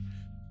you.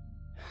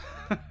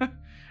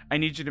 I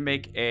need you to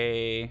make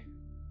a.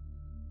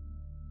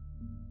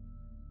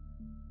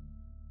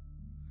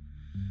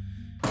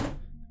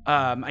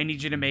 I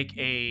need you to make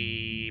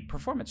a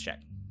performance check.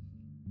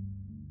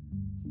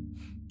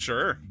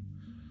 Sure.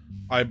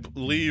 I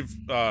believe.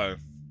 You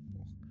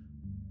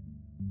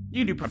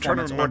can do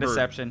performance or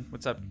deception.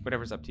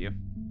 Whatever's up to you.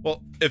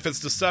 Well, if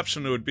it's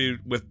deception, it would be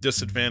with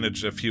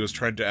disadvantage if he was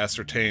trying to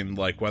ascertain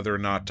whether or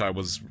not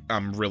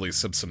I'm really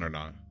Simpson or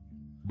not.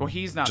 Well,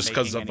 he's not just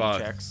making any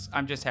checks.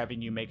 I'm just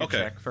having you make a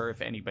check for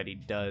if anybody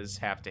does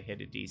have to hit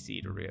a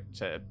DC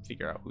to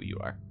figure out who you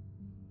are.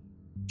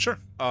 Sure.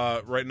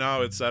 Right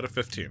now it's at a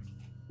 15.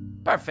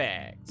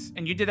 Perfect.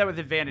 And you did that with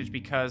advantage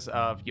because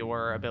of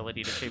your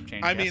ability to shape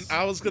change. I mean,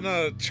 I was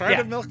gonna try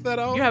to milk that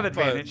out. You have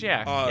advantage,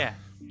 yeah.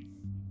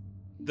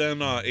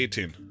 Then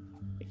 18.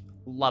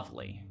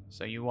 Lovely.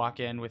 So you walk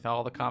in with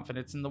all the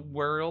confidence in the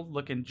world,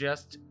 looking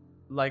just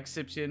like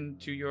Sibsian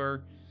to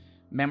your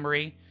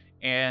memory,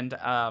 and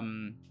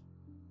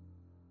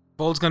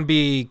Bold's gonna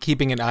be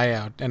keeping an eye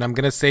out, and I'm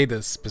gonna say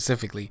this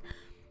specifically,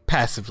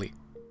 passively.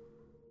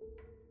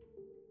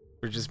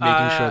 We're just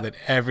making sure that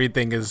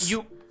everything is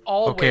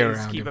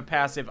always keep a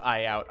passive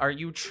eye out. Are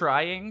you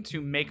trying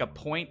to make a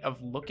point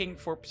of looking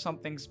for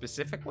something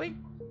specifically?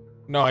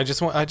 No, I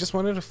just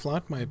wanted to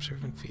flaunt my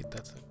observant feat.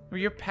 That's it. Well,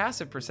 your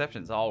passive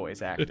perception's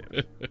always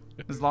active,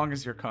 as long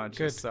as you're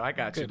conscious. Good. So I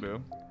got you,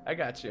 boo. I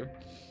got you.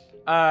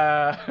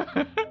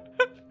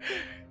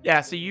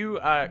 Yeah. So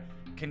you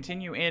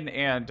continue in,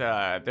 and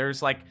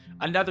there's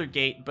another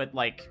gate, but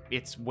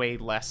it's way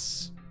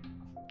less,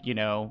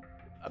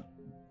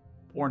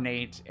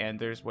 ornate, and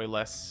there's way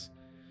less.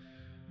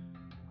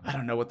 I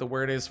don't know what the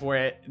word is for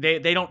it.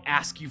 They don't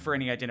ask you for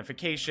any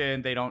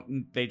identification.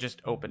 They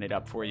just open it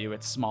up for you.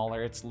 It's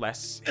smaller. It's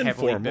less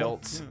heavily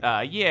built.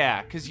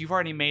 Yeah, because you've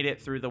already made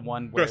it through the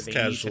one where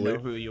they need to know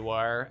who you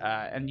are.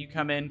 And you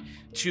come in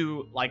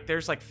to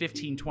there's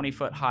 15, 20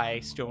 foot high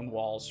stone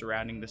walls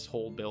surrounding this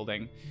whole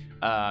building,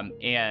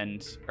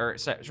 or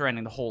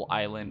surrounding the whole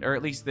island, or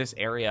at least this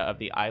area of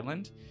the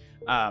island.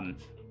 And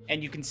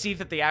you can see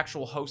that the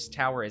actual host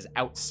tower is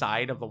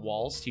outside of the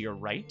walls to your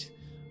right.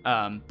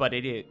 But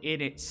it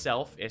in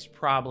itself is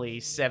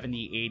probably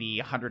 70, 80,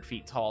 100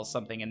 feet tall,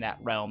 something in that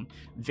realm.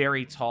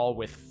 Very tall,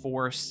 with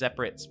 4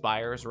 separate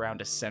spires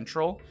around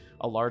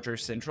a larger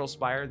central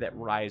spire that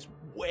rise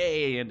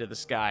way into the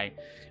sky.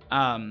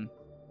 And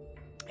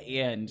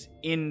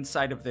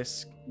inside of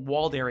this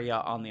walled area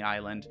on the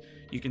island.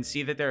 You can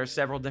see that there are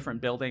several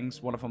different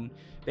buildings. One of them,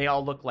 they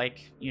all look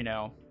like,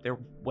 they're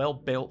well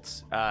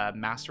built,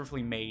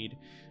 masterfully made,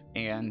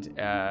 and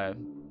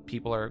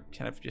people are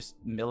kind of just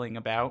milling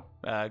about,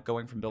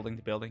 going from building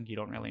to building. You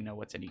don't really know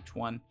what's in each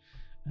one.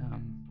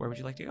 Where would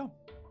you like to go?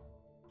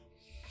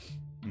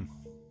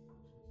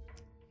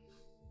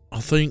 I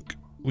think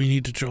we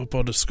need to drop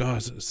our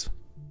disguises.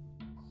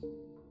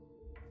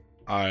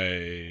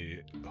 I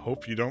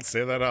hope you don't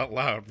say that out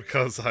loud,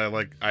 because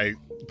I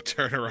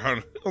turn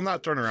around. Well,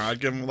 not turn around. I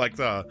give him like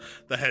the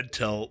head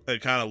tilt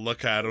and kind of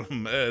look at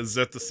him as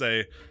if to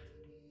say,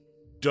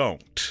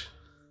 "Don't."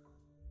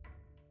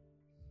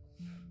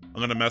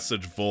 I'm gonna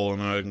message Vol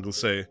and I'm gonna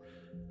say,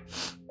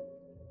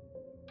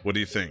 "What do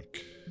you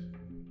think?"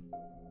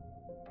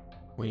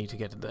 We need to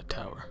get to that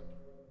tower.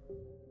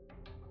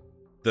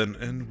 Then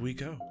in we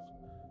go,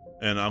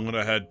 and I'm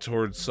gonna head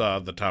towards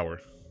the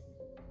tower.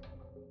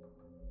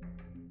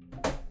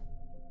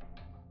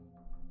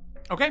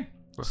 Okay,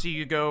 so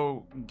you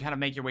go, kind of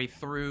make your way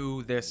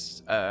through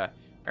this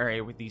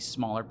area with these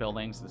smaller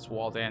buildings that's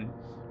walled in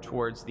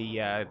towards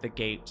the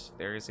gate.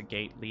 There is a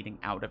gate leading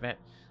out of it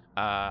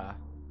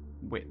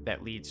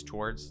that leads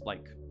towards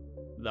like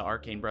the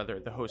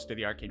host of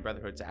the Arcane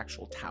Brotherhood's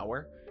actual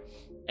tower.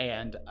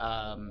 And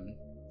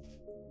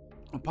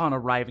upon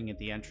arriving at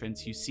the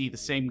entrance, you see the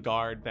same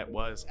guard that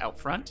was out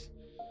front,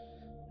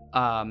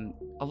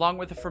 along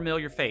with a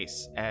familiar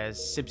face, as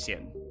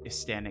Sibsian is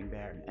standing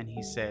there, and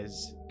he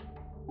says,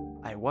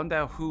 "I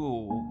wonder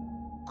who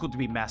could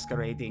be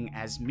masquerading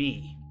as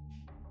me."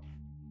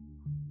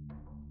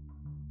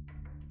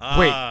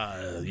 Wait,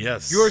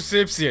 yes. you're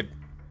Sibsian.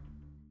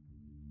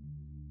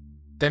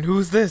 Then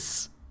who's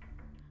this?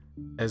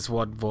 As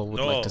what Vol would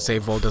like to say.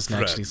 Vol doesn't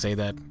Fred. actually say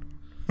that.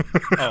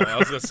 Oh, I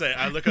was gonna say,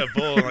 I look at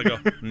Vol and I go,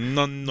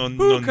 no,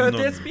 Who could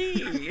this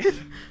be?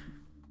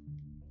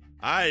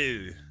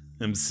 I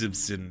am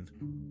Sibsian.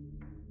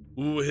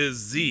 Who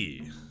is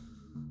thee?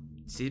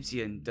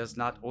 Sibsian does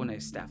not own a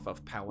staff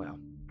of power.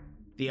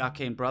 The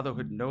Arcane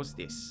Brotherhood knows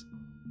this.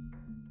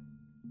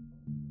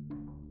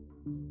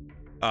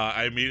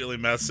 I immediately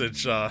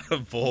message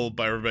Vol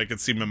by everybody can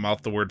see my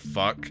mouth the word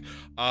fuck.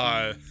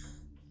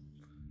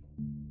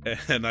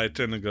 And I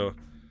turn and go,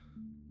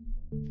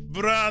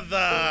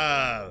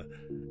 "Brother,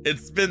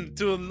 it's been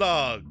too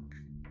long.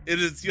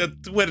 It is your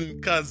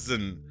twin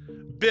cousin,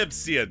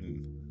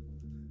 Bibsian."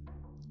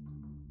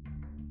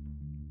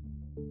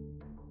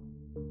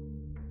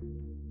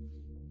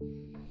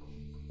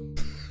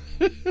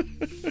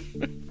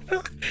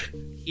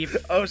 If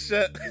Oh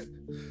shit.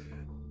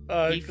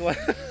 If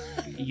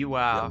you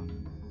are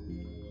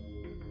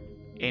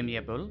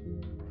amiable,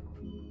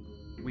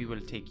 we will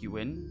take you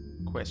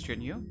in,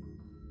 question you.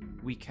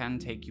 We can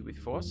take you with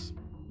force,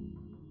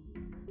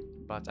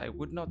 but I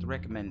would not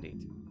recommend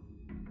it.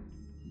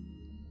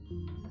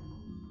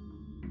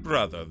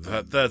 Brother,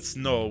 that's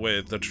no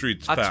way to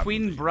treat A family.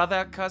 twin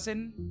brother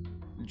cousin?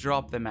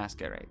 Drop the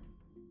masquerade.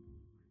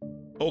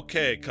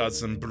 Okay,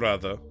 cousin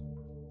brother.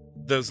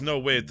 There's no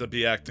way to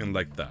be acting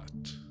like that.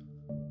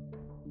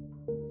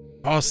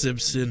 Oh,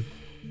 Simpson.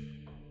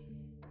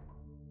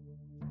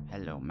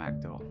 Hello,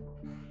 Magdor.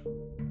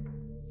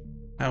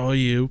 How are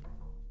you?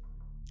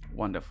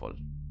 Wonderful.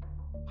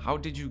 How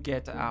did you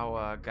get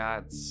our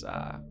guards'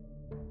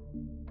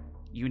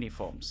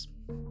 uniforms?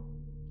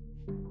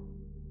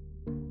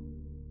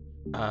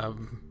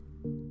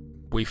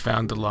 We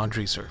found the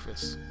laundry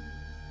surface.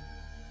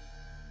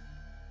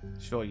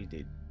 Sure you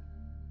did.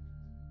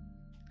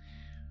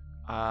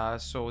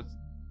 So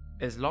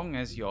as long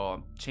as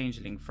your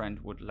changeling friend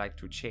would like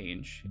to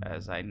change,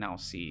 as I now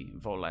see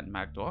Vola and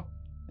Magdor,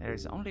 there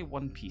is only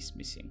one piece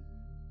missing.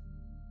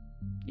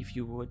 If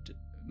you would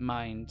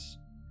mind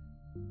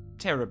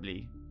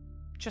terribly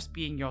just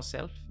being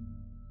yourself,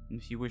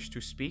 if you wish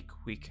to speak,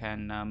 we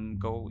can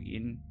go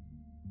in.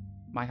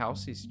 My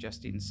house is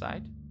just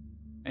inside.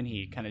 And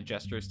he kind of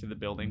gestures to the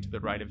building to the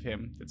right of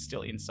him that's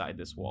still inside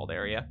this walled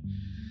area.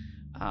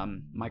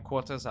 My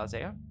quarters are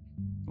there.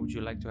 Would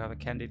you like to have a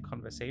candid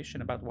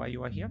conversation about why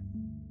you are here?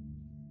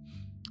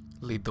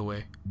 Lead the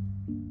way.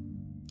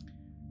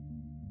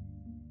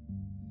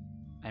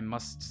 I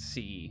must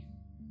see.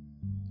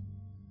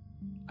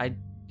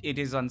 It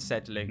is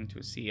unsettling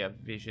to see a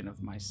vision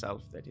of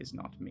myself that is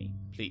not me.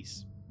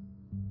 Please.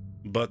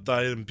 But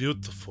I am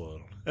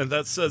beautiful, and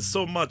that says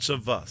so much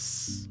of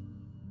us.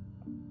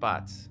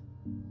 But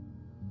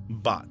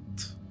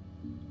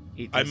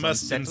it is I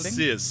must unsettling.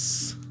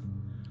 insist.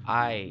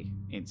 I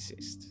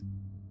insist.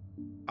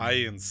 I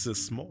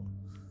insist more.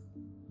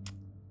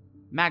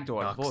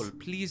 Magdor, Nox. Vol,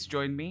 please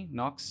join me.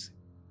 Nox,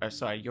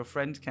 your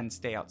friend can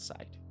stay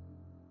outside.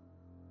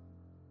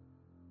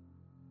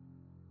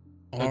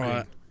 All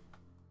right.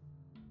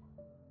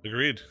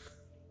 Agreed.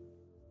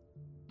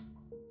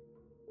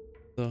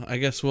 So I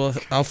guess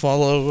I'll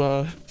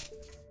follow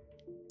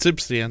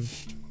Simpson.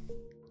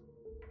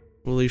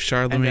 We'll leave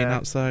Charlemagne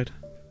outside.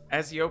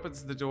 As he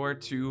opens the door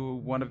to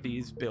one of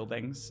these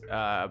buildings,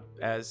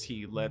 as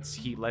he lets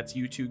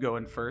you two go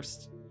in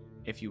first,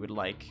 if you would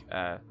like.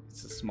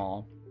 It's a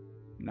small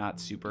not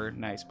super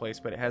nice place,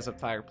 but it has a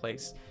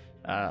fireplace,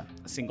 a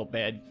single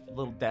bed, a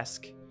little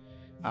desk.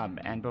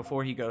 And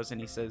before he goes,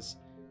 and he says,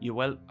 "You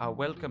are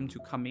welcome to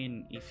come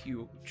in if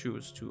you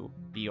choose to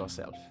be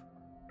yourself."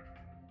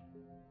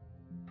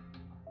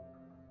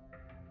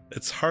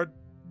 It's hard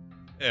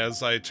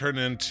as I turn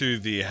into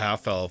the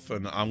half elf,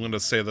 and I'm going to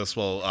say this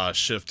while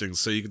shifting,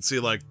 so you can see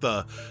like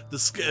the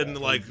skin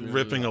like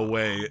ripping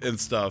away and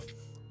stuff.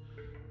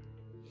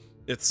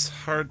 It's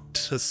hard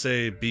to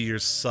say be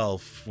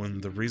yourself when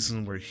the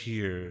reason we're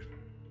here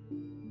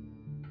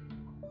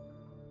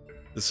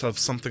is to have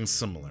something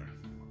similar.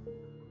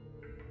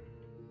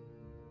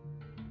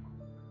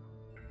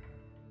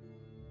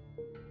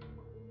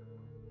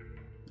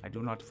 I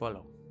do not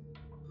follow.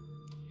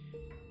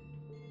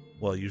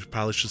 Well, you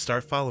probably should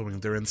start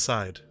following. They're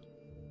inside.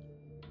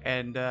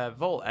 And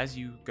Vol, as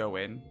you go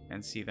in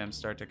and see them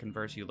start to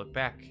converse, you look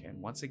back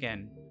and once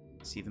again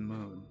see the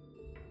moon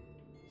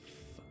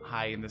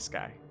high in the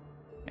sky.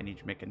 I need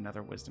you to make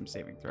another wisdom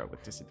saving throw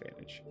with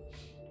disadvantage.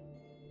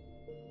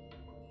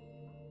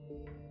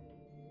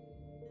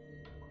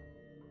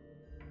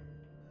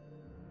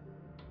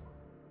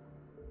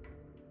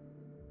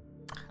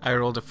 I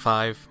rolled a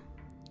 5.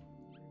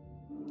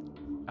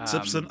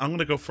 Simpson, I'm going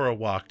to go for a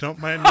walk. Don't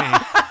mind me.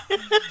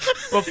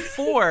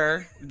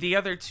 Before, the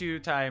other two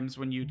times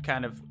when you'd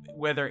kind of,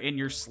 whether in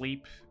your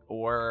sleep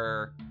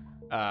or,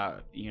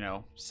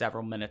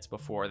 several minutes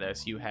before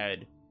this, you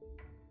had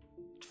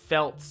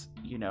felt,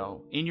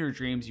 in your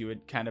dreams you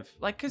would kind of,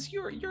 like, because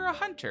you're a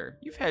hunter.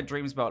 You've had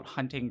dreams about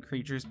hunting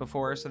creatures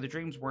before, so the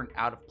dreams weren't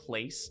out of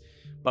place.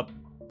 But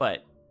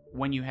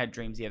when you had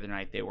dreams the other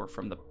night, they were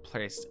from the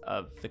place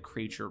of the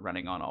creature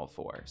running on all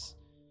fours.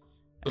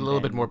 A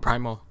little bit more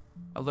primal.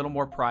 A little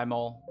more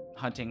primal,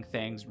 hunting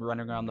things,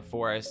 running around the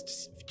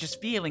forest, just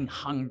feeling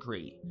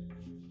hungry,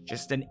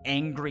 just an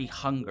angry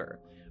hunger.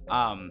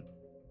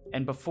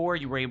 And before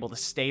you were able to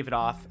stave it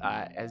off,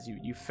 as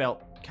you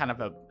felt kind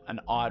of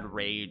an odd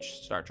rage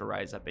start to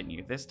rise up in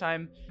you. This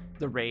time,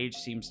 the rage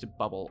seems to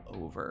bubble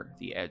over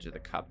the edge of the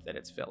cup that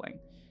it's filling.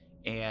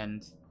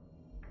 And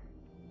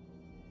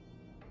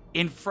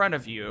in front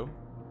of you,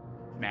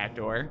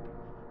 Magdor,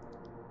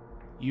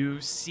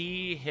 you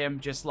see him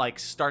just like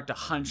start to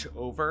hunch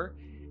over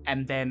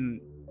and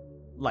then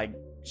like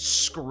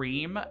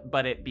scream,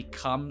 but it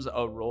becomes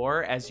a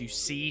roar as you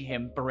see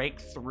him break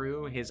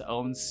through his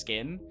own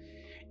skin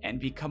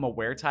and become a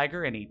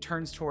weretiger, and he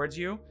turns towards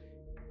you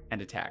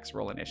and attacks.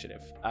 Roll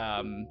initiative.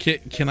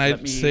 Can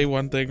I say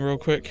one thing real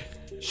quick?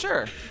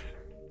 Sure.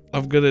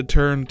 I'm gonna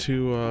turn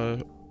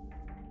to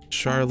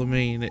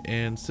Charlemagne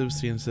and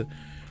Simpson and say,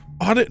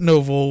 "I didn't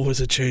know Vol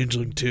was a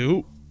changeling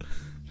too."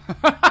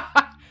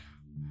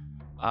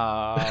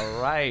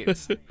 All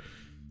right.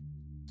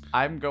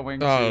 I'm going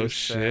to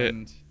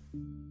send...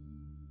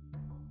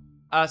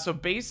 So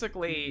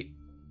basically,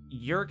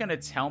 you're going to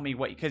tell me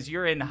what... Because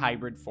you're in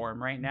hybrid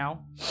form right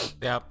now.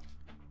 Yep.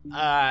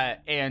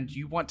 And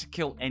you want to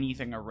kill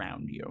anything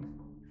around you.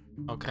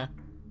 Okay.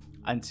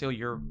 Until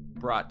you're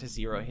brought to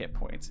 0 hit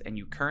points. And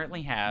you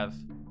currently have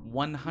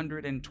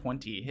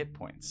 120 hit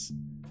points.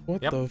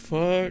 What the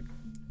fuck?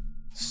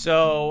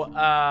 So,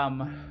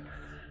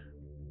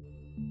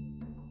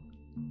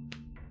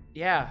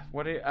 yeah,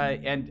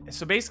 and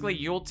so basically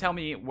you'll tell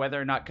me whether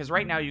or not, because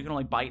right now you can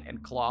only bite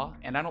and claw,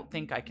 and I don't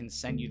think I can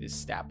send you this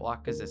stat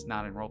block because it's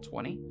not in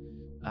Roll20.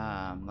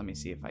 Let me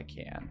see if I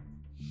can.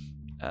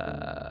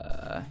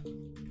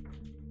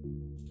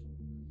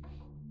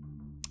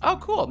 Oh,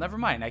 cool, never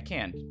mind, I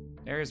can.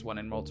 There is one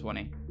in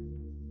Roll20.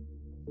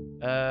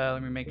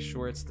 Let me make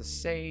sure it's the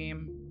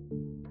same.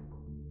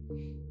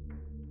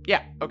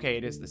 Yeah, okay,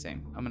 it is the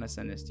same. I'm gonna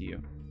send this to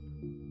you.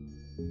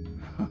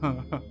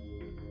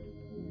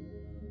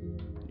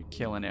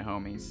 Killing it,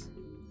 homies.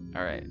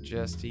 All right,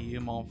 just to you,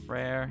 mon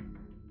frere.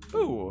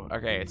 Ooh,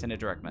 okay, it's in a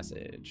direct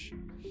message.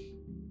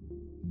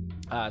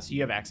 So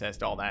you have access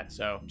to all that.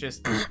 So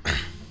just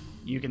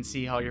you can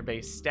see all your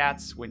base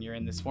stats when you're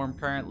in this form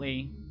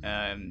currently.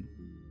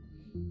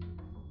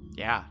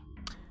 Yeah.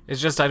 It's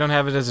just I don't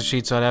have it as a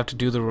sheet, so I'd have to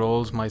do the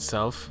rolls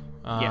myself.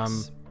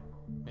 Yes.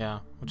 Yeah,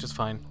 which is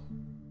fine.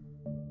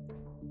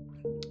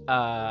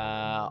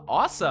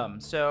 Awesome.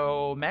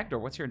 So Magdor,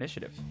 what's your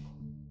initiative?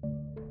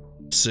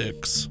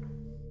 6.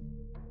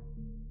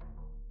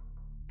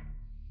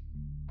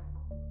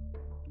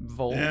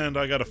 Vol. And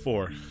I got a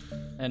 4.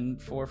 And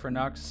 4 for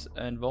Nox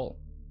and Vol.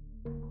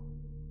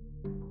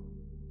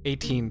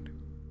 18.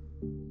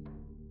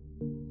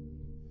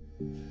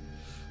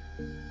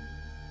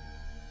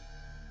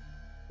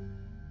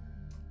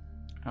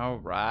 All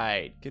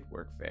right. Good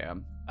work,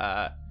 fam.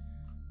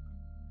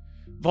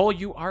 Vol,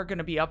 you are going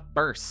to be up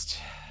first.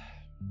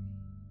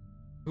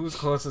 Who's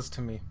closest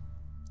to me?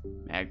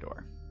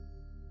 Magdor.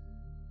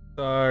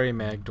 Sorry,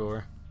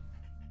 Magdor.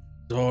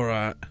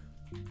 Alright.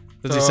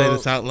 Does he say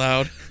this out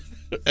loud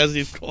as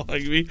he's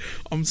calling me?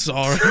 I'm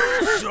sorry.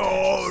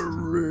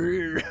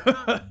 Sorry.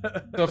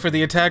 So for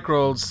the attack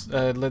rolls,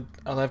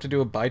 I'll have to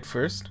do a bite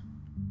first.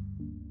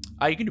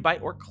 You can do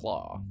bite or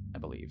claw, I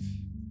believe.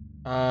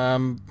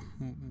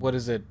 What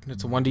is it?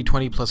 It's a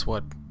 1d20 plus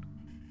what?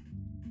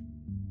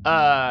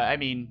 I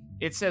mean,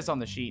 it says on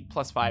the sheet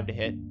 +5 to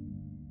hit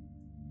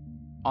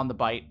on the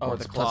bite or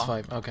it's the claw.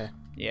 +5. Okay.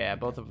 Yeah,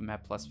 both of them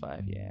have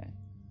 +5. Yeah.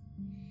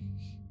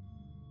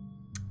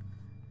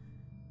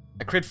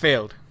 A crit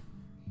failed.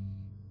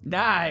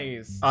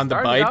 Nice. On the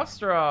Started bite? off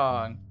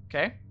strong.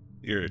 Okay.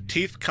 Your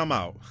teeth come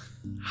out.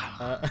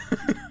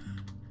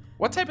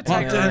 What type of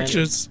Well, tiger are you?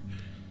 just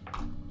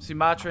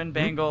Sumatran,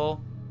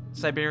 Bengal,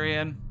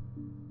 Siberian.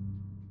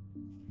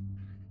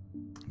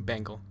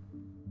 Bengal.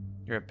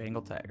 You're a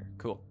Bengal tiger.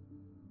 Cool.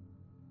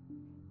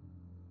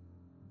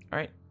 All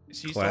right.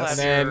 So you Class.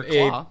 still have And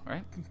your claw,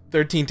 right?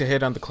 13 to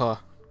hit on the claw.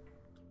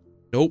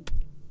 nope.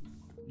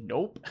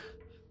 Nope.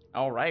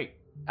 All right.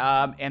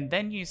 And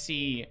then you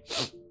see,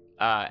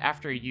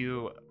 after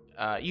you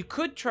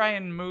could try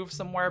and move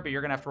somewhere, but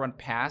you're gonna have to run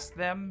past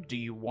them. Do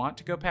you want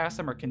to go past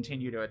them or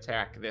continue to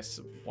attack this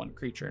one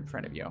creature in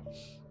front of you?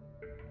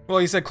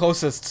 Well, you said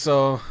closest,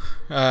 so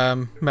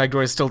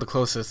Magdor is still the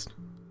closest.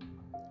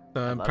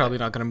 So I'm love probably it.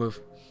 not gonna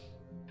move.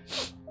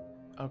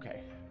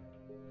 Okay.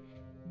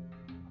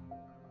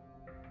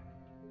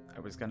 I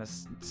was gonna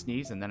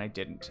sneeze and then I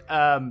didn't.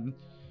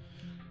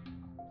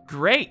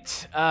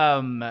 Great.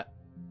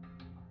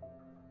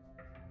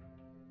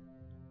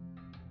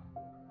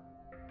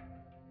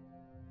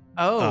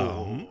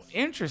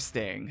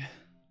 Interesting.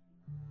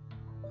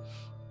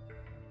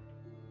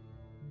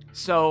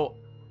 So,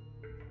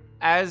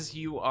 as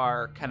you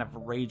are kind of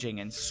raging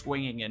and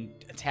swinging and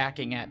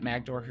attacking at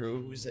Magdor,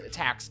 whose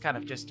attacks kind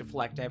of just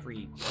deflect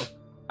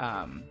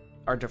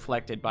are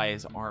deflected by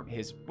his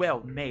his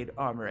well-made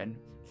armor and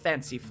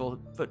fanciful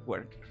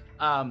footwork.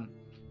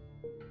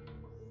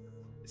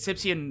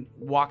 Sipsian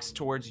walks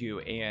towards you,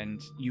 and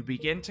you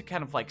begin to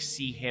kind of like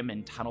see him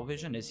in tunnel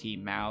vision as he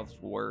mouths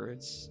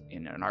words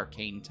in an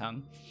arcane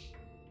tongue.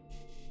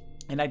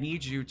 And I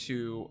need you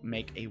to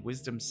make a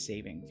wisdom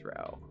saving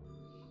throw.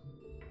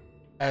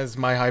 As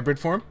my hybrid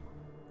form?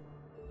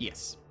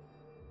 Yes.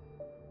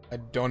 I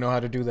don't know how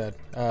to do that.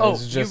 Oh,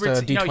 it's just a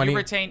D20. No,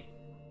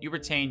 you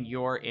retain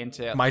your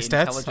My stats?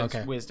 intelligence,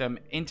 Okay. wisdom,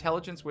 and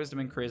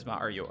charisma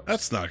are yours.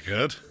 That's not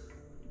good.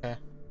 Okay.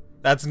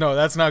 That's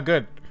not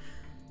good.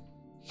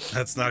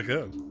 That's not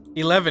good.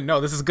 11. No,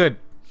 this is good.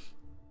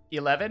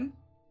 11.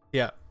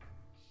 Yeah.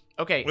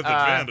 Okay. With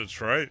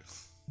advantage, right?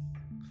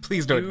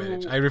 Please no You-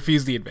 advantage. I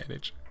refuse the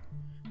advantage.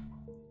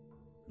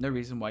 No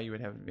reason why you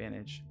would have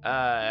advantage.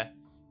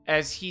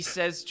 As he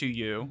says to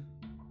you,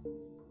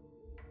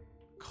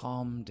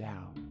 calm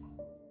down.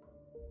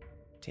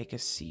 Take a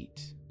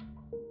seat.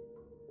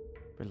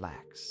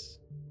 Relax.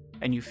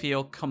 And you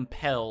feel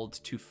compelled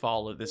to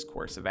follow this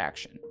course of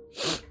action.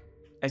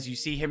 As you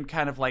see him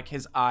kind of like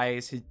his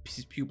eyes,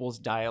 his pupils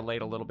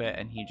dilate a little bit,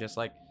 and he just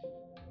like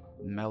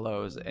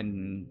mellows,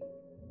 and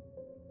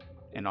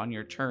on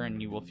your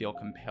turn you will feel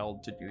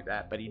compelled to do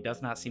that, but he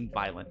does not seem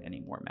violent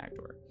anymore,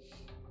 Magdor.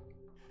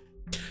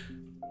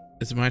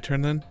 Is it my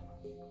turn then?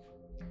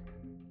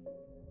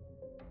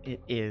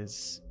 It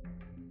is.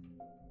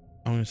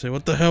 I'm gonna say,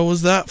 what the hell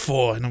was that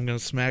for? And I'm gonna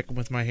smack him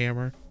with my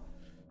hammer.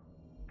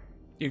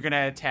 You're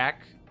gonna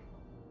attack?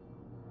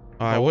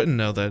 Oh, I wouldn't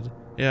know that.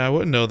 Yeah, I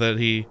wouldn't know that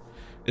he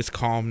is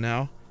calm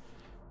now.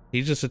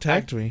 He just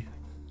attacked me.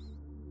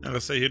 I'm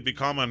gonna say he'd be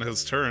calm on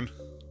his turn.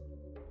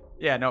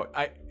 Yeah, no,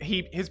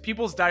 his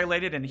pupils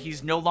dilated and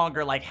he's no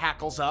longer like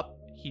hackles up.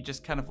 He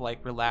just kind of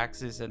like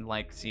relaxes and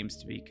like seems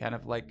to be kind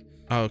of like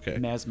Oh, okay.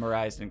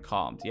 mesmerized and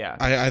calmed. Yeah.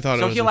 I thought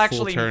So it was he'll a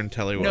actually- full turn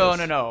till he was.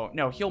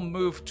 No. He'll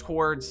move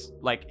towards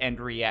like and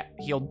react.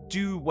 He'll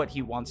do what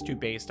he wants to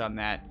based on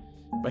that,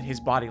 but his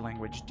body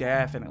language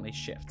definitely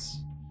shifts.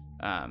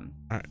 I'm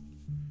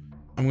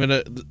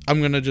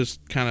gonna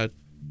just kind of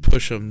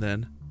push him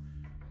then.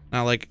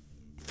 Not like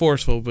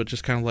forceful, but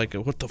just kind of like,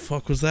 what the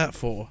fuck was that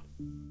for?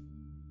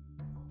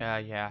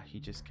 Yeah, he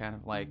just kind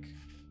of like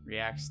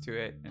reacts to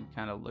it and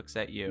kind of looks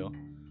at you.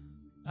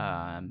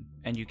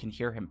 And you can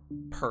hear him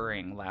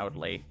purring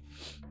loudly.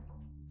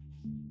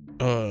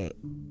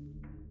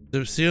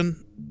 Sipsian,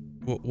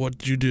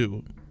 what'd you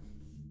do?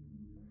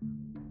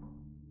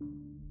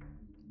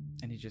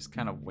 And he just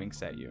kind of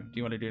winks at you. Do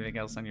you want to do anything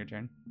else on your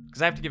turn?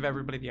 Because I have to give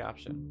everybody the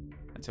option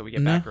until we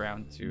get No. back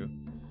around to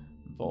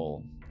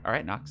Vol. All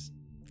right, Nox.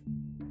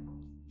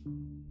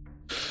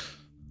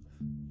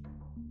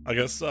 I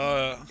guess,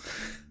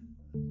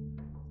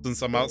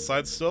 since I'm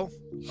outside still,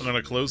 I'm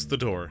gonna close the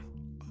door.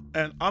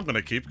 And I'm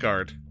gonna keep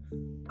guard.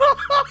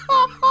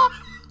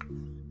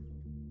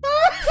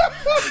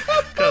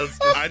 Because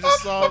I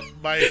just saw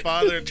my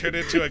father turn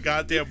into a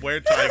goddamn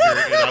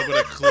weretiger, and I'm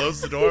gonna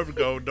close the door and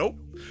go, nope.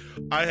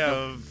 I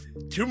have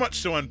too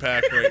much to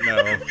unpack right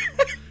now.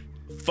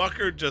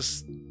 Fucker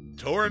just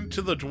tore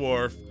into the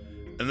dwarf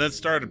and then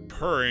started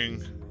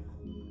purring.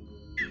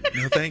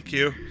 No, thank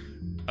you.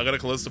 I gotta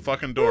close the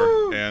fucking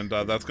door, and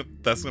that's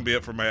gonna be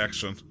it for my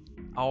action.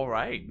 All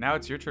right, now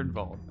it's your turn,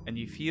 Vol. And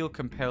you feel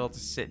compelled to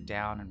sit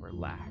down and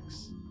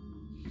relax.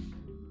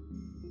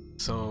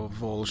 So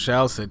Vol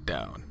shall sit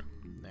down.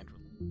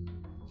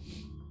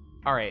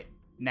 All right,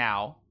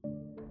 now.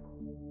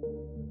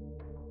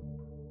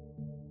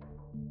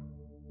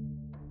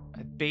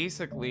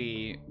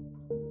 Basically,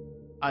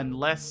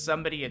 unless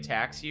somebody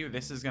attacks you,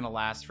 this is going to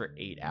last for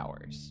 8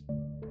 hours.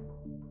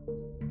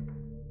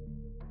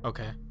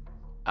 Okay.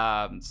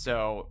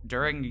 So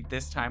during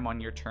this time on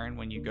your turn,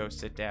 when you go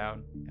sit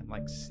down and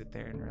like sit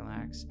there and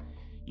relax,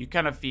 you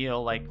kind of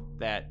feel like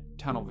that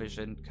tunnel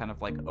vision kind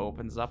of like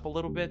opens up a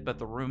little bit, but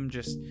the room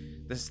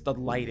the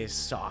light is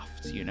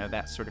soft,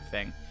 that sort of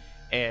thing.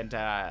 And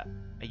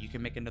you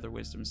can make another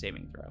wisdom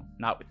saving throw,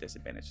 not with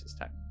disadvantage this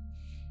time.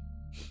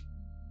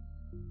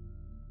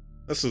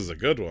 This is a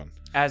good one.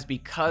 As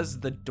because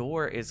the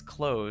door is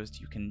closed,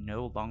 you can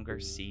no longer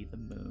see the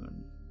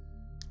moon.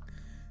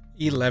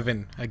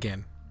 11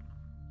 again.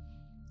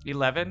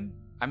 11?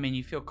 I mean,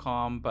 you feel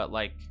calm, but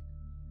like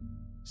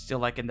still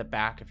like in the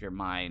back of your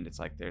mind, it's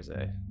like there's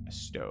a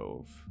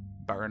stove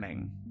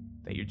burning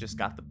that you just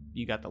got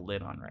the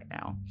lid on right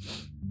now.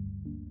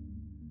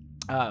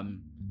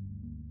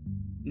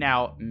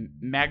 Now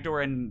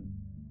Magdor and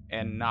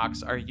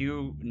Nox, are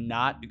you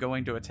not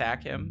going to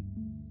attack him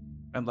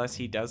unless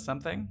he does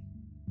something?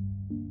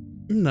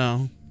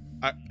 No.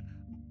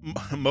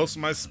 Most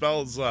of my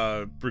spells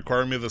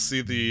require me to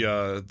see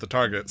the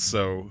target,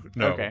 so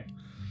no. Okay.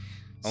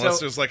 Unless So-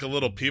 there's like a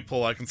little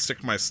peephole I can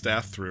stick my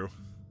staff through.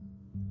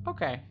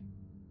 Okay.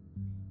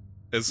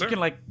 Is there?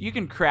 You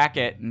can crack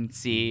it and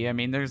see. I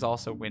mean, there's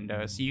also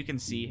windows, so you can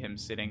see him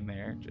sitting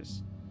there,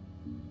 just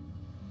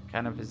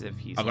kind of as if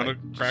he's. I'm gonna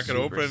like, crack it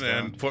super open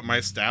stoned. and put my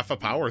staff of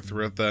power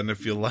through it then,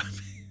 if you let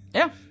me.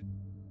 Yeah.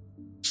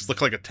 Just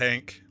look like a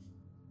tank.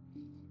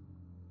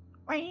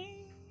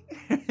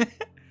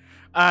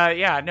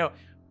 Yeah, no.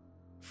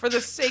 For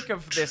the sake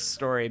of this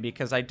story,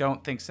 because I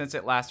don't think since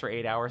it lasts for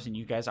 8 hours and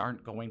you guys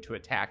aren't going to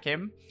attack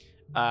him,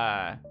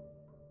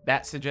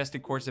 that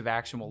suggested course of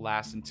action will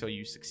last until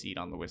you succeed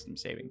on the wisdom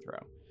saving throw.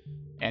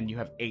 And you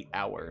have 8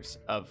 hours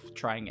of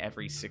trying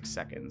every 6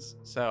 seconds.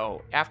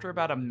 So after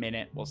about a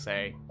minute, we'll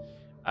say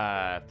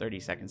 30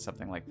 seconds,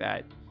 something like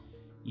that,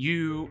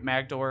 you,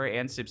 Magdor,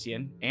 and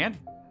Sipsian, and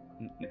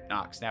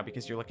Nox now,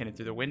 because you're looking in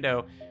through the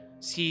window,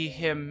 see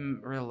him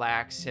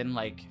relax and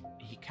like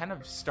he kind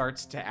of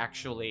starts to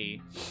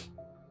actually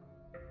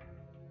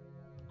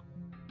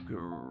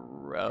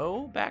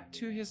grow back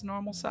to his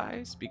normal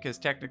size, because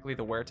technically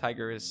the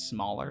were-tiger is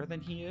smaller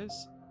than he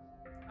is.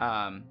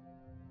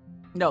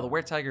 No, the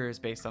were-tiger is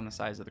based on the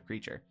size of the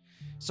creature.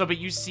 So, but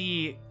you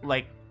see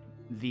like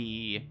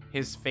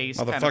his face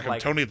kind of Motherfucking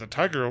like Tony the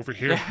Tiger over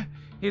here.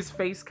 his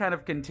face kind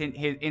of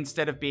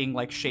instead of being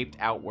like shaped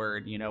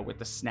outward, with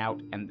the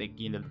snout and the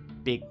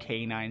big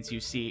canines, you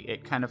see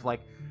it kind of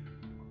like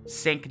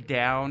sink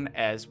down.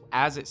 As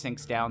it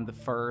sinks down, the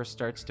fur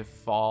starts to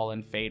fall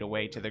and fade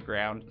away to the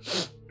ground,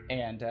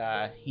 and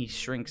he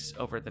shrinks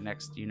over the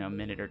next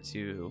minute or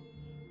two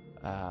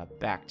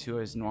back to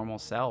his normal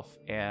self.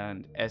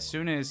 And as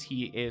soon as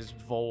he is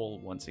Vol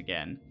once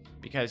again,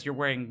 because you're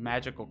wearing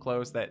magical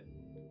clothes that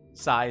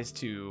size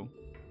to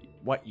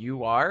what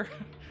you are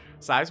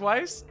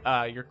size-wise,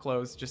 your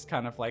clothes just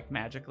kind of like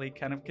magically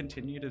kind of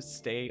continue to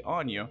stay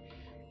on you.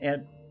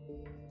 And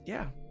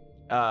yeah,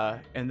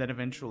 and then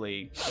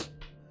eventually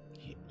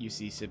you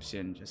see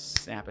Sipsian just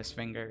snap his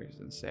fingers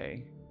and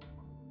say,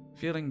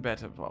 "Feeling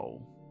better,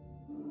 Vol."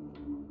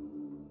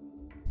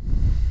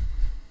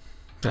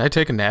 Did I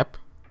take a nap?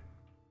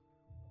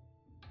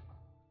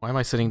 Why am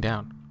I sitting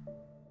down?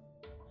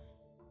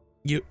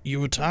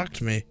 You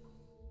attacked me.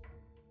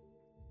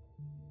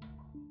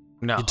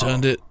 No.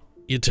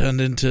 You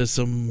turned into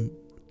some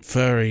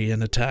furry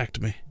and attacked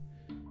me.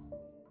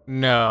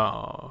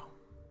 No.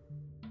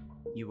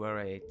 You were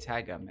a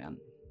tiger man.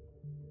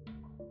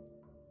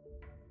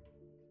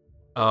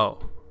 Oh.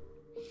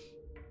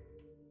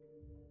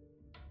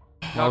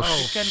 Now,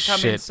 Oh, you can come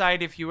shit.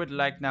 inside if you would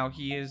like. Now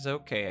he is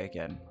okay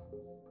again.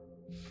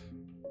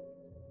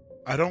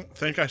 I don't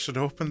think I should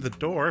open the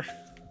door.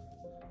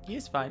 He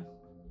is fine.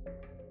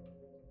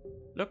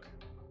 Look.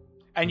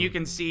 And you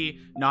can see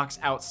Nox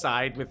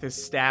outside with his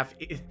staff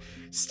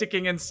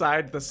sticking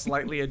inside the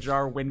slightly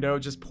ajar window,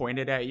 just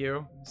pointed at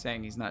you,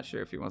 saying he's not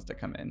sure if he wants to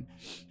come in.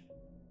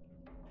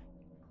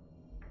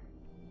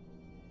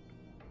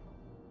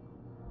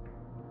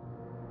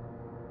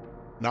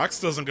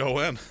 Nox doesn't go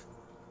in.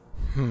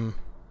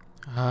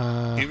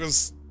 He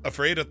was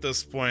afraid at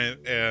this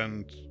point,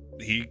 and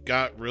he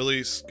got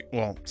really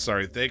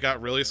they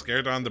got really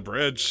scared on the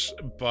bridge,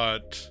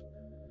 but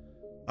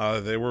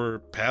they were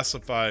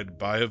pacified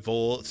by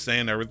Vol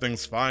saying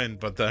everything's fine.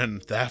 But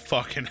then that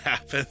fucking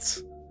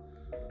happens.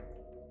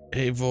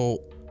 Hey,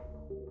 Vol,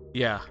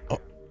 Yeah.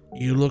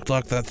 you look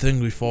like that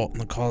thing we fought in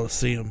the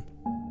Colosseum.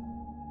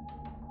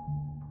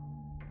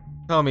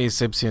 Tell me,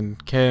 Sipsian,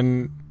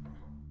 can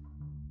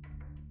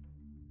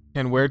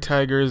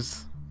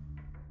were-tigers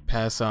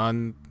pass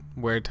on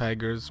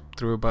were-tigers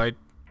through a bite?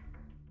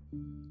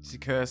 The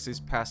curse is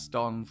passed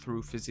on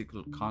through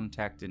physical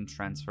contact and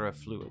transfer of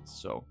fluids,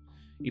 so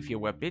if you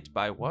were bit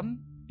by one,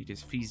 it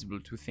is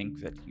feasible to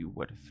think that you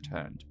would have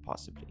turned,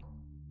 possibly.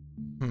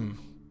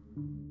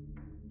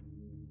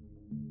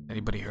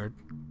 Anybody heard?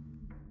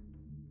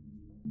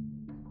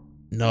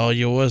 No,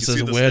 you're worse You as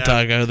see a the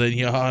were-tiger than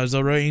you are as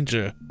a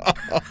ranger.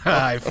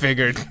 I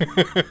figured.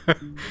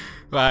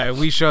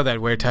 We showed that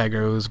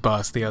were-tiger who was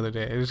boss the other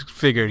day. I just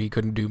figured he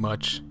couldn't do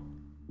much.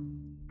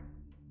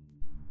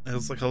 It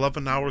was like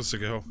 11 hours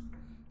ago.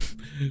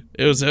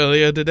 It was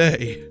earlier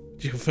today.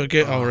 Did you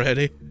forget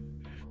already?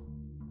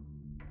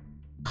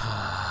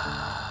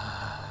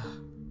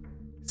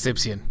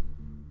 Zipsian.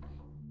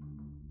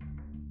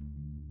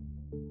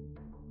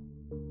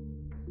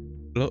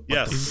 Look,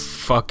 Yes.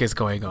 Fuck is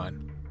going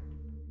on?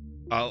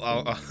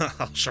 I'll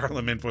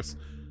Charlemagne voice.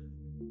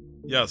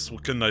 Yes,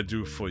 what can I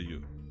do for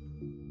you?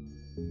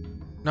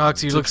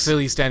 Nox, you look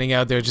silly standing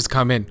out there. Just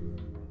come in.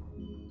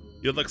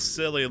 You look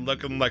silly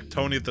looking like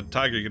Tony the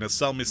Tiger. You gonna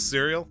sell me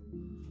cereal?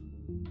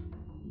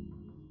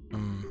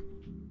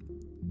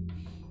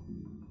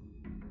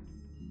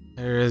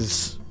 There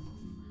is...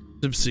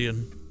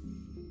 Zipsian,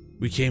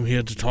 we came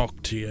here to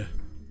talk to you.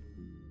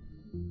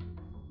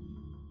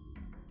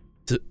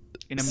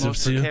 In a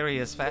most Zipsia?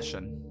 precarious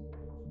fashion.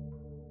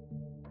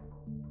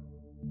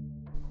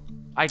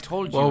 I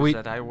told you Well, we-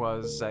 that I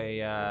was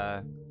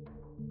an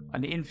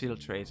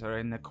infiltrator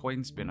in the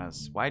coin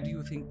spinners. Why do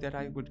you think that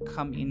I would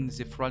come in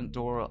the front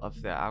door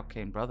of the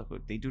Arcane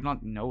Brotherhood? They do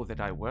not know that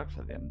I work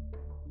for them.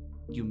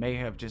 You may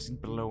have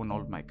just blown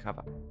all my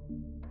cover.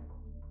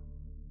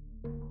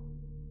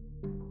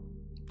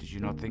 Did you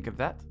not think of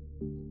that?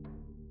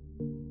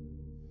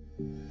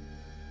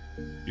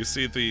 You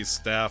see the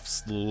staff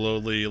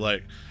slowly,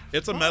 like,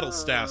 it's a metal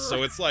staff,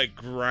 so it's like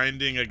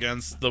grinding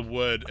against the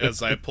wood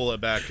as I pull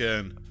it back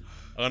in.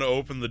 I'm gonna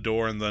open the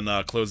door and then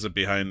close it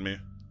behind me.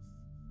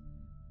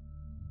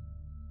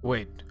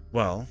 Wait.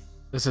 Well,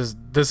 This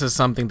is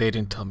something they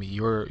didn't tell me.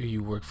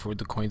 You work for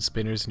the coin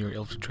spinners and you're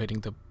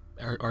infiltrating the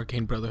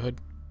Arcane Brotherhood.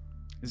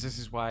 This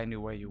is why I knew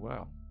where you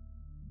were.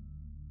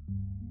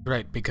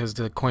 Right, because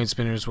the coin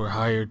spinners were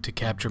hired to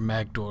capture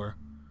Magdor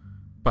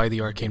by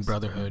the Arcane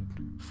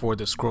Brotherhood for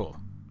the scroll.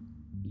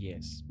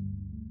 Yes,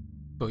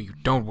 So you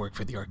don't work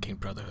for the Arcane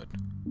Brotherhood.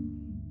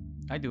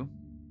 I do.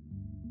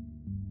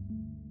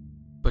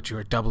 But you're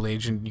a double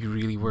agent, you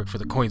really work for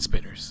the coin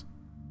spinners.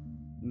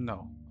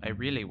 No, I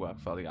really work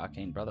for the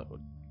Arcane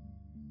Brotherhood.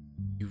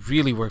 You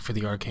really work for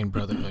the Arcane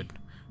Brotherhood,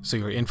 so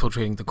you're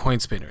infiltrating the coin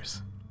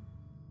spinners.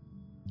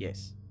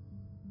 Yes.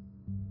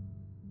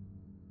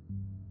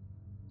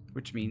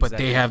 Which means But that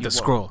they if have you the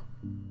work- scroll.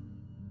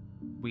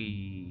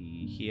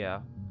 We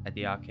here at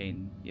the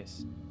Arcane,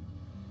 yes.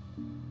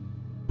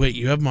 Wait,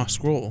 you have my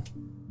scroll.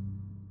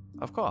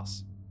 Of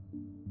course.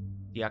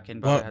 The Arcane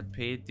What? Brotherhood had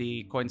paid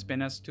the coin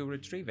spinners to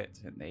retrieve it,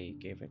 and they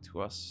gave it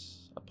to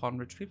us upon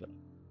retrieval.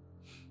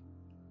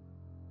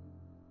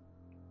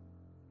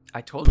 I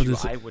told But you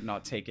is it- I would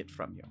not take it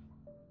from you.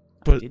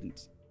 I But-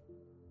 didn't.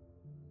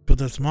 But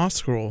that's my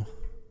scroll.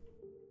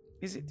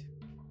 Is it?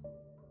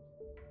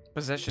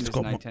 Possession It's is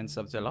got my- 9/10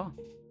 of the law.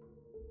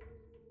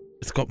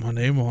 It's got my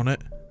name on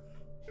it.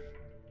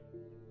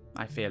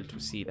 I failed to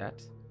see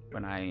that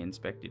when I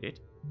inspected it.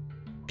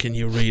 Can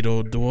you read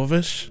Old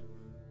Dwarvish?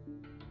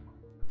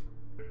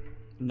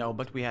 No,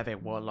 but we have a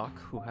warlock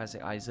who has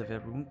the eyes of a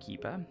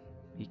runekeeper.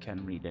 He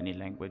can read any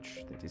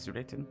language that is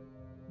written.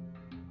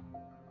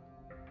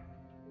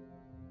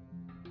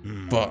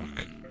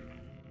 Fuck.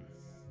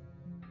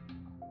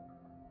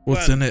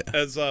 What's Glenn, in it?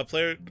 As a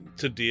player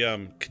to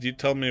DM, could you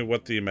tell me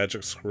what the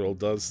magic scroll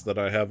does that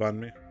I have on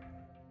me?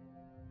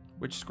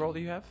 Which scroll do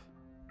you have?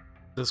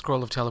 The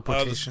scroll of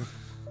teleportation.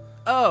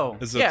 Oh,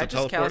 Is it yeah, the just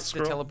teleport cast the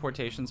scroll?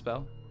 teleportation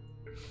spell.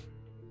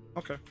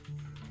 Okay.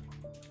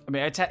 I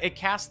mean, it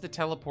casts the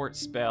teleport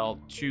spell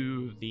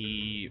to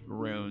the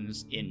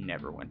runes in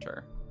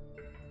Neverwinter.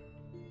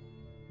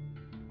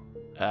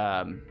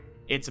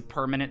 It's a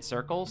permanent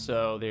circle,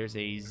 so there's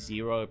a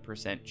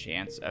 0%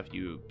 chance of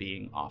you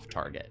being off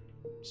target.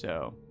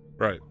 So,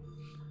 Right.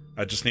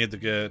 I just need to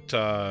get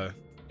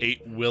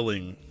 8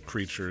 willing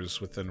creatures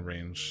within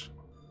range.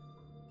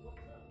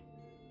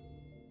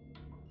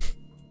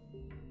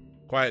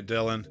 Quiet,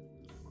 Dylan.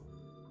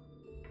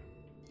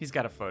 he's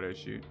got a photo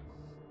shoot.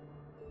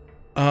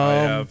 I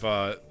have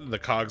the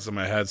cogs in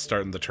my head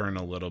starting to turn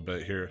a little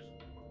bit here.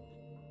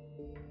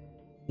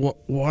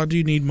 Why do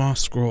you need my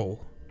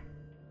scroll?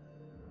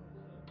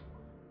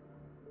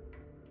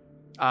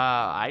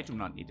 I do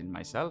not need it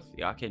myself.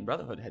 The Arcane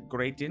Brotherhood had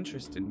great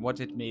interest in what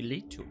it may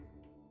lead to.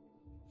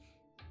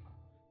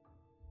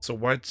 So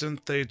why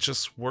didn't they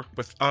just work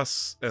with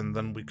us and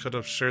then we could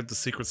have shared the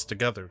secrets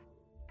together?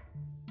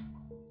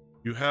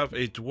 You have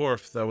a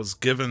dwarf that was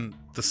given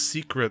the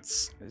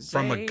secrets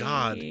from a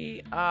god,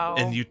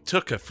 and you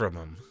took it from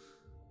him.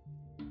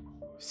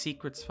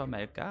 Secrets from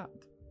a god,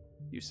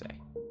 you say?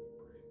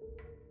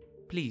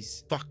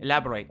 Please, Fuck.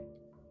 elaborate.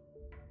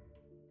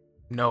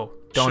 No,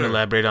 don't Sure.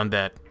 elaborate on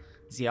that.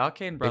 The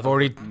Arcane They've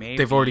Brotherhood already may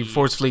be-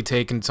 forcefully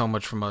taken so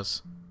much from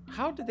us.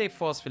 How did they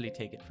forcefully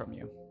take it from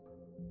you?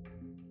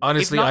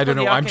 Honestly, If not I don't for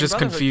the know. I'm Arcane just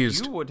Brotherhood,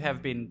 confused. You would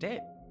have been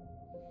dead.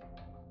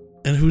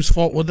 And whose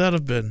fault would that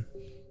have been?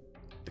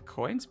 The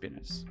coin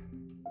spinners.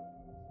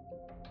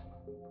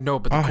 No,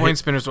 but the I coin hate-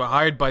 spinners were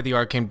hired by the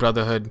Arcane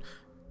Brotherhood.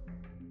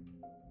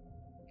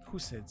 Who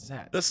said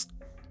that? This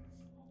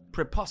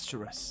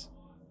preposterous.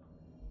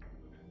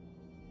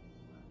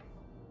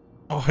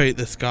 I hate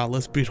this guy.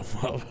 Let's beat him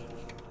up.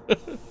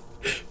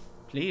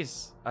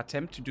 Please,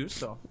 attempt to do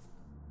so.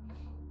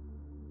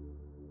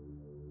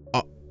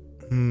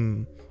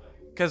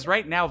 Because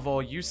right now,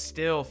 Vol, you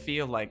still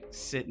feel like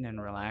sitting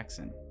and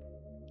relaxing.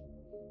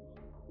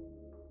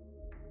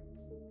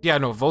 Yeah,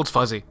 no, Volt's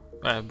fuzzy.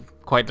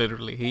 Quite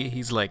literally.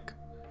 He's like...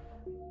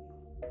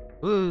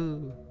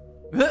 Woo.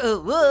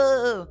 Whoa,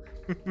 whoa.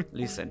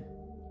 Listen.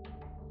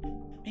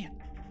 Man.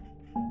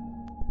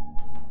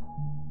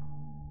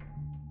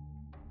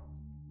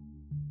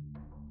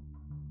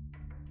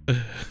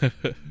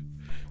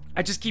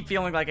 I just keep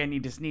feeling like I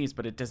need to sneeze,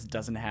 but it just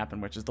doesn't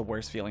happen, which is the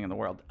worst feeling in the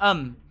world.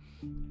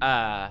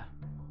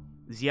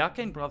 The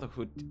Arcane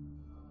Brotherhood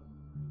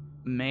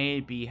may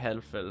be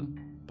helpful,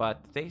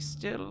 but they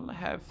still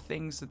have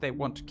things that they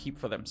want to keep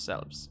for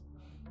themselves.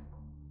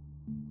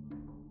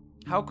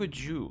 How could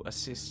you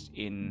assist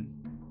in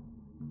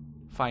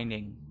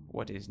finding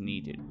what is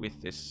needed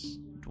with this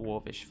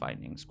dwarvish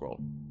finding scroll?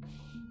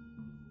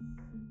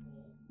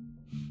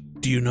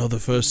 Do you know the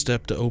first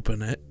step to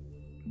open it?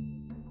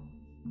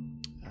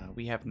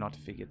 We have not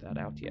figured that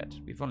out yet.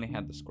 We've only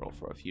had the scroll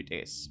for a few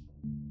days.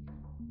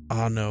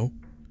 I know.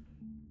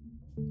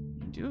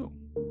 You do?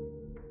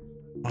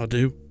 I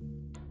do.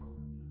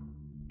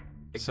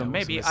 So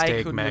maybe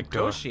I could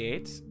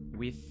negotiate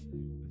with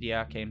the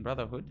Arcane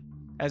Brotherhood.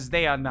 As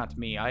they are not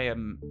me, I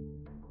am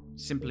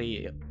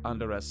simply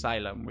under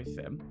asylum with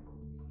them.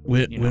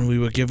 When we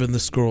were given the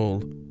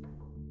scroll,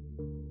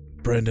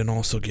 Brandon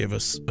also gave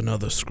us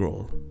another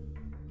scroll.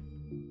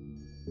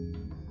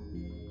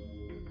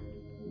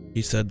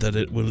 He said that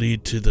it will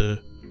lead to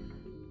the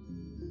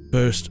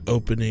first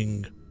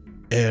opening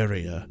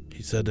area.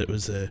 He said it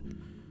was a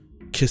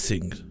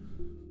kissing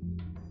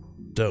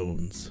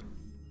stones.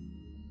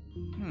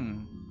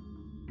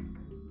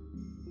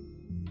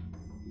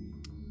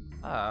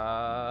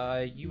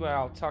 You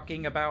are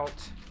talking about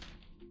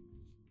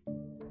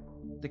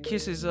the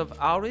kisses of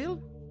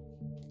Auriel?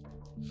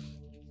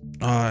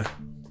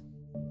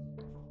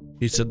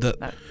 He said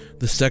that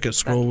the second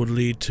scroll would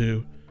lead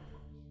to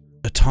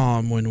a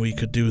time when we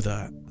could do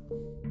that.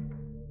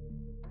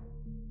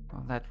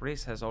 Well, that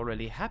race has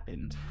already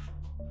happened.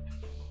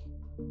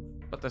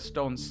 But the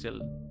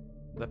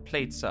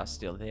plates are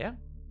still there.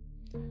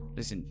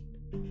 Listen,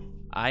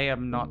 I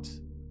am not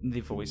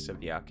the voice of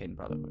the Arcane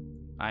Brotherhood.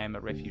 I am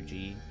a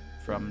refugee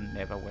from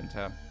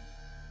Neverwinter,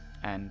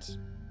 and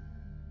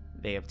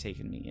they have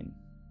taken me in,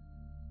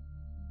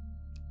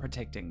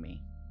 protecting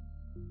me.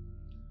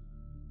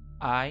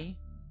 I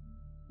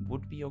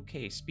would be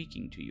okay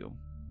speaking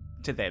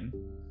to them,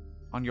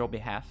 on your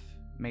behalf,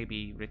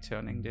 maybe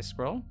returning this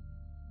scroll,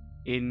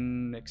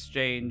 in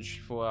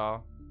exchange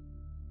for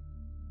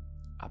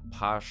a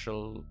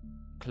partial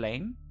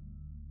claim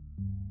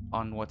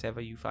on whatever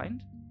you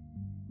find.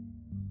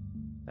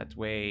 That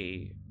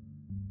way,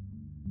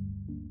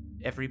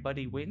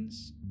 everybody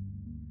wins.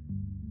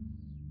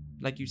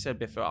 Like you said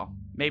before,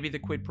 maybe the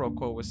quid pro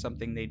quo was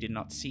something they did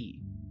not see.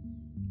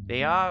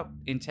 They are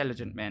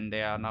intelligent men,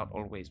 they are not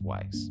always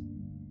wise.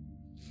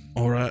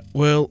 Alright,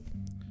 well,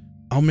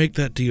 I'll make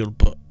that deal,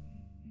 but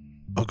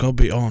I gotta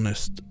be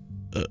honest,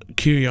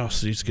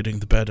 curiosity's getting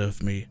the better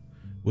of me.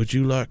 Would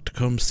you like to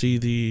come see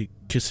the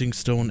Kissing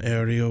Stone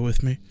area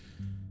with me?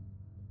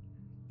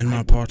 In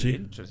my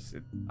party?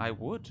 I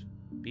would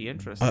be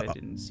interested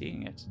in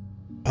seeing it.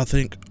 I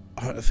think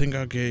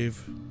I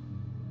gave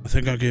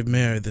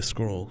Mary the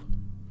scroll.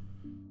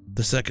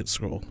 The second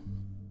scroll.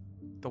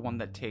 The one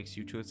that takes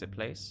you to the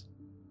place?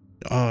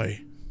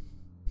 Aye.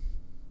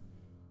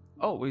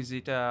 Oh, is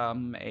it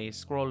a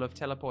scroll of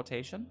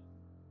teleportation?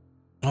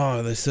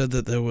 Oh, they said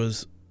that there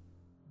was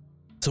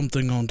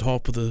something on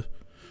top of the...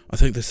 I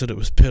think they said it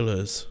was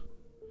pillars.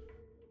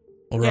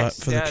 Alright,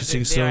 yes, for the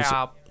Kissing Stones.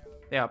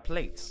 There are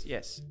plates,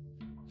 yes.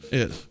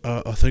 Yeah,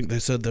 I think they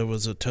said there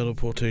was a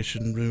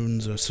teleportation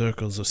runes or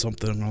circles or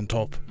something on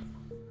top.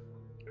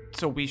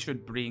 So we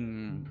should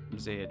bring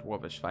the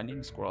Dwarvish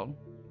Finding Scroll,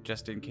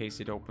 just in case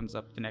it opens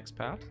up the next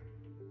path?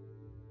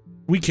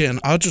 We can.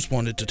 I just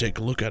wanted to take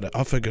a look at it.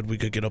 I figured we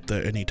could get up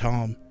there any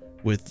time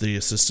with the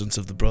assistance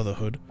of the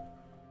Brotherhood.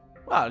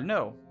 Well,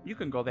 no. You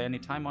can go there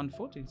anytime on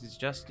foot. It is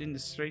just in the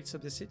streets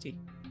of the city.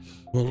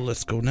 Well,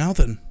 let's go now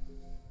then.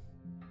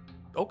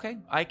 Okay,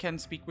 I can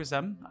speak with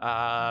them.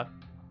 Yeah,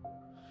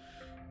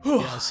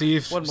 see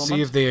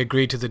if they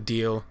agree to the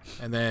deal,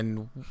 and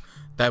then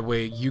that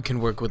way you can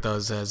work with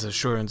us as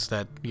assurance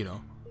that,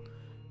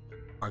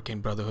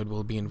 Arcane Brotherhood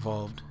will be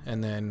involved,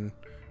 and then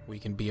we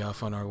can be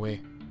off on our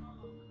way.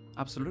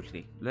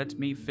 Absolutely. Let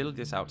me fill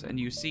this out. And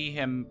you see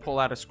him pull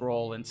out a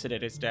scroll and sit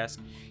at his desk,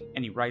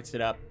 and he writes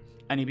it up,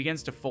 and he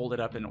begins to fold it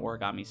up in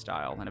origami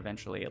style, and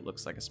eventually it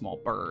looks like a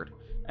small bird.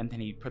 And then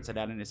he puts it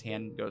out in his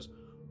hand and goes,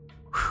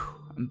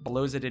 and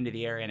blows it into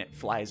the air, and it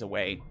flies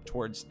away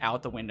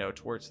out the window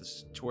towards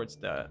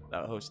the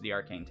host of the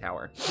Arcane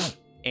Tower.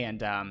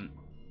 And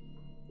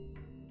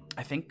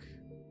I think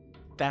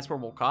that's where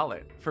we'll call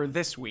it for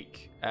this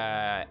week,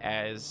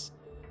 as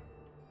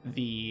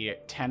the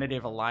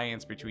tentative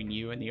alliance between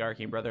you and the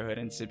Arcane Brotherhood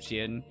and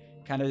Sipsian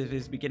kind of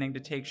is beginning to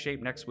take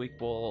shape. Next week,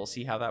 we'll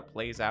see how that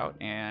plays out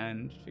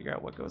and figure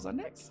out what goes on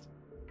next.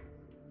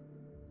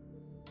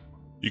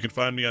 You can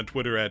find me on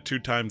Twitter at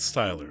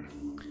 2timestyler.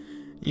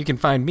 You can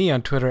find me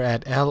on Twitter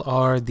at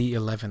LR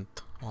the11th.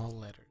 All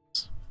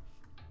letters.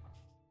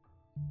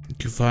 You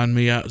can find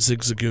me at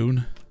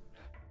Zigzagoon.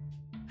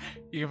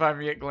 You can find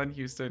me at Glenn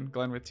Houston,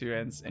 Glenn with 2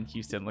 N's, and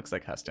Houston looks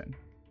like Huston.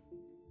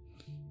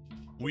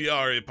 We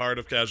are a part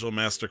of Casual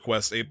Master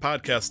Quest, a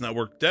podcast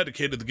network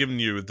dedicated to giving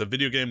you the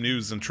video game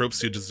news and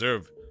tropes you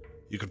deserve.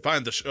 You can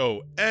find the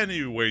show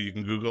anywhere you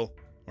can Google,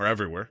 or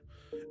everywhere,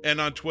 and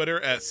on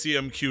Twitter at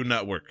CMQ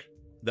Network.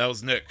 That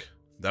was Nick,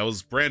 that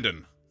was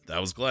Brandon,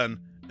 that was Glenn,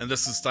 and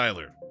this is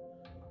Tyler.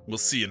 We'll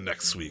see you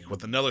next week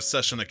with another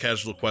session of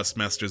Casual Quest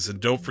Masters, and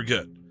don't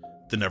forget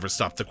to never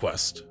stop the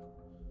quest.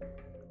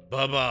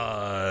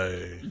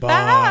 Bye-bye.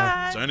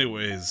 Bye. So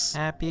anyways,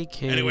 Happy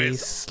kitty,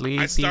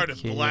 sleepy I started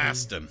kitty.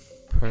 blasting.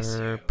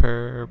 Purr,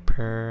 purr,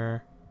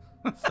 purr.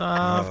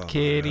 Soft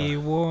kitty,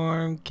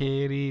 warm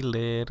kitty,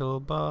 little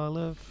ball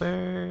of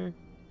fur.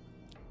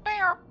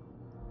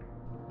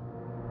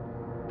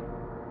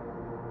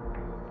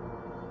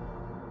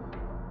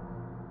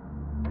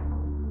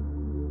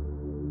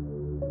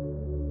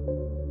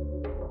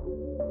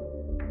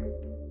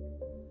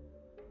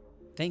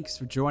 Thanks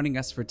for joining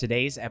us for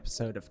today's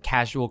episode of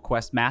Casual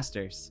Quest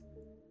Masters.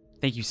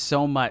 Thank you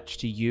so much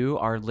to you,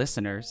 our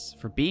listeners,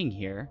 for being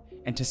here,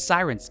 and to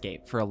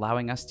Syrinscape for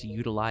allowing us to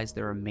utilize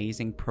their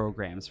amazing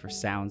programs for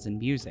sounds and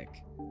music.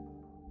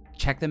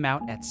 Check them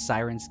out at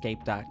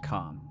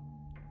Syrinscape.com.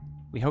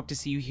 We hope to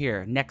see you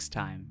here next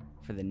time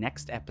for the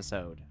next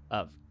episode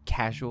of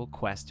Casual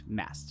Quest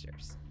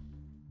Masters.